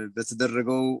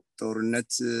በተደረገው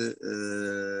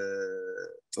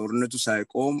ጦርነቱ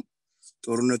ሳይቆም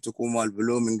ጦርነቱ ቆሟል ብሎ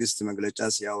መንግስት መግለጫ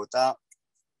ሲያወጣ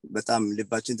በጣም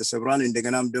ልባችን ተሰብሯል።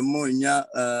 እንደገናም ደግሞ እኛ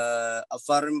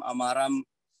አፋርም አማራም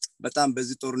በጣም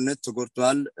በዚህ ጦርነት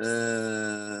ተጎድቷል።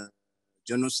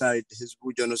 ህዝቡ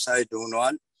ጄኖሳይድ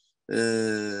ሆኗል።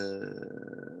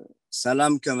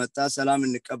 ሰላም ከመጣ ሰላም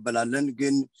እንቀበላለን።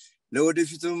 ግን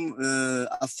ለወደፊቱም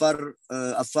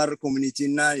አፋር ኮሚኒቲ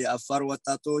እና የአፋር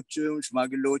ወጣቶች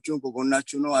ሽማግሌዎችን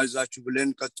ከጎናችሁ ነው፣ አይዟችሁ ብለን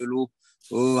ቀጥሉ።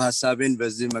 ሐሳቤን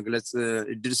በዚህ መግለጽ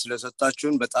እድል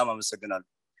ስለሰጣችሁን በጣም አመሰግናለሁ።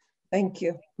 Thank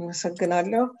you.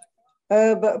 አመሰግናለሁ።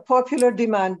 Popular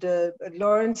demand,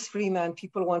 Lawrence Freeman,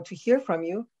 people want to hear from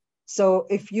you. So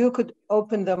if you could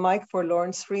open the mic for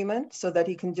Lawrence Freeman so that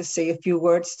he can just say a few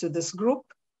words to this group.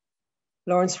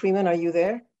 Lawrence Freeman, are you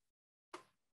there?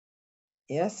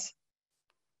 Yes.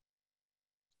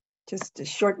 Just a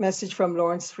short message from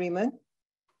Lawrence Freeman.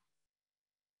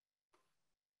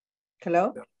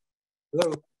 Hello?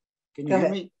 Hello, can you Go hear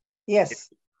ahead. me? Yes.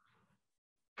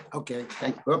 Okay,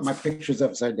 thank you. Oh, my picture's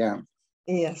upside down.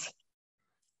 Yes.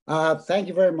 Thank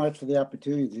you very much for the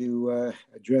opportunity to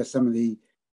address some of the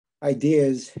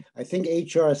ideas. I think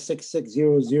HR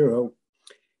 6600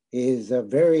 is a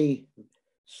very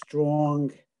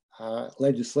strong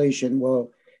legislation.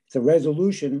 Well, it's a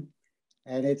resolution,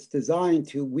 and it's designed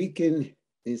to weaken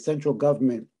the central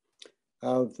government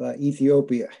of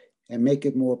Ethiopia and make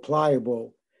it more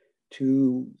pliable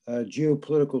to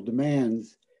geopolitical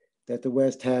demands that the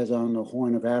West has on the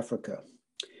Horn of Africa.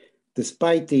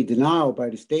 Despite the denial by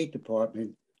the State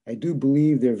Department, I do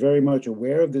believe they're very much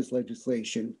aware of this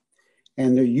legislation,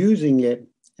 and they're using it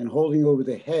and holding over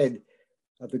the head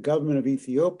of the government of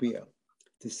Ethiopia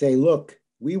to say, look,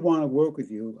 we want to work with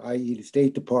you, i.e. the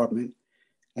State Department,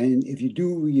 and if you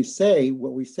do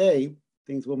what we say,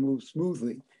 things will move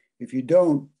smoothly. If you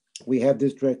don't, we have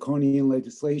this draconian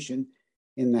legislation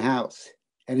in the House,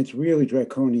 and it's really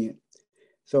draconian.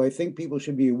 So I think people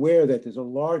should be aware that there's a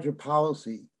larger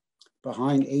policy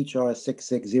behind HR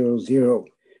 6600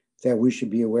 that we should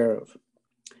be aware of.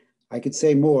 I could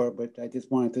say more, but I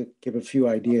just wanted to give a few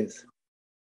ideas.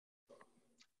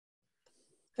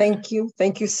 Thank you.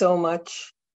 Thank you so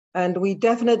much. And we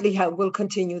definitely will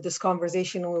continue this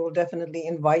conversation. We will definitely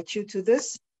invite you to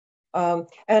this.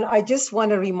 And I just want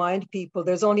to remind people,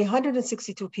 there's only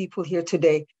 162 people here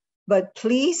today, but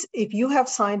please, if you have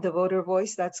signed the voter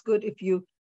voice, that's good. If you,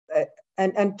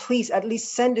 and please at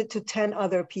least send it to 10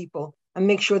 other people and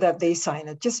make sure that they sign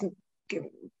it. Just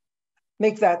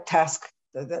make that task,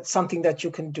 that's something that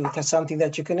you can do, that's something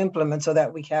that you can implement so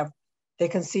that they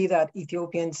can see that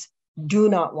Ethiopians do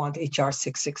not want HR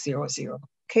 6600.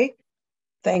 Okay,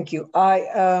 thank you.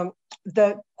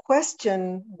 The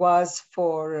question was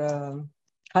for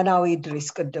Hanawi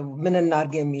Idris.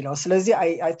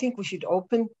 I think we should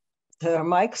open her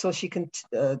mic so she can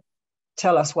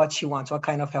tell us what she wants, what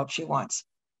kind of help she wants.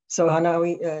 So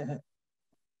Hanawi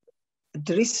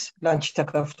Idris, ላንቺ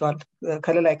ተከፍቷል።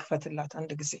 ከሌላ ይክፈትላት አንድ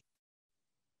ጊዜ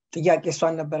ጥያቄ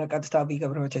እሷን ነበረ ቀጥታ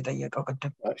ቢገብረበት የጠየቀው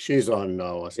ቅድም። She's on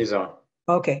now. She's on.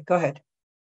 Okay, go ahead.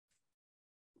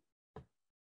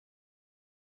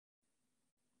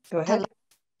 Go ahead.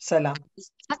 ሰላም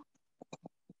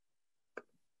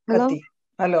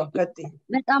ሄሎ ቀጥይ።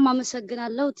 በጣም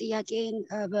አመሰግናለሁ ጥያቄን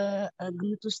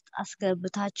በግምት ውስጥ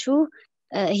አስገብታችሁ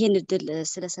ይሄን እድል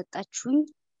ስለሰጣችሁኝ።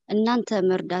 እናንተ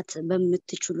መርዳት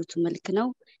በምትችሉት መልክ ነው።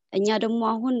 እኛ ደግሞ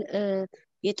አሁን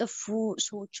የጠፉ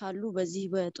ሰዎች አሉ፣ በዚህ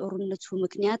በጦርነቱ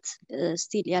ምክንያት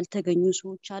ስቲል ያልተገኙ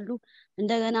ሰዎች አሉ።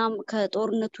 እንደገናም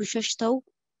ከጦርነቱ ሸሽተው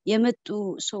የመጡ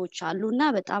ሰዎች አሉና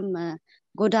በጣም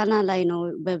ጎዳና ላይ ነው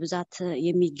በብዛት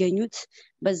የሚገኙት።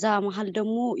 በዛ መሃል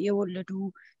ደግሞ የወለዱ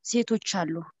ሴቶች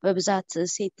አሉ፣ በብዛት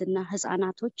ሴትና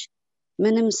ህፃናቶች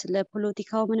ምንም ስለ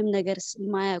ፖለቲካው ምንም ነገር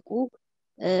የማያውቁ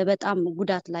በጣም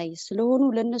ጉዳት ላይ ስለሆኑ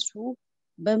ለነሱ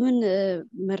በምን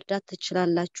መርዳት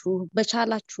ትችላላችሁ?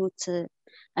 በቻላችሁት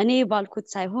እኔ ባልኩት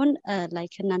ሳይሆን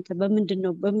ላይክ እናንተ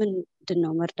በምንድነው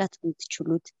መርዳት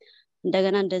የምትችሉት?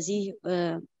 እንደገና እንደዚህ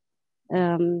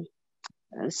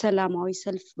ሰላማዊ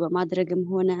ሰልፍ በማድረግም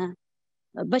ሆነ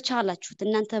በቻላችሁት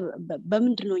እናንተ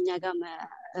በምንድነው እኛ ጋር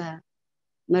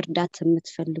መርዳት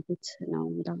የምትፈልጉት ነው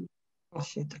ማለት ነው።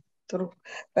 እሺ ጥሩ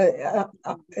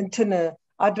እንትን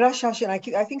አድራሻሽን አይ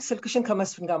ቲንክ ስልክሽን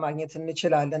ከመስፍን ጋር ማግኘት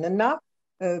እንችላለን እና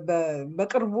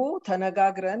በቅርቡ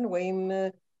ተነጋግረን ወይም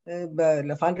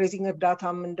ለፋንድሬዚንግ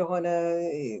እርዳታም እንደሆነ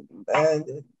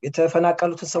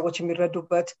የተፈናቀሉትን ሰዎች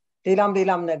የሚረዱበት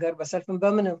ሌላም ነገር በሰልፍም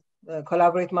በምንም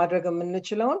ኮላቦሬት ማድረግ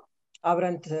የምንችለውን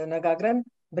አብረን ተነጋግረን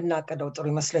ብናቀደው ጥሩ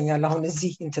ይመስለኛል። አሁን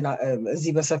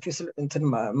እዚህ በሰፊው እንትን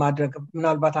ማድረግ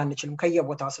ምናልባት አንችልም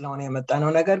ከየቦታው ስለሆነ የመጣ ነው።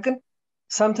 ነገር ግን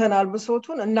ሰምተናል፣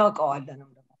 ብሶቱን እናውቀዋለን።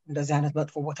 እንደዚህ አይነት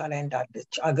መጥፎ ቦታ ላይ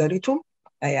እንዳለች አገሪቱም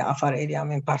የአፋር ኤሪያም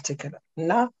ኢን ፓርቲኩላር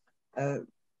እና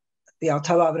ያው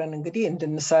ተባብረን እንግዲህ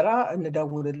እንድንሰራ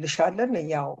እንደውልልሻለን።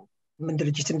 ያው ምን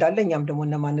ድርጅት እንዳለ እኛም ደግሞ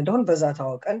እነማን እንደሆን በዛ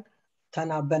ታወቀን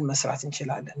ተናበን መስራት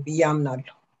እንችላለን ብዬ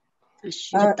አምናለሁ። እሺ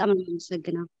በጣም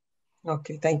አመሰግናለሁ። ኦኬ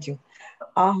ታንክ ዩ።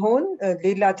 አሁን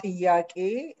ሌላ ጥያቄ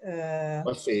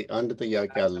አንድ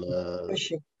ጥያቄ አለ። እሺ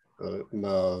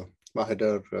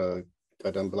ማህደር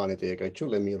ቀደም ብላ ነው የጠየቀችው።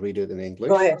 Let me read it in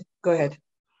English. Go ahead.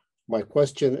 My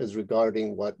question is regarding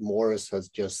what Morris has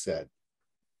just said.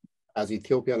 As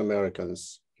Ethiopian Americans,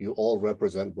 you all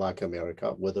represent Black America,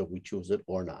 whether we choose it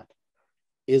or not.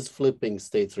 Is flipping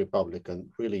states Republican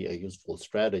really a useful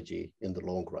strategy in the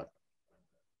long run?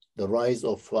 The rise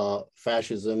of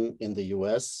fascism in the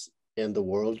US and the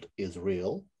world is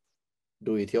real.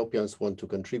 Do Ethiopians want to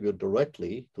contribute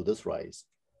directly to this rise?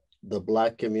 The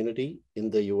Black community in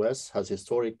the US has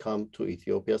historically come to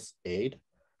Ethiopia's aid.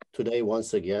 Today,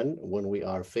 once again, when we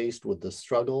are faced with the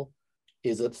struggle,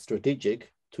 is it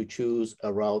strategic to choose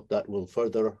a route that will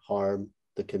further harm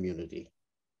the community?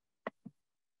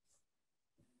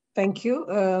 Thank you.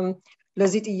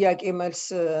 ለዚህ ጥያቄ መልስ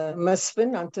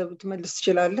መስፍን አንተ ብትመልስ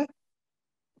ትችላለህ?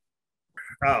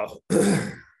 Oh.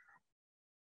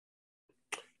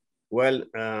 Well,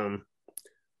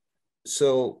 so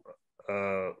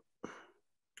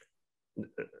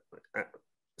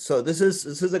this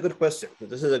is a good question.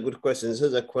 This is a good question. This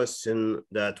is a question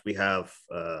that we have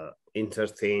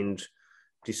entertained,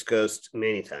 discussed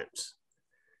many times.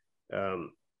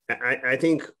 I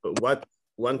think what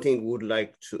one thing we would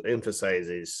like to emphasize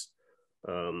is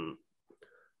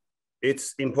it's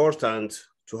important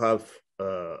to have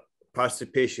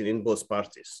participation in both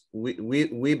parties.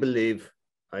 We believe,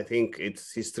 I think its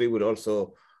history would also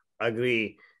agree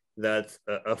that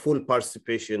a full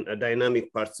participation, a dynamic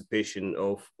participation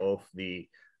of the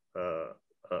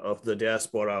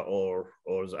diaspora or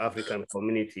the African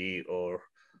community or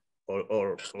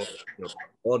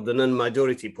the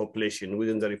non-majority population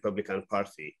within the Republican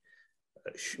Party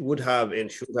would have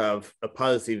and should have a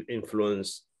positive influence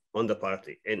on the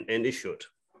party, and it should.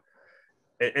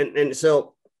 And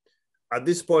so at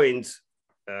this point,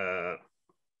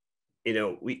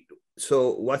 so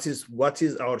what is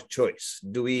our choice?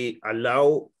 Do we allow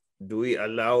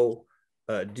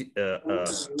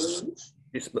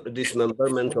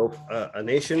dismemberment of a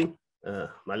nation,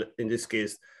 in this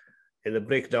case, in a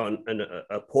breakdown and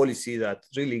a policy that's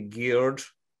really geared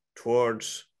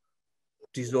towards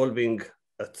dissolving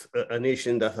a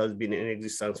nation that has been in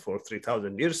existence for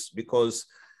 3,000 years, because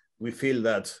we feel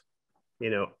that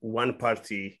one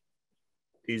party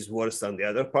is worse than the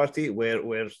other party,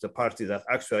 where the party that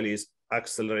actually is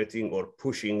accelerating or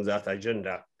pushing that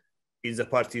agenda is the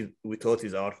party we thought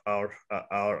is that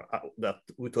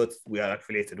we thought we are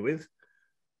affiliated with.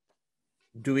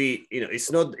 Do we,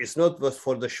 it's not just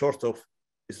for the short of,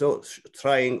 it's not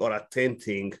trying or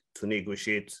attempting to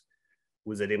negotiate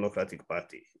with the Democratic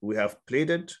Party. We have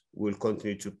pleaded, we'll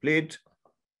continue to plead.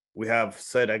 We have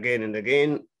said again and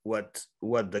again what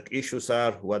the issues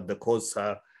are, what the causes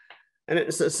are.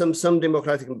 And some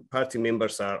Democratic Party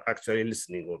members are actually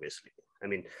listening, obviously. I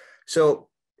mean, so,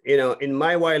 in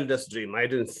my wildest dream, I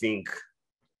don't think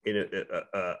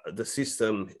the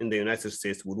system in the United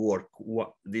States would work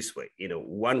this way.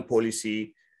 One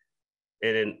policy,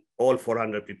 and then all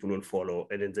 400 people will follow,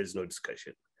 and then there's no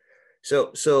discussion.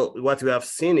 So what we have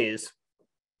seen is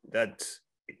that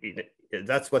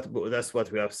that's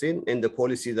what we have seen, and the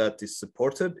policy that is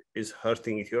supported is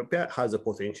hurting Ethiopia, has a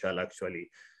potential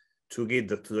actually to get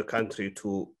to the country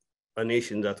to a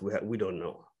nation that we don't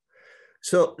know.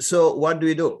 So what do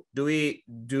we do? Do we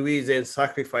then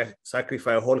sacrifice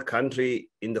a whole country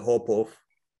in the hope of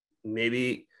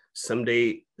maybe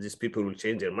someday these people will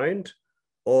change their mind,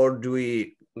 or do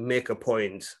we make a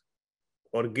point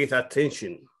or get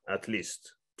attention at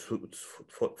least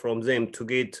from them to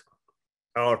get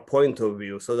our point of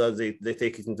view so that they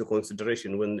take it into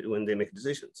consideration when they make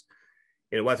decisions?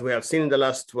 What we have seen in the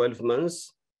last 12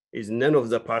 months is none of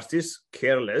the parties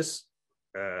care less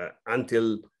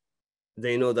until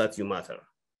they know that you matter.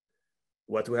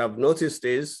 What we have noticed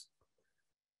is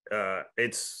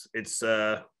it's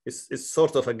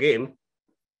sort of a game,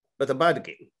 but a bad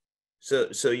game.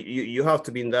 So you have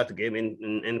to be in that game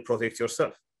and protect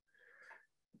yourself.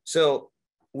 So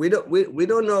we don't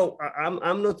know.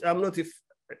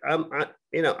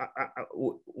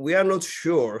 We are not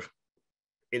sure.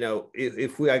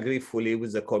 If we agree fully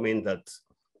with the comment that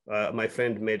my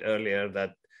friend made earlier,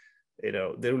 that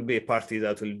there will be a party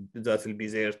that will be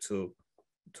there to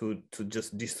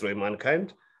just destroy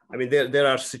mankind. I mean, there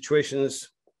are situations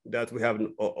that we have,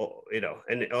 or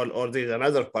there's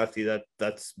another party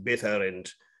that's better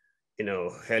and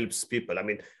helps people. I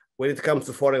mean, when it comes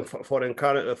to foreign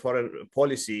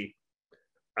policy,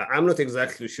 I'm not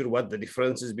exactly sure what the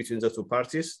difference is between the two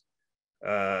parties,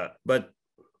 but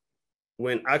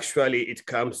when actually it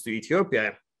comes to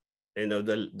Ethiopia,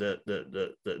 the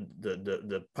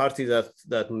party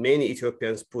that many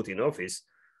Ethiopians put in office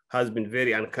has been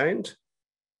very unkind,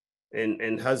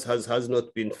 and has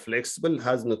not been flexible,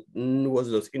 was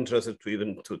not interested to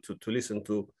even to listen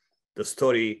to the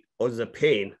story or the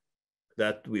pain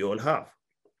that we all have.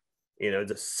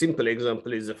 The simple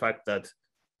example is the fact that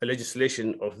a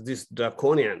legislation of this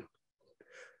draconian,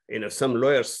 some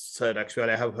lawyers said,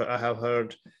 actually, I have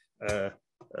heard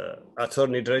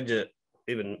Attorney Dereje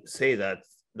even say that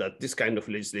this kind of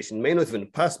legislation may not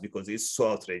even pass because it's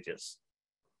so outrageous.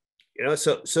 You know,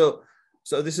 so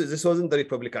this wasn't the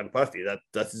Republican Party.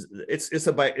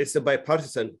 It's a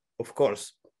bipartisan, of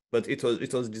course, but it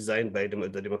was designed by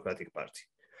the Democratic Party.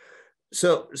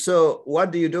 So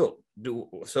what do you do?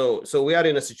 So we are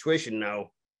in a situation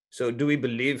now. So do we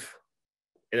believe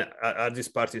are these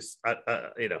parties?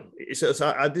 You know,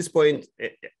 so at this point,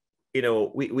 you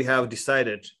know, we have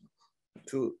decided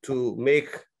to make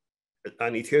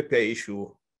an Ethiopia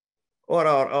issue or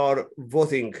our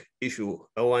voting issue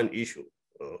a one issue,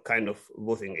 kind of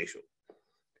voting issue.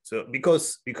 So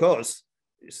because we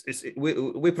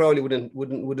probably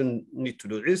wouldn't need to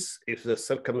do this if the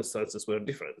circumstances were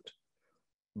different.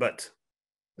 But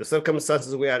the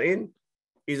circumstances we are in,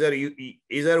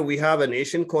 either we have a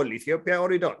nation called Ethiopia or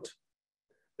we don't.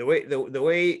 The way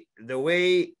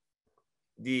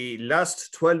the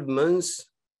last 12 months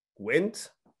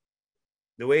went,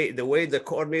 the way the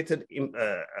coordinated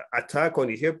attack on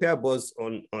Ethiopia was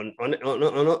on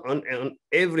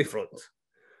every front,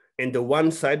 and the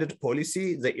one-sided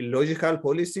policy, the illogical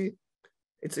policy,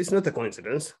 it's not a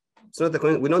coincidence. It's not a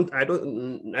coincidence. I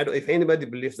don't. If anybody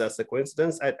believes that's a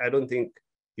coincidence, I don't think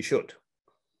you should.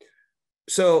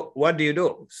 So what do you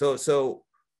do? So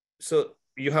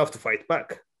you have to fight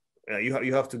back.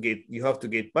 You have to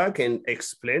get back and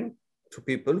explain to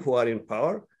people who are in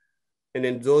power, and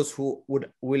then those who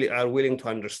are willing to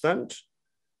understand,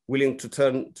 willing to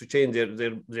change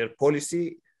their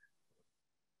policy.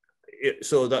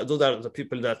 So that those are the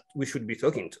people that we should be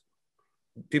talking to.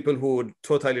 People who would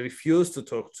totally refuse to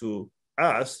talk to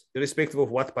us, irrespective of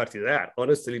what party they are.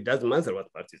 Honestly, it doesn't matter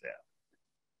what party they are.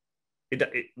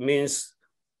 It means,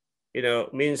 you know,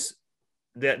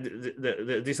 that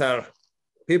these are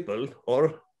people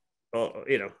or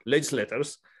you know,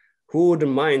 legislators who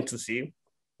wouldn't mind to see,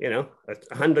 you know,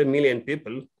 100 million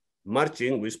people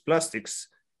marching with plastics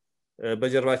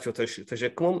በጀርባቸው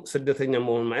ተሸክሞም ስደተኛ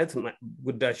መሆን ማየት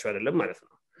ጉዳያቸው አይደለም ማለት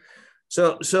ነው።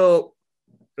 So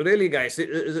really, guys,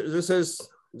 this is,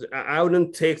 I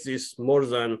wouldn't take this more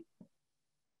than,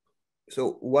 so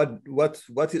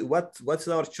what's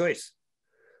our choice?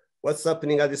 What's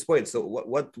happening at this point? So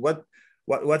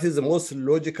what is the most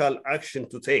logical action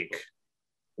to take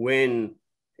when,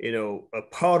 you know, a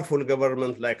powerful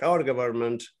government like our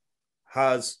government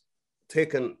has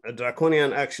taken a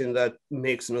draconian action that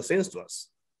makes no sense to us?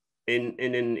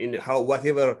 In how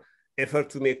whatever effort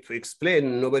to make to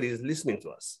explain, nobody is listening to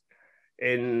us.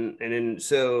 And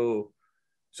so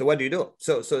what do you do?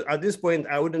 So at this point,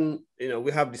 I wouldn't, you know,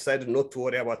 we have decided not to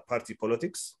worry about party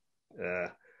politics.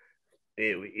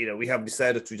 You know, we have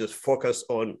decided to just focus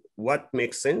on what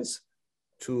makes sense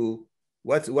to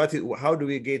how do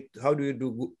we do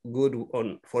good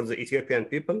for the Ethiopian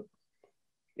people?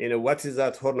 You know, what is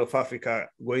that Horn of Africa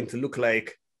going to look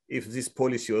like if this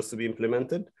policy was to be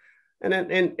implemented?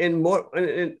 And more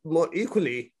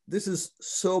equally, this is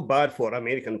so bad for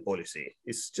American policy.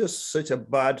 It's just such a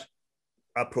bad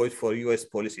approach for US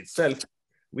policy itself.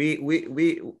 We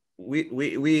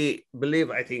believe,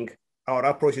 I think, our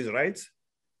approach is right.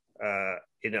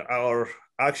 You know, our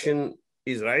action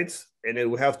is right, and then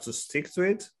we have to stick to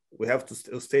it. We have to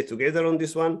stay together on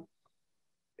this one.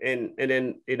 And then,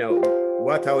 you know,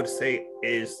 what I would say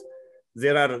is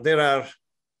there are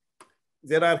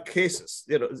cases,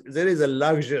 you know, there is a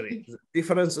luxury.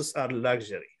 Differences are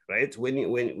luxury, right? When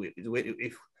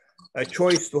if a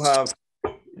choice to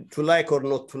like or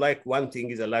not to like one thing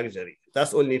is a luxury,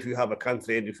 that's only if you have a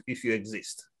country and if you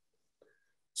exist.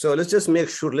 So let's just make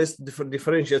sure, let's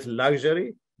differentiate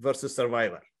luxury versus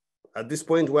survival. At this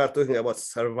point, we are talking about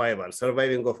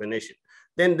surviving of a nation.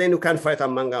 Then you can fight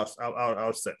among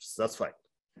ourselves. That's fine.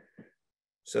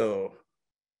 So,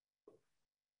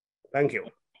 thank you.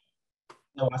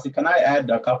 No, Wassy, can I add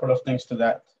a couple of things to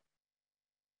that?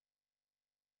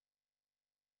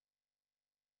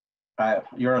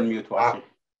 You're on mute, Wassy.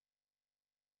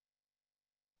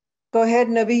 Go ahead,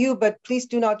 Nebiiyu, but please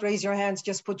do not raise your hands.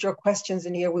 Just put your questions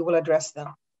in here. We will address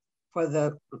them for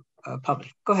the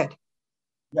public. Go ahead.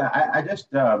 Yeah, I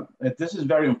just, this is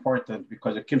very important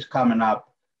because it keeps coming up.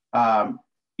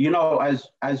 You know, as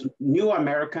new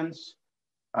Americans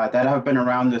that have been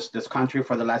around this country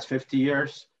for the last 50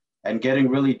 years and getting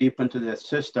really deep into this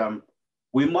system,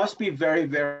 we must be very,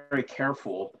 very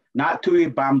careful not to be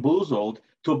bamboozled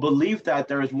to believe that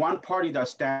there is one party that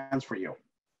stands for you.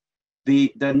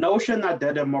 The notion that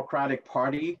the Democratic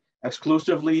Party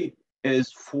exclusively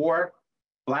is for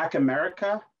Black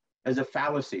America is a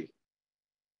fallacy.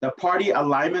 The party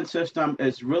alignment system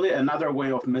is really another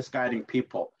way of misguiding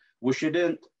people. We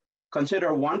shouldn't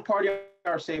consider one party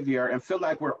our savior and feel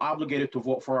like we're obligated to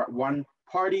vote for one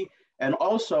party, and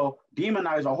also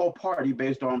demonize a whole party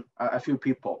based on a few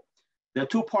people. The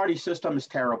two-party system is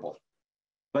terrible,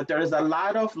 but there is a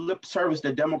lot of lip service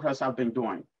that Democrats have been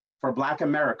doing for Black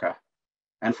America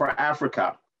and for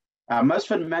Africa.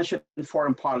 Mesfin mentioned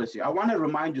foreign policy. I want to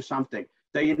remind you something.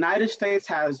 The United States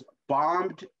has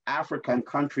bombed African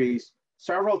countries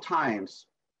several times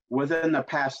within the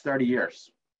past 30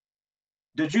 years.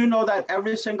 Did you know that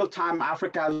every single time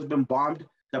Africa has been bombed,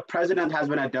 the president has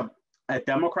been a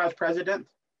Democrat president,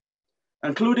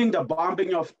 including the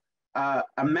bombing of a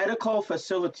medical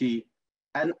facility,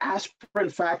 an aspirin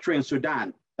factory in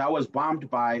Sudan that was bombed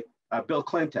by Bill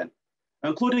Clinton,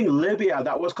 including Libya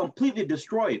that was completely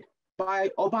destroyed by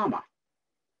Obama,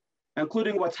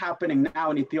 including what's happening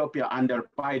now in Ethiopia under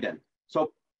Biden.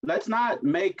 So let's not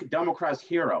make Democrats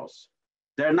heroes.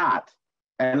 They're not.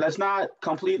 And let's not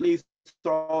completely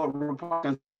throw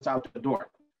Republicans out the door.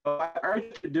 What I urge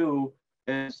you to do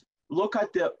is look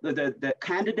at the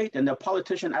candidate and the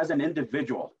politician as an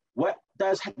individual. What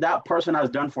does that person has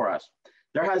done for us?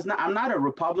 I'm not a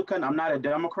Republican, I'm not a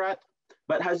Democrat,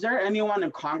 but has there anyone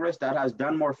in Congress that has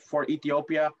done more for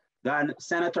Ethiopia than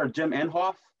Senator Jim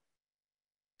Inhofe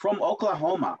from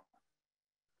Oklahoma?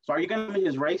 So are you going to be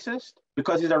his racist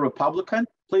because he's a Republican?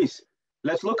 Please,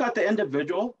 let's look at the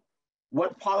individual.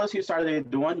 What policies are they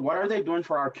doing? What are they doing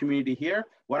for our community here?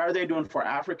 What are they doing for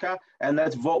Africa? And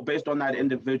let's vote based on that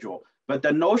individual. But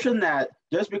the notion that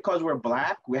just because we're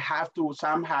Black, we have to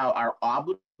somehow are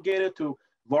obligated to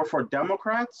vote for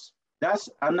Democrats, that's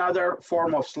another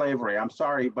form of slavery. I'm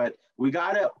sorry, but we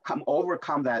got to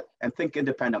overcome that and think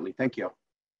independently. Thank you.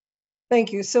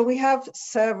 Thank you. So we have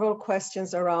several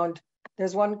questions around.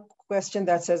 There's one question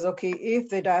that says, okay, if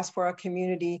the diaspora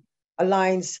community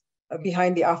aligns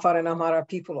behind the Afar and Amhara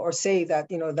people, or say that,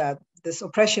 that this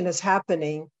oppression is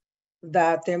happening,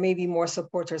 that there may be more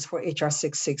supporters for HR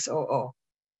 6600.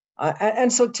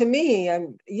 And so to me,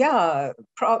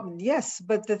 yes,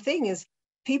 but the thing is,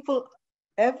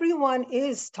 everyone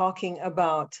is talking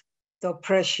about the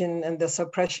oppression and the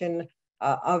suppression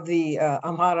of the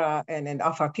Amhara and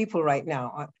Afar people right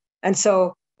now. And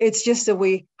so it's just the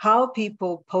way how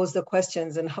people pose the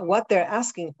questions and what they're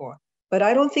asking for. But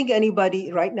I don't think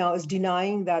anybody right now is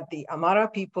denying that the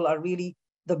Amhara people are really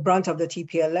the brunt of the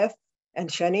TPLF and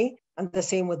Shani, and the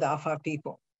same with the Afar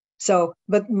people. So,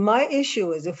 but my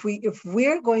issue is if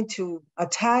we're going to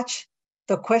attach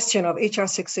the question of HR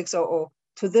 6600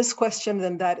 to this question,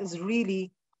 then that is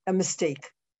really a mistake.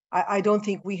 I don't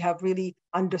think we have really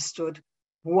understood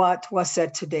what was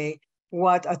said today,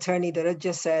 what Attorney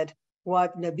Dereje said,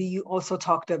 what Nebiiyu also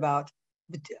talked about,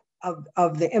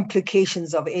 of the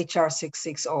implications of HR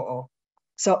 6600.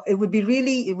 So it would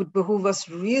behoove us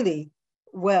really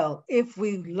well if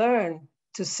we learn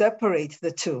to separate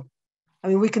the two. I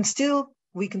mean, we can still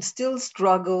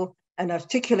struggle and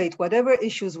articulate whatever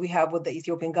issues we have with the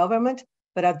Ethiopian government,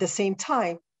 but at the same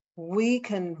time, we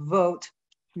can vote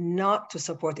not to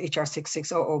support HR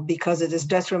 6600 because it is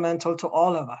detrimental to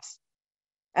all of us.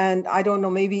 And I don't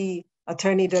know, maybe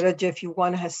Attorney Dereje, if you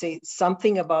want to say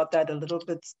something about that a little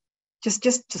bit, just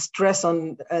to stress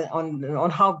on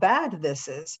how bad this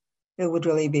is, it would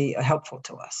really be helpful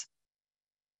to us.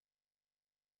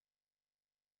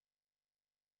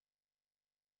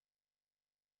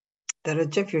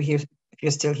 Dereje, if you're here, if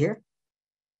you're still here.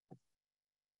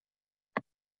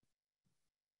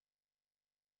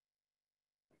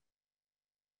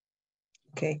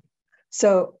 Okay,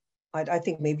 so I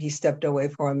think maybe he stepped away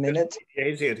for a minute. Yeah,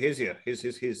 he's here. He's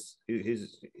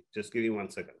just give me 1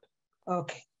 second.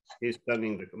 Okay. He's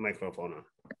turning the microphone on.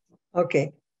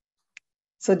 Okay.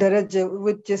 So Dereje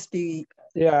would just be.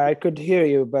 Yeah, I could hear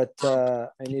you, but I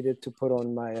needed to put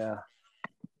on my,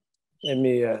 let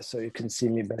me, so you can see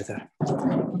me better.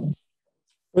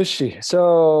 Wassy,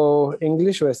 so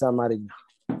English or Amharic?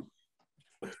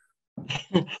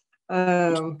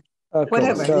 Okay,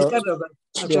 whatever.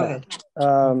 So, go ahead.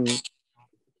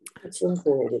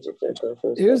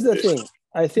 Here's the thing.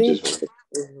 I think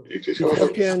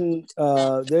Ethiopian,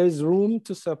 there's room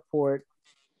to support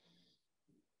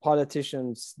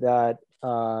politicians that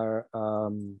are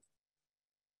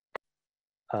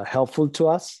helpful to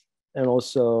us, and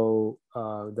also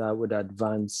that would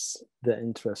advance the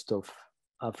interest of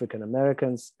African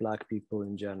Americans, Black people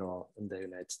in general in the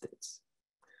United States.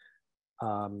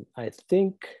 I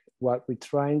think what we're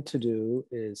trying to do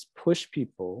is push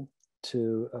people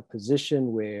to a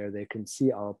position where they can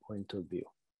see our point of view.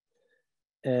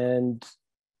 And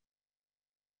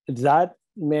that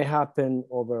may happen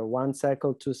over 1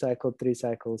 cycle, 2 cycles, 3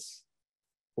 cycles,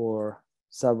 or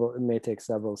it may take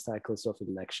several cycles of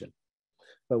election.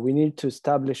 But we need to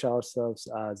establish ourselves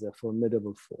as a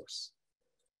formidable force.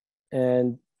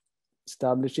 And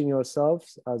establishing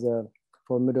yourselves as a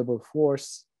formidable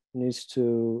force needs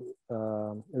to,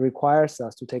 requires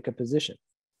us to take a position.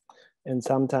 And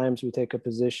sometimes we take a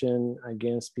position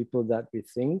against people that we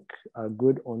think are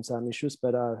good on some issues,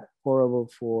 but are horrible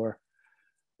for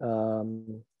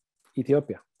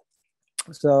Ethiopia.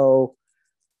 So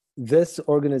this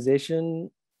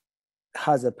organization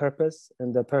has a purpose,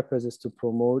 and the purpose is to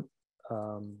promote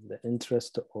the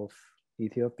interest of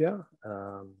Ethiopia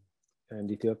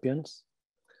and Ethiopians.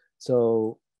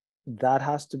 So that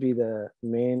has to be the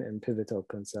main and pivotal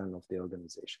concern of the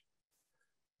organization.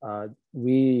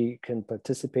 We can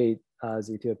participate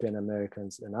as Ethiopian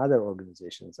Americans in other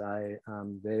organizations. I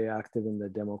am very active in the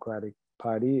Democratic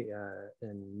Party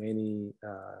in many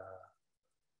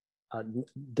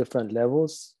different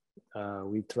levels.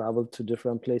 We traveled to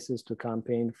different places to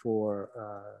campaign for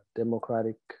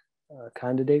Democratic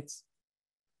candidates.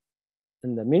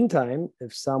 In the meantime,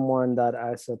 if someone that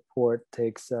I support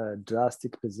takes a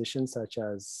drastic position, such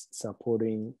as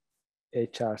supporting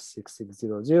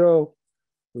HR6600,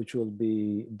 which will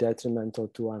be detrimental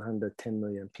to 110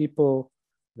 million people,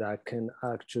 that can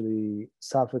actually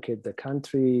suffocate the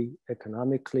country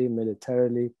economically,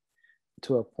 militarily,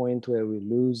 to a point where we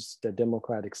lose the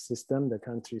democratic system the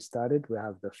country started. We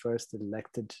have the first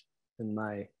elected in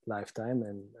my lifetime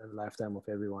and a lifetime of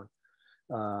everyone,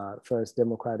 first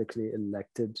democratically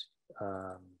elected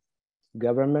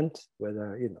government,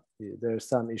 whether, there are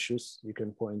some issues you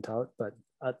can point out, but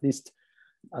at least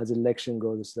as election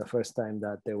goes, it's the first time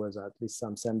that there was at least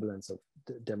some semblance of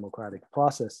the democratic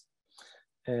process.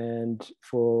 And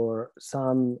for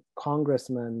some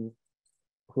congressman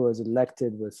who was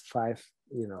elected with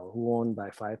who won by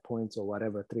 5 points or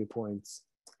whatever, 3 points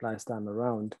last time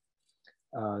around,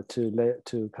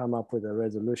 to come up with a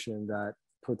resolution that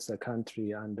puts the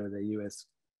country under the US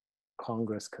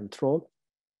Congress control,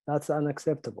 that's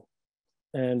unacceptable.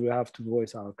 And we have to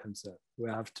voice our concern. We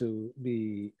have to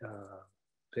be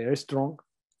very strong.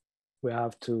 We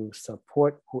have to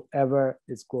support whoever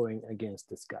is going against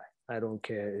this guy. I don't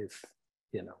care if,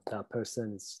 that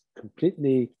person is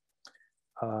completely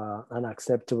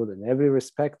unacceptable in every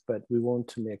respect, but we want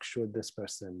to make sure this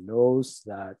person knows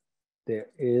that there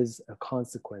is a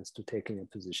consequence to taking a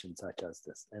position such as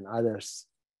this, and others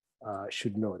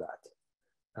should know that.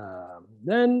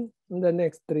 Then in the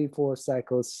next 3-4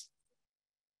 cycles,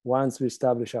 once we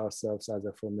establish ourselves as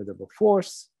a formidable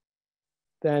force,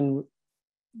 then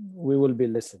we will be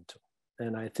listened to.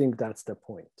 And I think that's the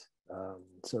point.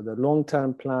 So the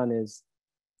long-term plan is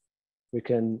we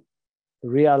can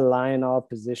realign our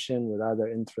position with other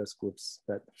interest groups,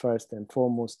 but first and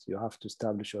foremost, you have to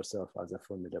establish yourself as a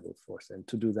formidable force. And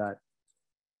to do that,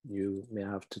 you may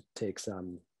have to take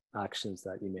some actions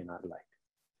that you may not like.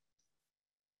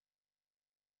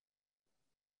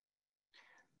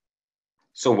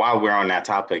 So while we're on that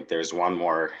topic, there's one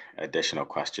more additional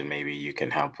question maybe you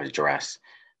can help address.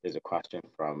 There's a question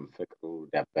from Tegnu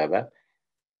Dereje.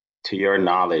 To your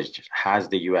knowledge, has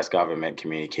the US government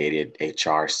communicated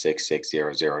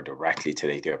HR6600 directly to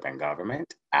the Ethiopian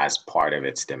government as part of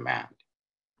its demand?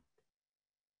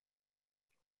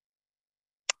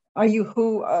 Are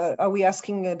we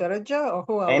asking Dereje or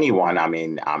who else? Anyone,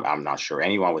 I'm not sure.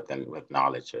 Anyone with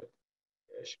knowledge of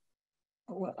the issue.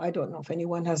 Well, I don't know if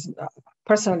anyone has,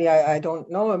 personally, I don't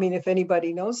know. If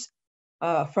anybody knows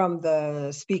from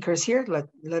the speakers here,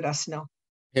 let us know.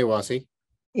 Hey, Wassy.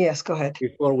 Yes, go ahead.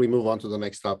 Before we move on to the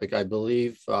next topic, I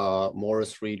believe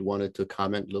Morris Reed wanted to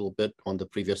comment a little bit on the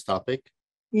previous topic.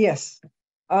 Yes.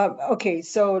 Okay,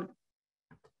 so,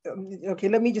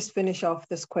 let me just finish off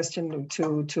this question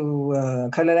to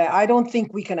Khalil. I don't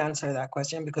think we can answer that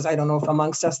question because I don't know if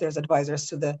amongst us there's advisors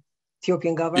to the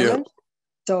Ethiopian government. Yeah.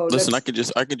 So listen, I could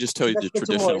just tell you that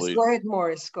traditionally, go ahead,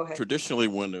 Morris. Go ahead. Traditionally,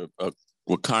 when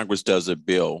Congress does a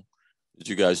bill, as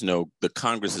you guys know, the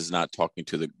Congress is not talking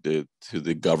to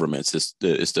the governments. It's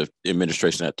the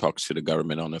administration that talks to the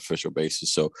government on an official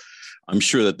basis. So I'm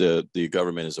sure that the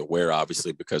government is aware,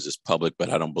 obviously, because it's public.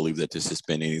 But I don't believe that this has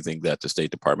been anything that the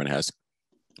State Department has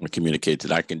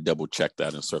communicated. I can double check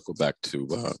that and circle back to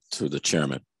the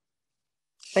chairman.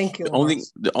 Thank you.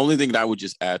 The only thing that I would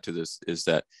just add to this is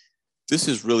that this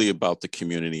is really about the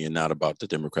community and not about the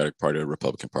Democratic Party or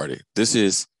Republican Party. This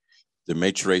is the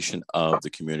maturation of the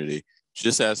community.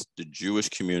 Just as the Jewish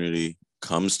community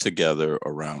comes together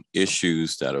around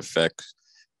issues that affect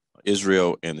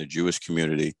Israel and the Jewish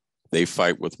community, they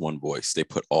fight with one voice. They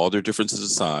put all their differences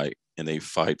aside and they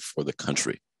fight for the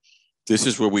country. This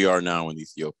is where we are now in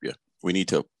Ethiopia. We need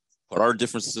to put our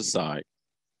differences aside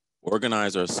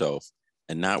organize ourselves,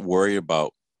 and not worry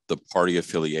about the party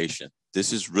affiliation.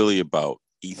 This is really about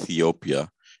Ethiopia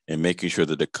and making sure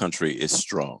that the country is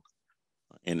strong.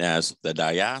 And as the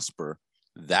diaspora,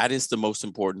 that is the most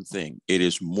important thing. It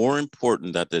is more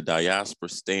important that the diaspora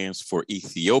stands for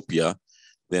Ethiopia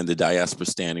than the diaspora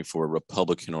standing for a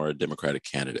Republican or a Democratic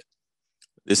candidate.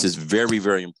 This is very,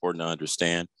 very important to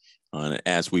understand.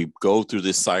 As we go through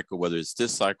this cycle, whether it's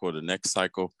this cycle or the next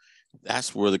cycle,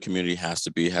 that's where the community has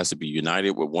to be. It has to be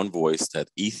united with one voice that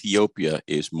Ethiopia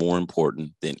is more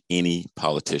important than any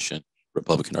politician,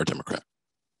 Republican or Democrat.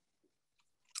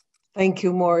 Thank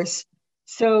you, Morris.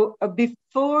 So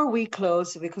before we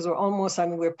close, because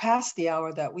we're past the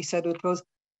hour that we said we'd close,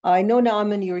 I know,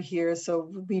 Naaman, you're here, so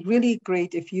it would be really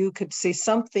great if you could say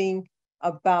something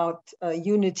about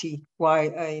unity, why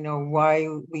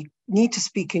we need to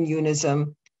speak in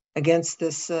unison against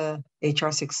this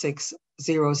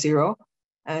HR6600,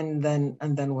 and then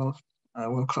we'll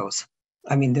close.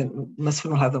 I mean, then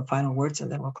Mesfin will have the final words,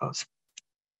 and then we'll close.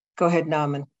 Go ahead,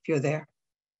 Naaman, if you're there.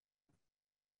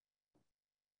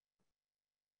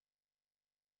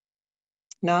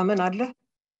 Naaman Adla?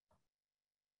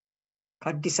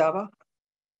 Addis Ababa?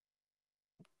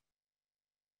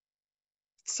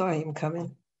 Saw him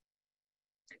coming.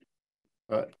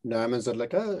 Naaman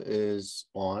Zadlaka is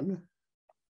on.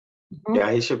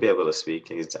 Yeah, he should be able to speak.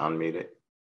 He's unmuted.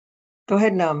 Go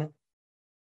ahead, Naaman.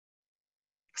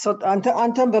 So,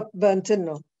 Anton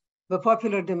Bentino, the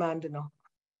popular demand, no.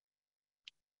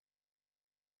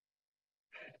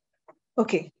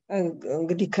 Okay.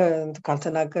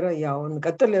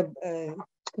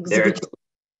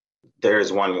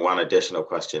 There's one additional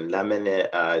question. Lemon,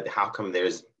 how come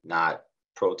there's not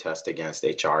protest against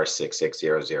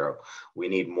HR6600? We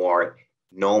need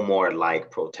no more like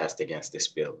protest against this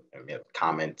bill.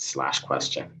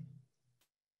 Comment/question.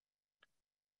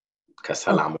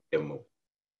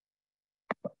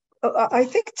 I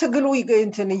think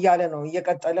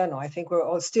I think we're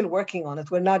all still working on it.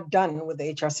 We're not done with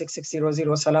the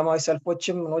HR6600. ሰላማዊ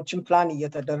ሰልፎችም ምኖችም ፕላን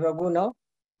እየተደረጉ ነው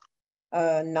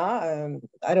እና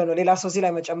I don't know ሌላ ሰው እዚህ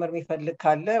ላይ መጨመር የሚፈልግ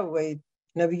ካለ ወይ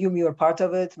ነብዩም you're part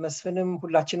of it መስፍንም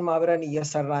ሁላችንም አብረን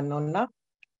እየሰራን ነውና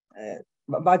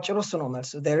ባጭሩ እሱ ነው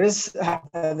መልሱ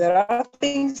there are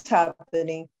things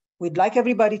happening. We'd like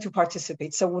everybody to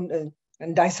participate. So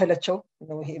እንዳይሰለቸው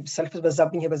ነው ይሄ ሰልፍ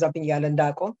በዛብኝ ያለ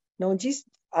እንዳቆም ነው እንጂ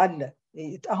አለ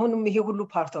አሁንም ይሄ ሁሉ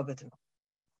ፓርት ኦፍ ኢት ነው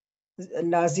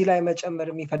እና እዚህ ላይ መጨመር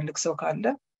የሚፈልግ ሰው ካለ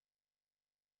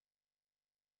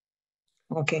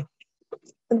ኦኬ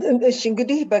እሺ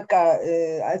እንግዲህ በቃ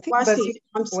I think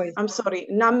I'm sorry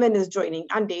Naaman is joining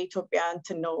and the Ethiopia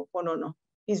no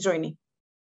he's joining.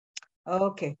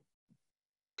 Okay.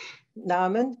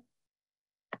 Naaman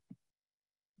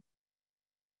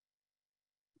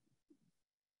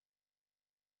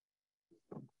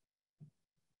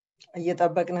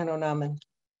እየጠበቅንህ ነው Naaman.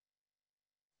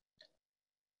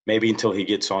 Maybe until he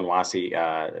gets on, Wassy,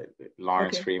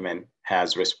 Lawrence Freeman has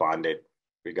responded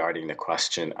regarding the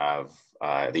question of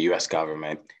the U.S.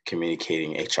 government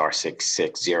communicating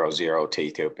HR6600 to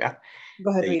Ethiopia.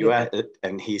 Go ahead,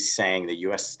 and he's saying the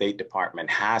U.S. State Department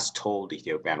has told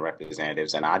Ethiopian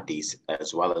representatives and Addis, as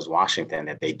well as Washington,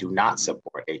 that they do not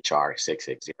support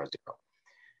HR6600.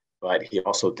 But he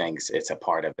also thinks it's a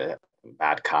part of the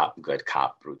bad cop, good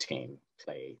cop routine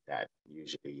play that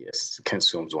usually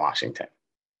consumes Washington.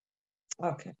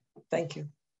 Okay, thank you.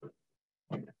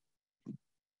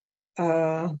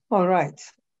 All right.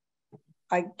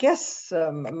 I guess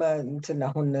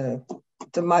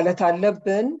ማለት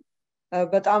አለብን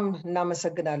በጣም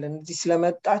እናመሰግናለን እዚህ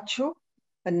ስለመጣችሁ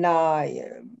እና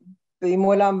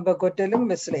በሞላም በጎደልም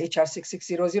ስለ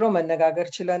HR6600 መነጋገር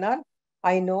ችለናል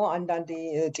I know አንዳንድ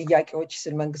ጥያቄዎች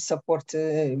ስለ መንግስት ሰፖርት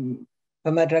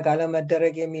በመድረግ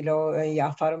አለመደረግ የሚለው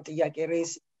የአፋርም ጥያቄ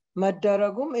ሬስ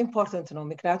መደረጉም ኢምፖርታንት ነው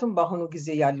ምክንያቱም በአሁኑ ጊዜ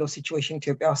ያለው ሲቹዌሽን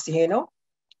ኢትዮጵያ ውስጥ ይሄ ነው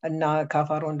እና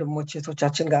ከአፋር ወንድሞች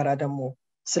እህቶቻችን ጋር ደግሞ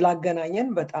ስላገናኘን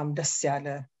በጣም ደስ ያለ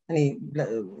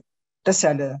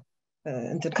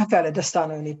እንትን ከፍ ያለ ደስታ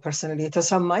ነው እኔ ፐርሰናሊ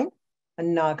የተሰማኝ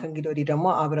እና ከእንግዲህ ወዲህ ደግሞ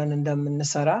አብረን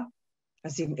እንደምንሰራ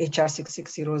እዚህ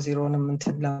HR6600ንም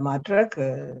እንትን ለማድረግ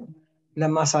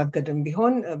ለማሳገድም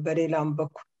ቢሆን በሌላም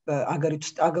በኩል በአገር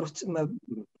ውስጥ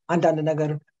አንዳንድ ነገር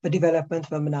በዲቨሎፕመንት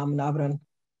በመናምን አብረን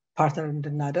ፓርትነር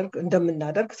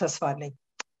እንደምናደርግ ተስፋ አለኝ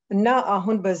እና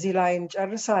አሁን በዚህ ላይ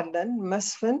እንጨርሳለን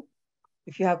መስፍን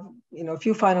if you have a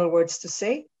few final words to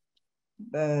say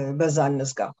በዛ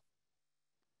እንዝጋ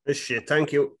እሺ thank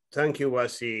you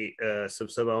Wassy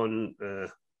ስብሰባውን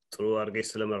ጥሩ አርገሽ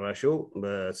ስለመራሽው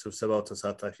በስብሰባው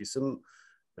ተሳታፊ ስም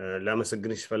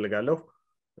ላመሰግንሽ ፈልጋለሁ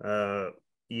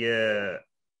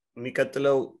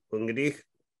የሚቀጥለው እንግዲህ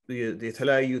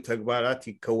የተለያዩ ተግባራት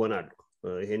ይከወናሉ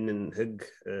ይሄንን ህግ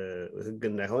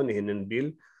እንዳይሆን ይሄንን ቢል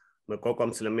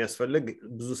መቋቋም ስለሚያስፈልግ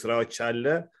ብዙ ስራዎች አለ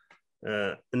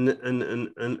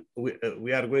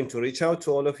we are going to reach out to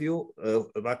all of you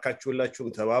ባካችሁላችሁም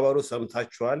ተባባሩ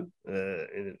ሰምታችኋል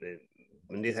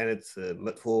እንዴት አይነት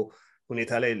መጥፎ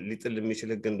ሁኔታ ላይ ሊጥል የሚችል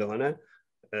ህግ እንደሆነ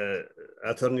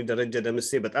attorney Dereje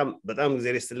Demissie በጣም ጊዜ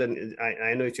ለስለን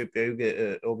I know ኢትዮጵያዊ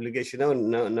ኦብሊጌሽን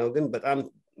ነው ግን በጣም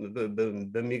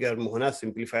በሚገርም ሆና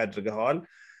ሲምፕሊፋይ አድርገዋል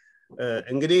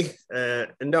እንግዲህ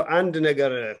እንደው አንድ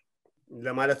ነገር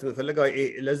ለማለት የምፈልገው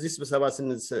ለዚህ ስብሰባ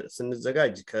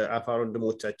ስንዘጋጅ ከአፋር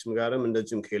ወንድሞቻችን ጋርም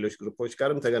እንደዚህም ከሌሎች ግሩፖች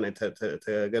ጋርም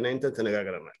ተገናኝተን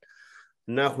ተነጋግረናል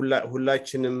እና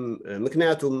ሁላችንም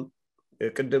ምክንያቱም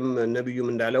ቅድም ነብዩም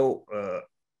እንዳለው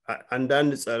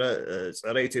አንዳንድ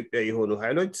ጸረ ኢትዮጵያ የሆኑ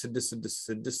ኃይሎች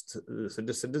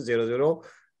 6600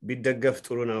 ቢደገፍ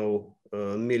ጥሩ ነው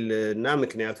ሚልና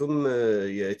ምክንያቱም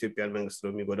የኢትዮጵያን መንግስት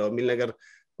ነው የሚጎዳው ሚል ነገር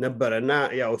ነበርና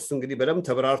ያው እሱ እንግዲህ በደም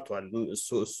ተብራርቷል እሱ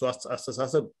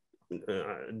አስተሳሰብ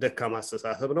ደካማ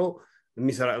አስተሳሰብ ነው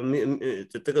የሚሰራ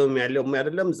ጥቅም ያለው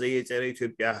አይደለም የጸረ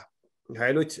ኢትዮጵያ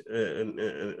ኃይሎች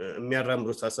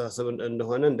የሚያራምዱት አስተሳሰብ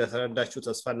እንደሆነ እንደተረዳችሁ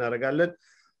ተስፋ እናደርጋለን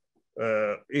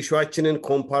ኢሹአችንን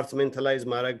ኮምፓርትመንታላይዝ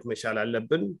ማድረግ መቻል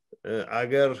አለብን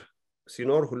አገር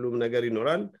ሲኖር ሁሉም ነገር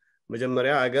ይኖራል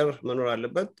መጀመሪያ አገር መኖር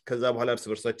አለበት ከዛ በኋላ እርስ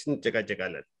በርሳችን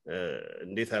እንጨቃጨቃለን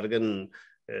እንዴት አድርገን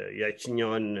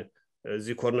ያቺኛውን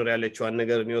እዚህ ኮርነር ያለችዋን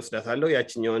ነገር እንወስዳታለሁ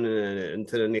ያቺኛውን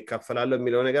እንትን ይካፈላል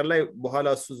የሚለው ነገር ላይ በኋላ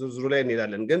እሱ ዝርዝሩ ላይ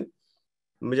እንሄዳለን ግን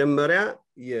መጀመሪያ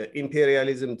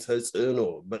የኢምፔሪያሊዝም ተጽዕኖ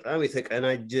በጣም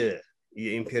የተቀናጀ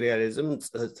የኢምፔሪያሊዝም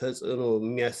ተጽዕኖ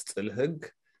የሚያስጥል ህግ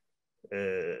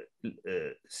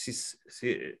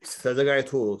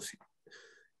ተዘጋጅቶ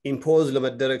ኢምፖዝ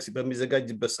ለመደረግ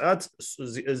በሚዘጋጅበት ሰዓት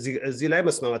እዚህ ላይ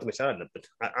መስማማት መቻል አለብን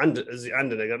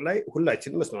አንድ ነገር ላይ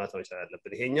ሁላችንም መስማማት መቻል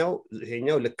አለብን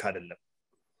ይሄኛው ልክ አይደለም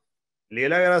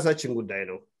ሌላው የራሳችን ጉዳይ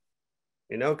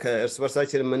ነው ከእርስ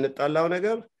በርሳችን የምንጣላው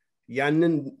ነገር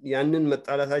ያንን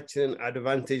መጣላታችንን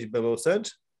አድቫንቴጅ በመውሰድ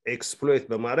ኤክስፕሎይት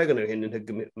በማድረግ ነው ይሄንን ህግ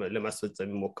ለማስፈጸም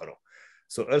የሚሞክረው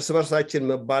እርስ በርሳችን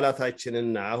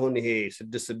መባላታችንና አሁን ይሄ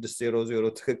 6600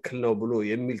 ትክክል ነው ብሎ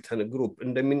የሚል ግሩፕ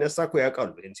እንደሚነሳኩ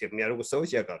ያውቃሉ የሚያደርጉ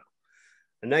ሰዎች ያውቃሉ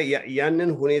እና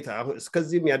ያንን ሁኔታ አሁን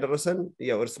እስከዚህም ያደረሰን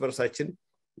ያው እርስ በርሳችን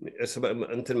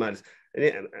እንትን ማለት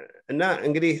እና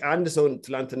እንግዲህ አንድ ሰው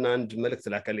ትላንትና አንድ መልእክት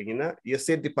ላከልኝና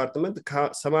የስቴት ዲፓርትመንት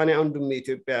ከ81ዱም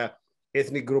የኢትዮጵያ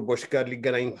ኤትኒክ ግሩፖች ጋር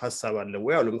ሊገናኝ ሐሳብ አለ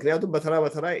ወይ አሉ ምክንያቱም በተራ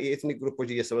የኤትኒክ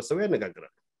ግሩፖች እየሰበሰቡ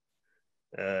ያነጋግራሉ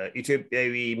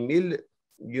ኢትዮጵያዊ ሚል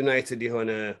ዩናይትድ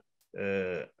የሆነ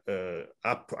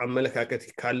አመለካከት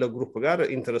ካለው ግሩፕ ጋር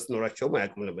ኢንተረስት ኖራቸው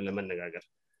ማያውቁም ለመነጋገር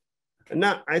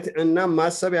እና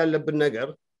ማሰብ ያለብን ነገር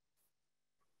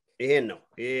ይሄን ነው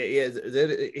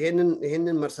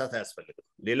ይሄንን መርሳት አያስፈልግም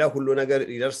ሌላ ሁሉ ነገር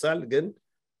ይደርሳል ግን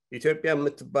ኢትዮጵያ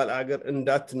የምትባል አገር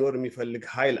እንዳትኖር የሚፈልግ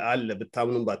ኃይል አለ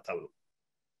ብታምኑም ባታምኑ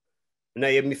እና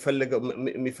የሚፈልገው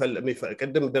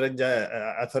ቅድም ደረጃ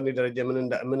አተርኒ ደረጃ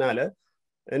ምን አለ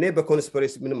እኔ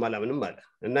በኮንስፒሬሲ ምንም አላምንም አለ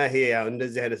እና ይሄ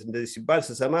እንደዚህ አይነት እንደዚህ ሲባል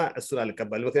ስሰማ እሱን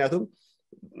አልቀበልም ምክንያቱም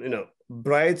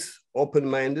ብራይት ኦፕን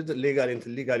ማይንድድ ሌጋል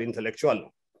ኢንተሌክቹዋል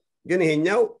ነው ግን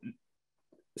ይሄኛው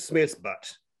ስሜልስ ባድ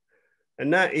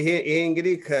እና ይሄ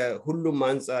እንግዲህ ከሁሉም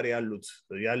አንፃር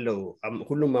ያለው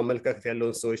ሁሉም አመለካከት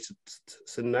ያለውን ሰዎች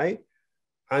ስናይ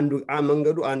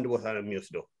መንገዱ አንድ ቦታ ነው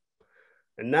የሚወስደው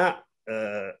እና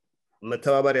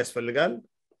መተባበር ያስፈልጋል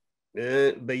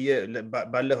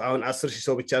ባለፈው አሁን 10000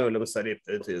 ሰው ብቻ ነው ለምሳሌ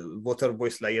ቮተር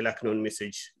ቮይስ ላይ የላክነውን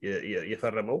ሜሴጅ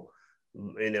የፈረመው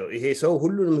ይሄ ሰው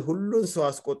ሁሉን ሰው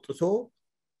አስቆጥቶ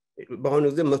በአሁኑ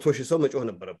ጊዜ 100,000 ሰው መጮህ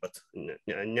ነበረበት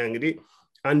እኛ እንግዲህ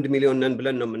 1 ሚሊዮን ነን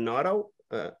ብለን ነው የምናወራው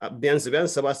ቢያንስ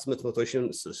 700,000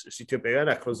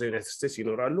 ኢትዮጵያውያን አክሮስ ዘ ዩናይትድ ስቴትስ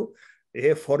ይኖራሉ ይሄ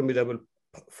ፎርሚደብል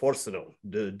ፎርስ ነው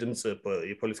ድምጽ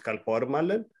የፖለቲካል ፓወርም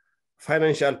አለን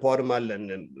ፋይናንሻል ፓወርም አለን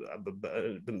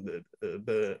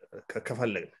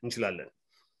ከፈለግን እንችላለን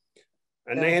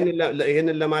እና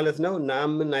ይሄንን ለማለት ነው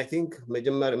ናምን I think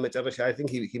መጨረሻ I think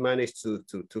he managed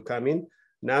to come in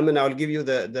ናምን I will give you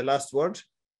the last word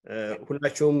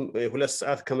ሁላችሁም 2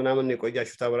 ሰዓት ከምናምን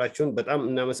የቆያችሁ ታብራችሁን በጣም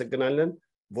እናመሰግናለን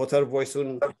ቮተር ቮይሱን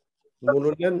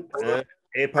ሙሉልን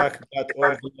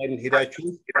AEPAC.org ላይ ሄዳችሁ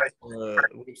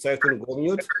ዌብሳይቱን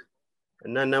ጎብኙት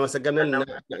እና እናመሰግናለን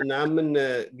ናምን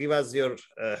give us your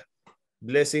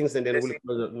blessings and then we'll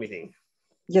close the meeting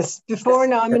yes before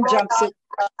Naaman jumps in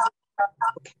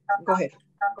go ahead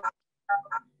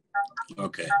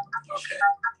okay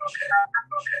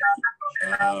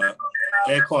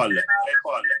echo alle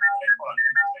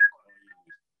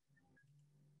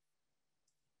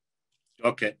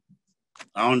okay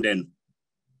around then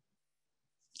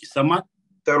ይሰማል?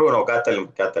 ጥሩ ነው።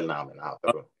 ቀጥልና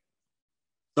ጥሩ።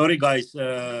 Sorry guys,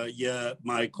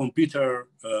 my computer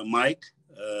mic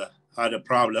had a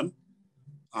problem.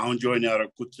 አሁን join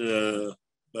ያደረኩት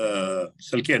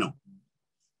ስልኬ ነው።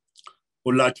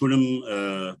 ሁላችሁንም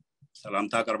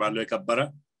ሰላምታ አቀርባለሁ። የከበረ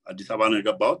አዲስ አበባ ነው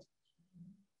የገባሁት።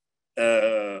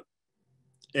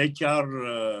 HR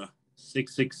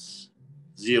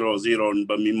 6600ን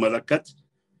በሚመለከት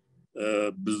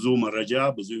ብዙ መረጃ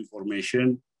ብዙ ኢንፎርሜሽን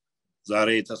ዛሬ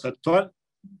ተሰጥቷል።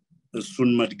 እሱን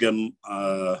መድገም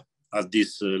at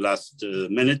this last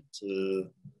minute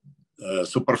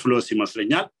superfluous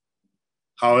ይመስለኛል።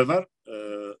 However,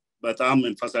 በጣም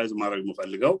emphasize ማድረግ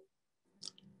የምፈልገው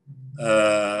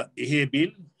ይሄ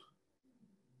ቢል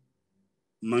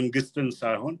መንግስትን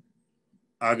ሳይሆን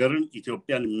አገርን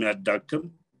ኢትዮጵያን የሚያዳክም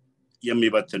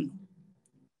የሚበትን ነው።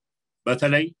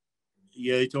 በተለይ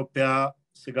የኢትዮጵያ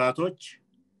ስጋቶች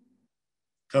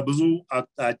ከብዙ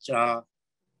አቅጣጫ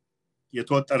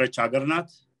የተወጠረች ሀገር ናት።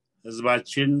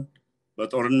 ህዝባችን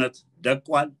በጦርነት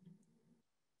ደቋል።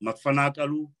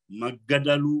 መፈናቀሉ፣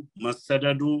 መገደሉ፣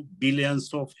 መሰደዱ፣ billions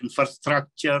of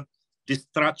infrastructure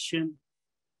destruction፣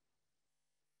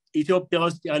 ኢትዮጵያ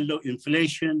ውስጥ ያለው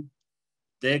inflation፣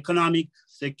 the economic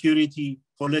security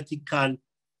political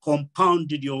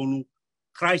compounded የሆኑ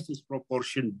crisis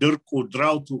proportion፣ ድርቁ፣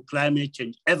 drought፣ climate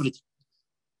change everything።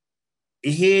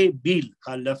 ይሄ ቢል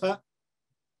ካለፈ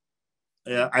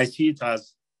I see it as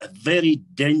a very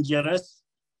dangerous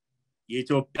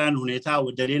የኢትዮጵያን ሁኔታ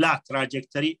ወደ ሌላ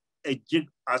ትራጀክተሪ እጅግ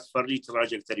አስፈሪ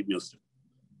ትራጀክተሪ የሚወስድ።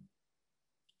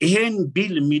 ይሄን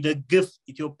ቢል የሚደግፍ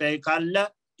ኢትዮጵያዊ ካለ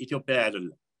ኢትዮጵያዊ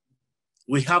አይደለም።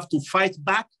 We have to fight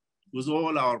back with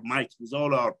all our might, with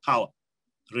all our power,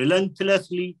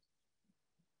 relentlessly,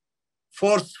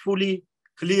 forcefully,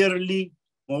 clearly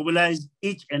mobilize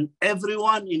each and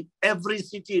everyone in every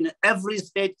city, in every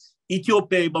state.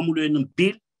 Ethiopia በሙሉ ይህንን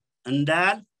ቢል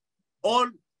እንዳል all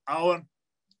our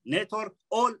network,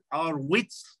 all our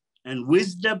wits and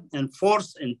wisdom and force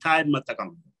and time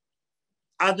መጠቀም።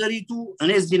 አገሪቱ እኔ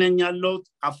እዚህ ነኝ ያለሁት፣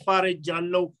 አፋር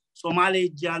ሄጃለሁ፣ ሶማሌ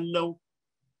ሄጃለሁ፣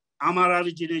 አማራ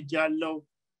ሪጅን ሄጃለሁ፣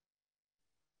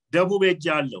 ደቡብ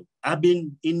ሄጃለሁ። I've been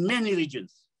in many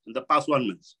regions in the past 1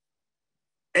 month.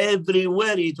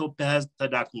 Everywhere Ethiopia has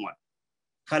ተዳክሟል።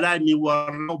 ከላይ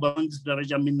የሚወራው በመንግስት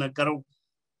ደረጃ የሚነገረው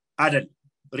አይደል።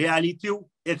 ሪያሊቲው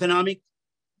ኢኮኖሚክ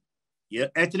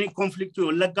የኤትኒክ ኮንፍሊክቱ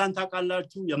ወለጋን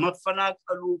ታውቃላችሁ፣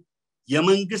 የመፈናቀሉ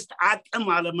የመንግስት አቅም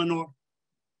አለመኖር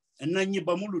እነኚህ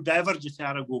በሙሉ ዳይቨርጅ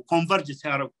ሲያደርጉ ኮንቨርጅ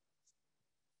ሲያደርጉ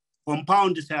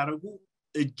ኮምፓውንድ ሲያደርጉ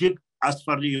እጅግ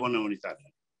አስፈሪ የሆነ ሁኔታ አለ።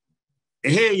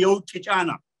 ይሄ የውጭ ጫና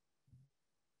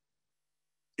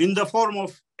in the form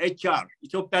of HR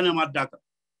ኢትዮጵያን የማዳከም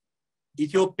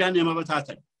ኢትዮጵያን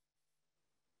የመበታተን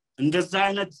እንደዛ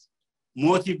አይነት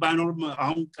ሞቲቭ ባይኖርም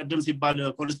አሁን ቀደም ሲባል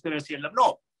ኮንስፒረሲ የለም ነው።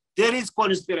 There is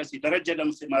conspiracy. Dereje,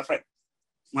 my friend,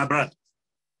 my brother.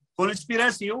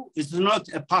 Conspiracy is not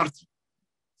a party.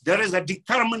 There is a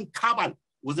determined cabal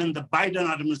within the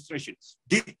Biden administration,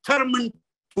 determined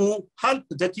to help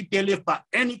the TPLF by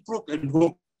any crook and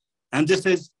hook. And this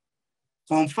is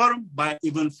confirmed by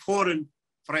even foreign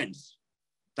friends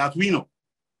that we know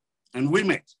and we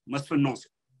met. Mesfin knows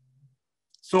it.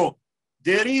 So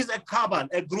there is a cabal,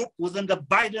 a group within the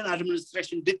Biden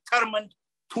administration determined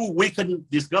to weaken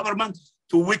this government,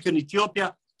 to weaken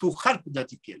Ethiopia, to help the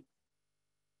TPLF.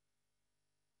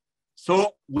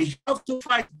 So we have to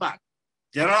fight back.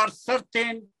 There are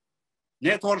certain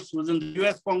networks within the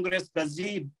US Congress,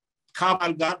 Gazi,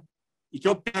 Kabal Gar,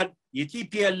 Ethiopia,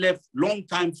 TPLF,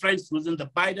 long-time friends within the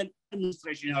Biden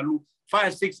administration,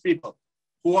 5-6 people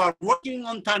who are working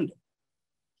on tandem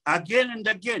again and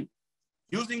again,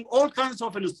 using all kinds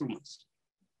of instruments.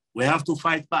 We have to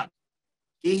fight back.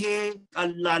 ይሄ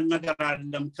ቀላል ነገር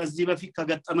አይደለም። ከዚህ በፊት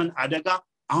ከገጠመን አደጋ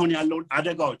አሁን ያለውን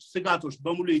አደጋዎች ስጋቶች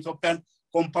በሙሉ ኢትዮጵያን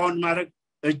ኮምፓውንድ ማድረግ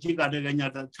እጅግ አደገኛ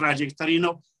ትራጀክተሪ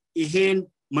ነው። ይሄን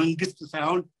መንግስት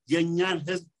ሳይሆን የኛን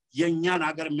ህዝብ የኛን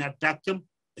ሀገር የሚያዳክም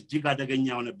እጅግ አደገኛ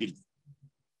የሆነ ቢል።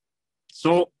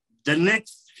 So the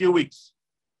next few weeks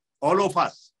all of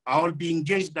us will be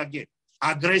engaged again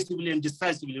aggressively and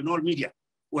decisively in all media.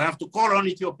 We have to call on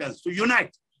Ethiopians to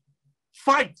unite,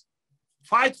 fight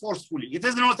forcefully. It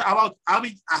is not about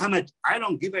Abiy Ahmed. I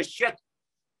don't give a shit.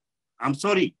 I'm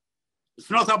sorry. It's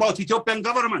not about Ethiopian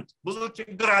government.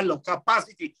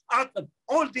 Capacity,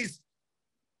 all this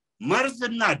merz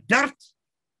and dirt.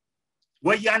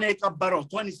 Wayane Kabaro,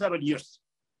 27 years.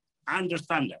 I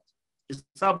understand that. It's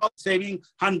about saving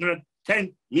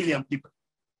 110 million people.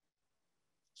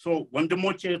 So when the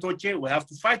moche, we have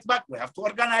to fight back. We have to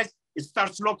organize. It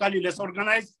starts locally. Let's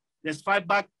organize. Let's fight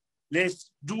back. let's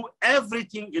do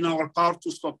everything in our power to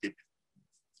stop it.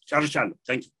 ጨርሻለሁ።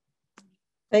 Thank you.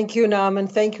 Thank you, Naaman.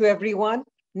 Thank you, everyone.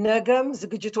 ነገም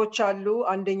ዝግጅቶች አሉ።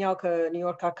 አንደኛው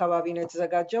ከኒውዮርክ አካባቢ ነው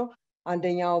የተዘጋጀው፣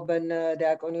 አንደኛው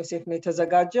በዲያቆን ዮሴፍ ነው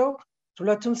የተዘጋጀው።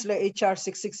 ሁለቱም ስለ HR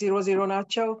 6600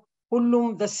 ናቸው። ሁሉም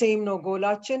the same ነው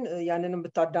ጎላችን። ያንንም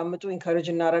ብታዳምጡ ኢንከሬጅ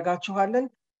እናረጋችኋለን።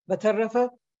 በተረፈ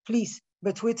ፕሊዝ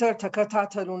በትዊተር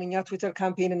ተከታተሉን። እኛ ትዊተር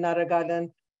ካምፔን እናረጋለን።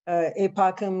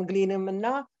 ኤፓክም ግሊንም እና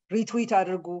ሪትዊት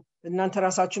አድርጉ። እናንተ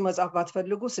ራሳችሁ መጻፍ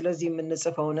ባትፈልጉ ስለዚህ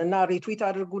የምንጽፈውን እና ሪትዊት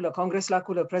አድርጉ። ለኮንግረስ ላኩ፣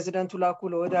 ለፕሬዚደንቱ ላኩ፣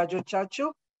 ለወዳጆቻችሁ።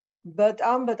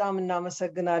 በጣም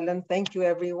እናመሰግናለን። Thank you,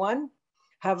 everyone.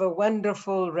 Have a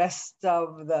wonderful rest of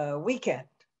the weekend.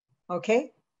 Okay?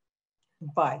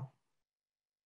 Bye.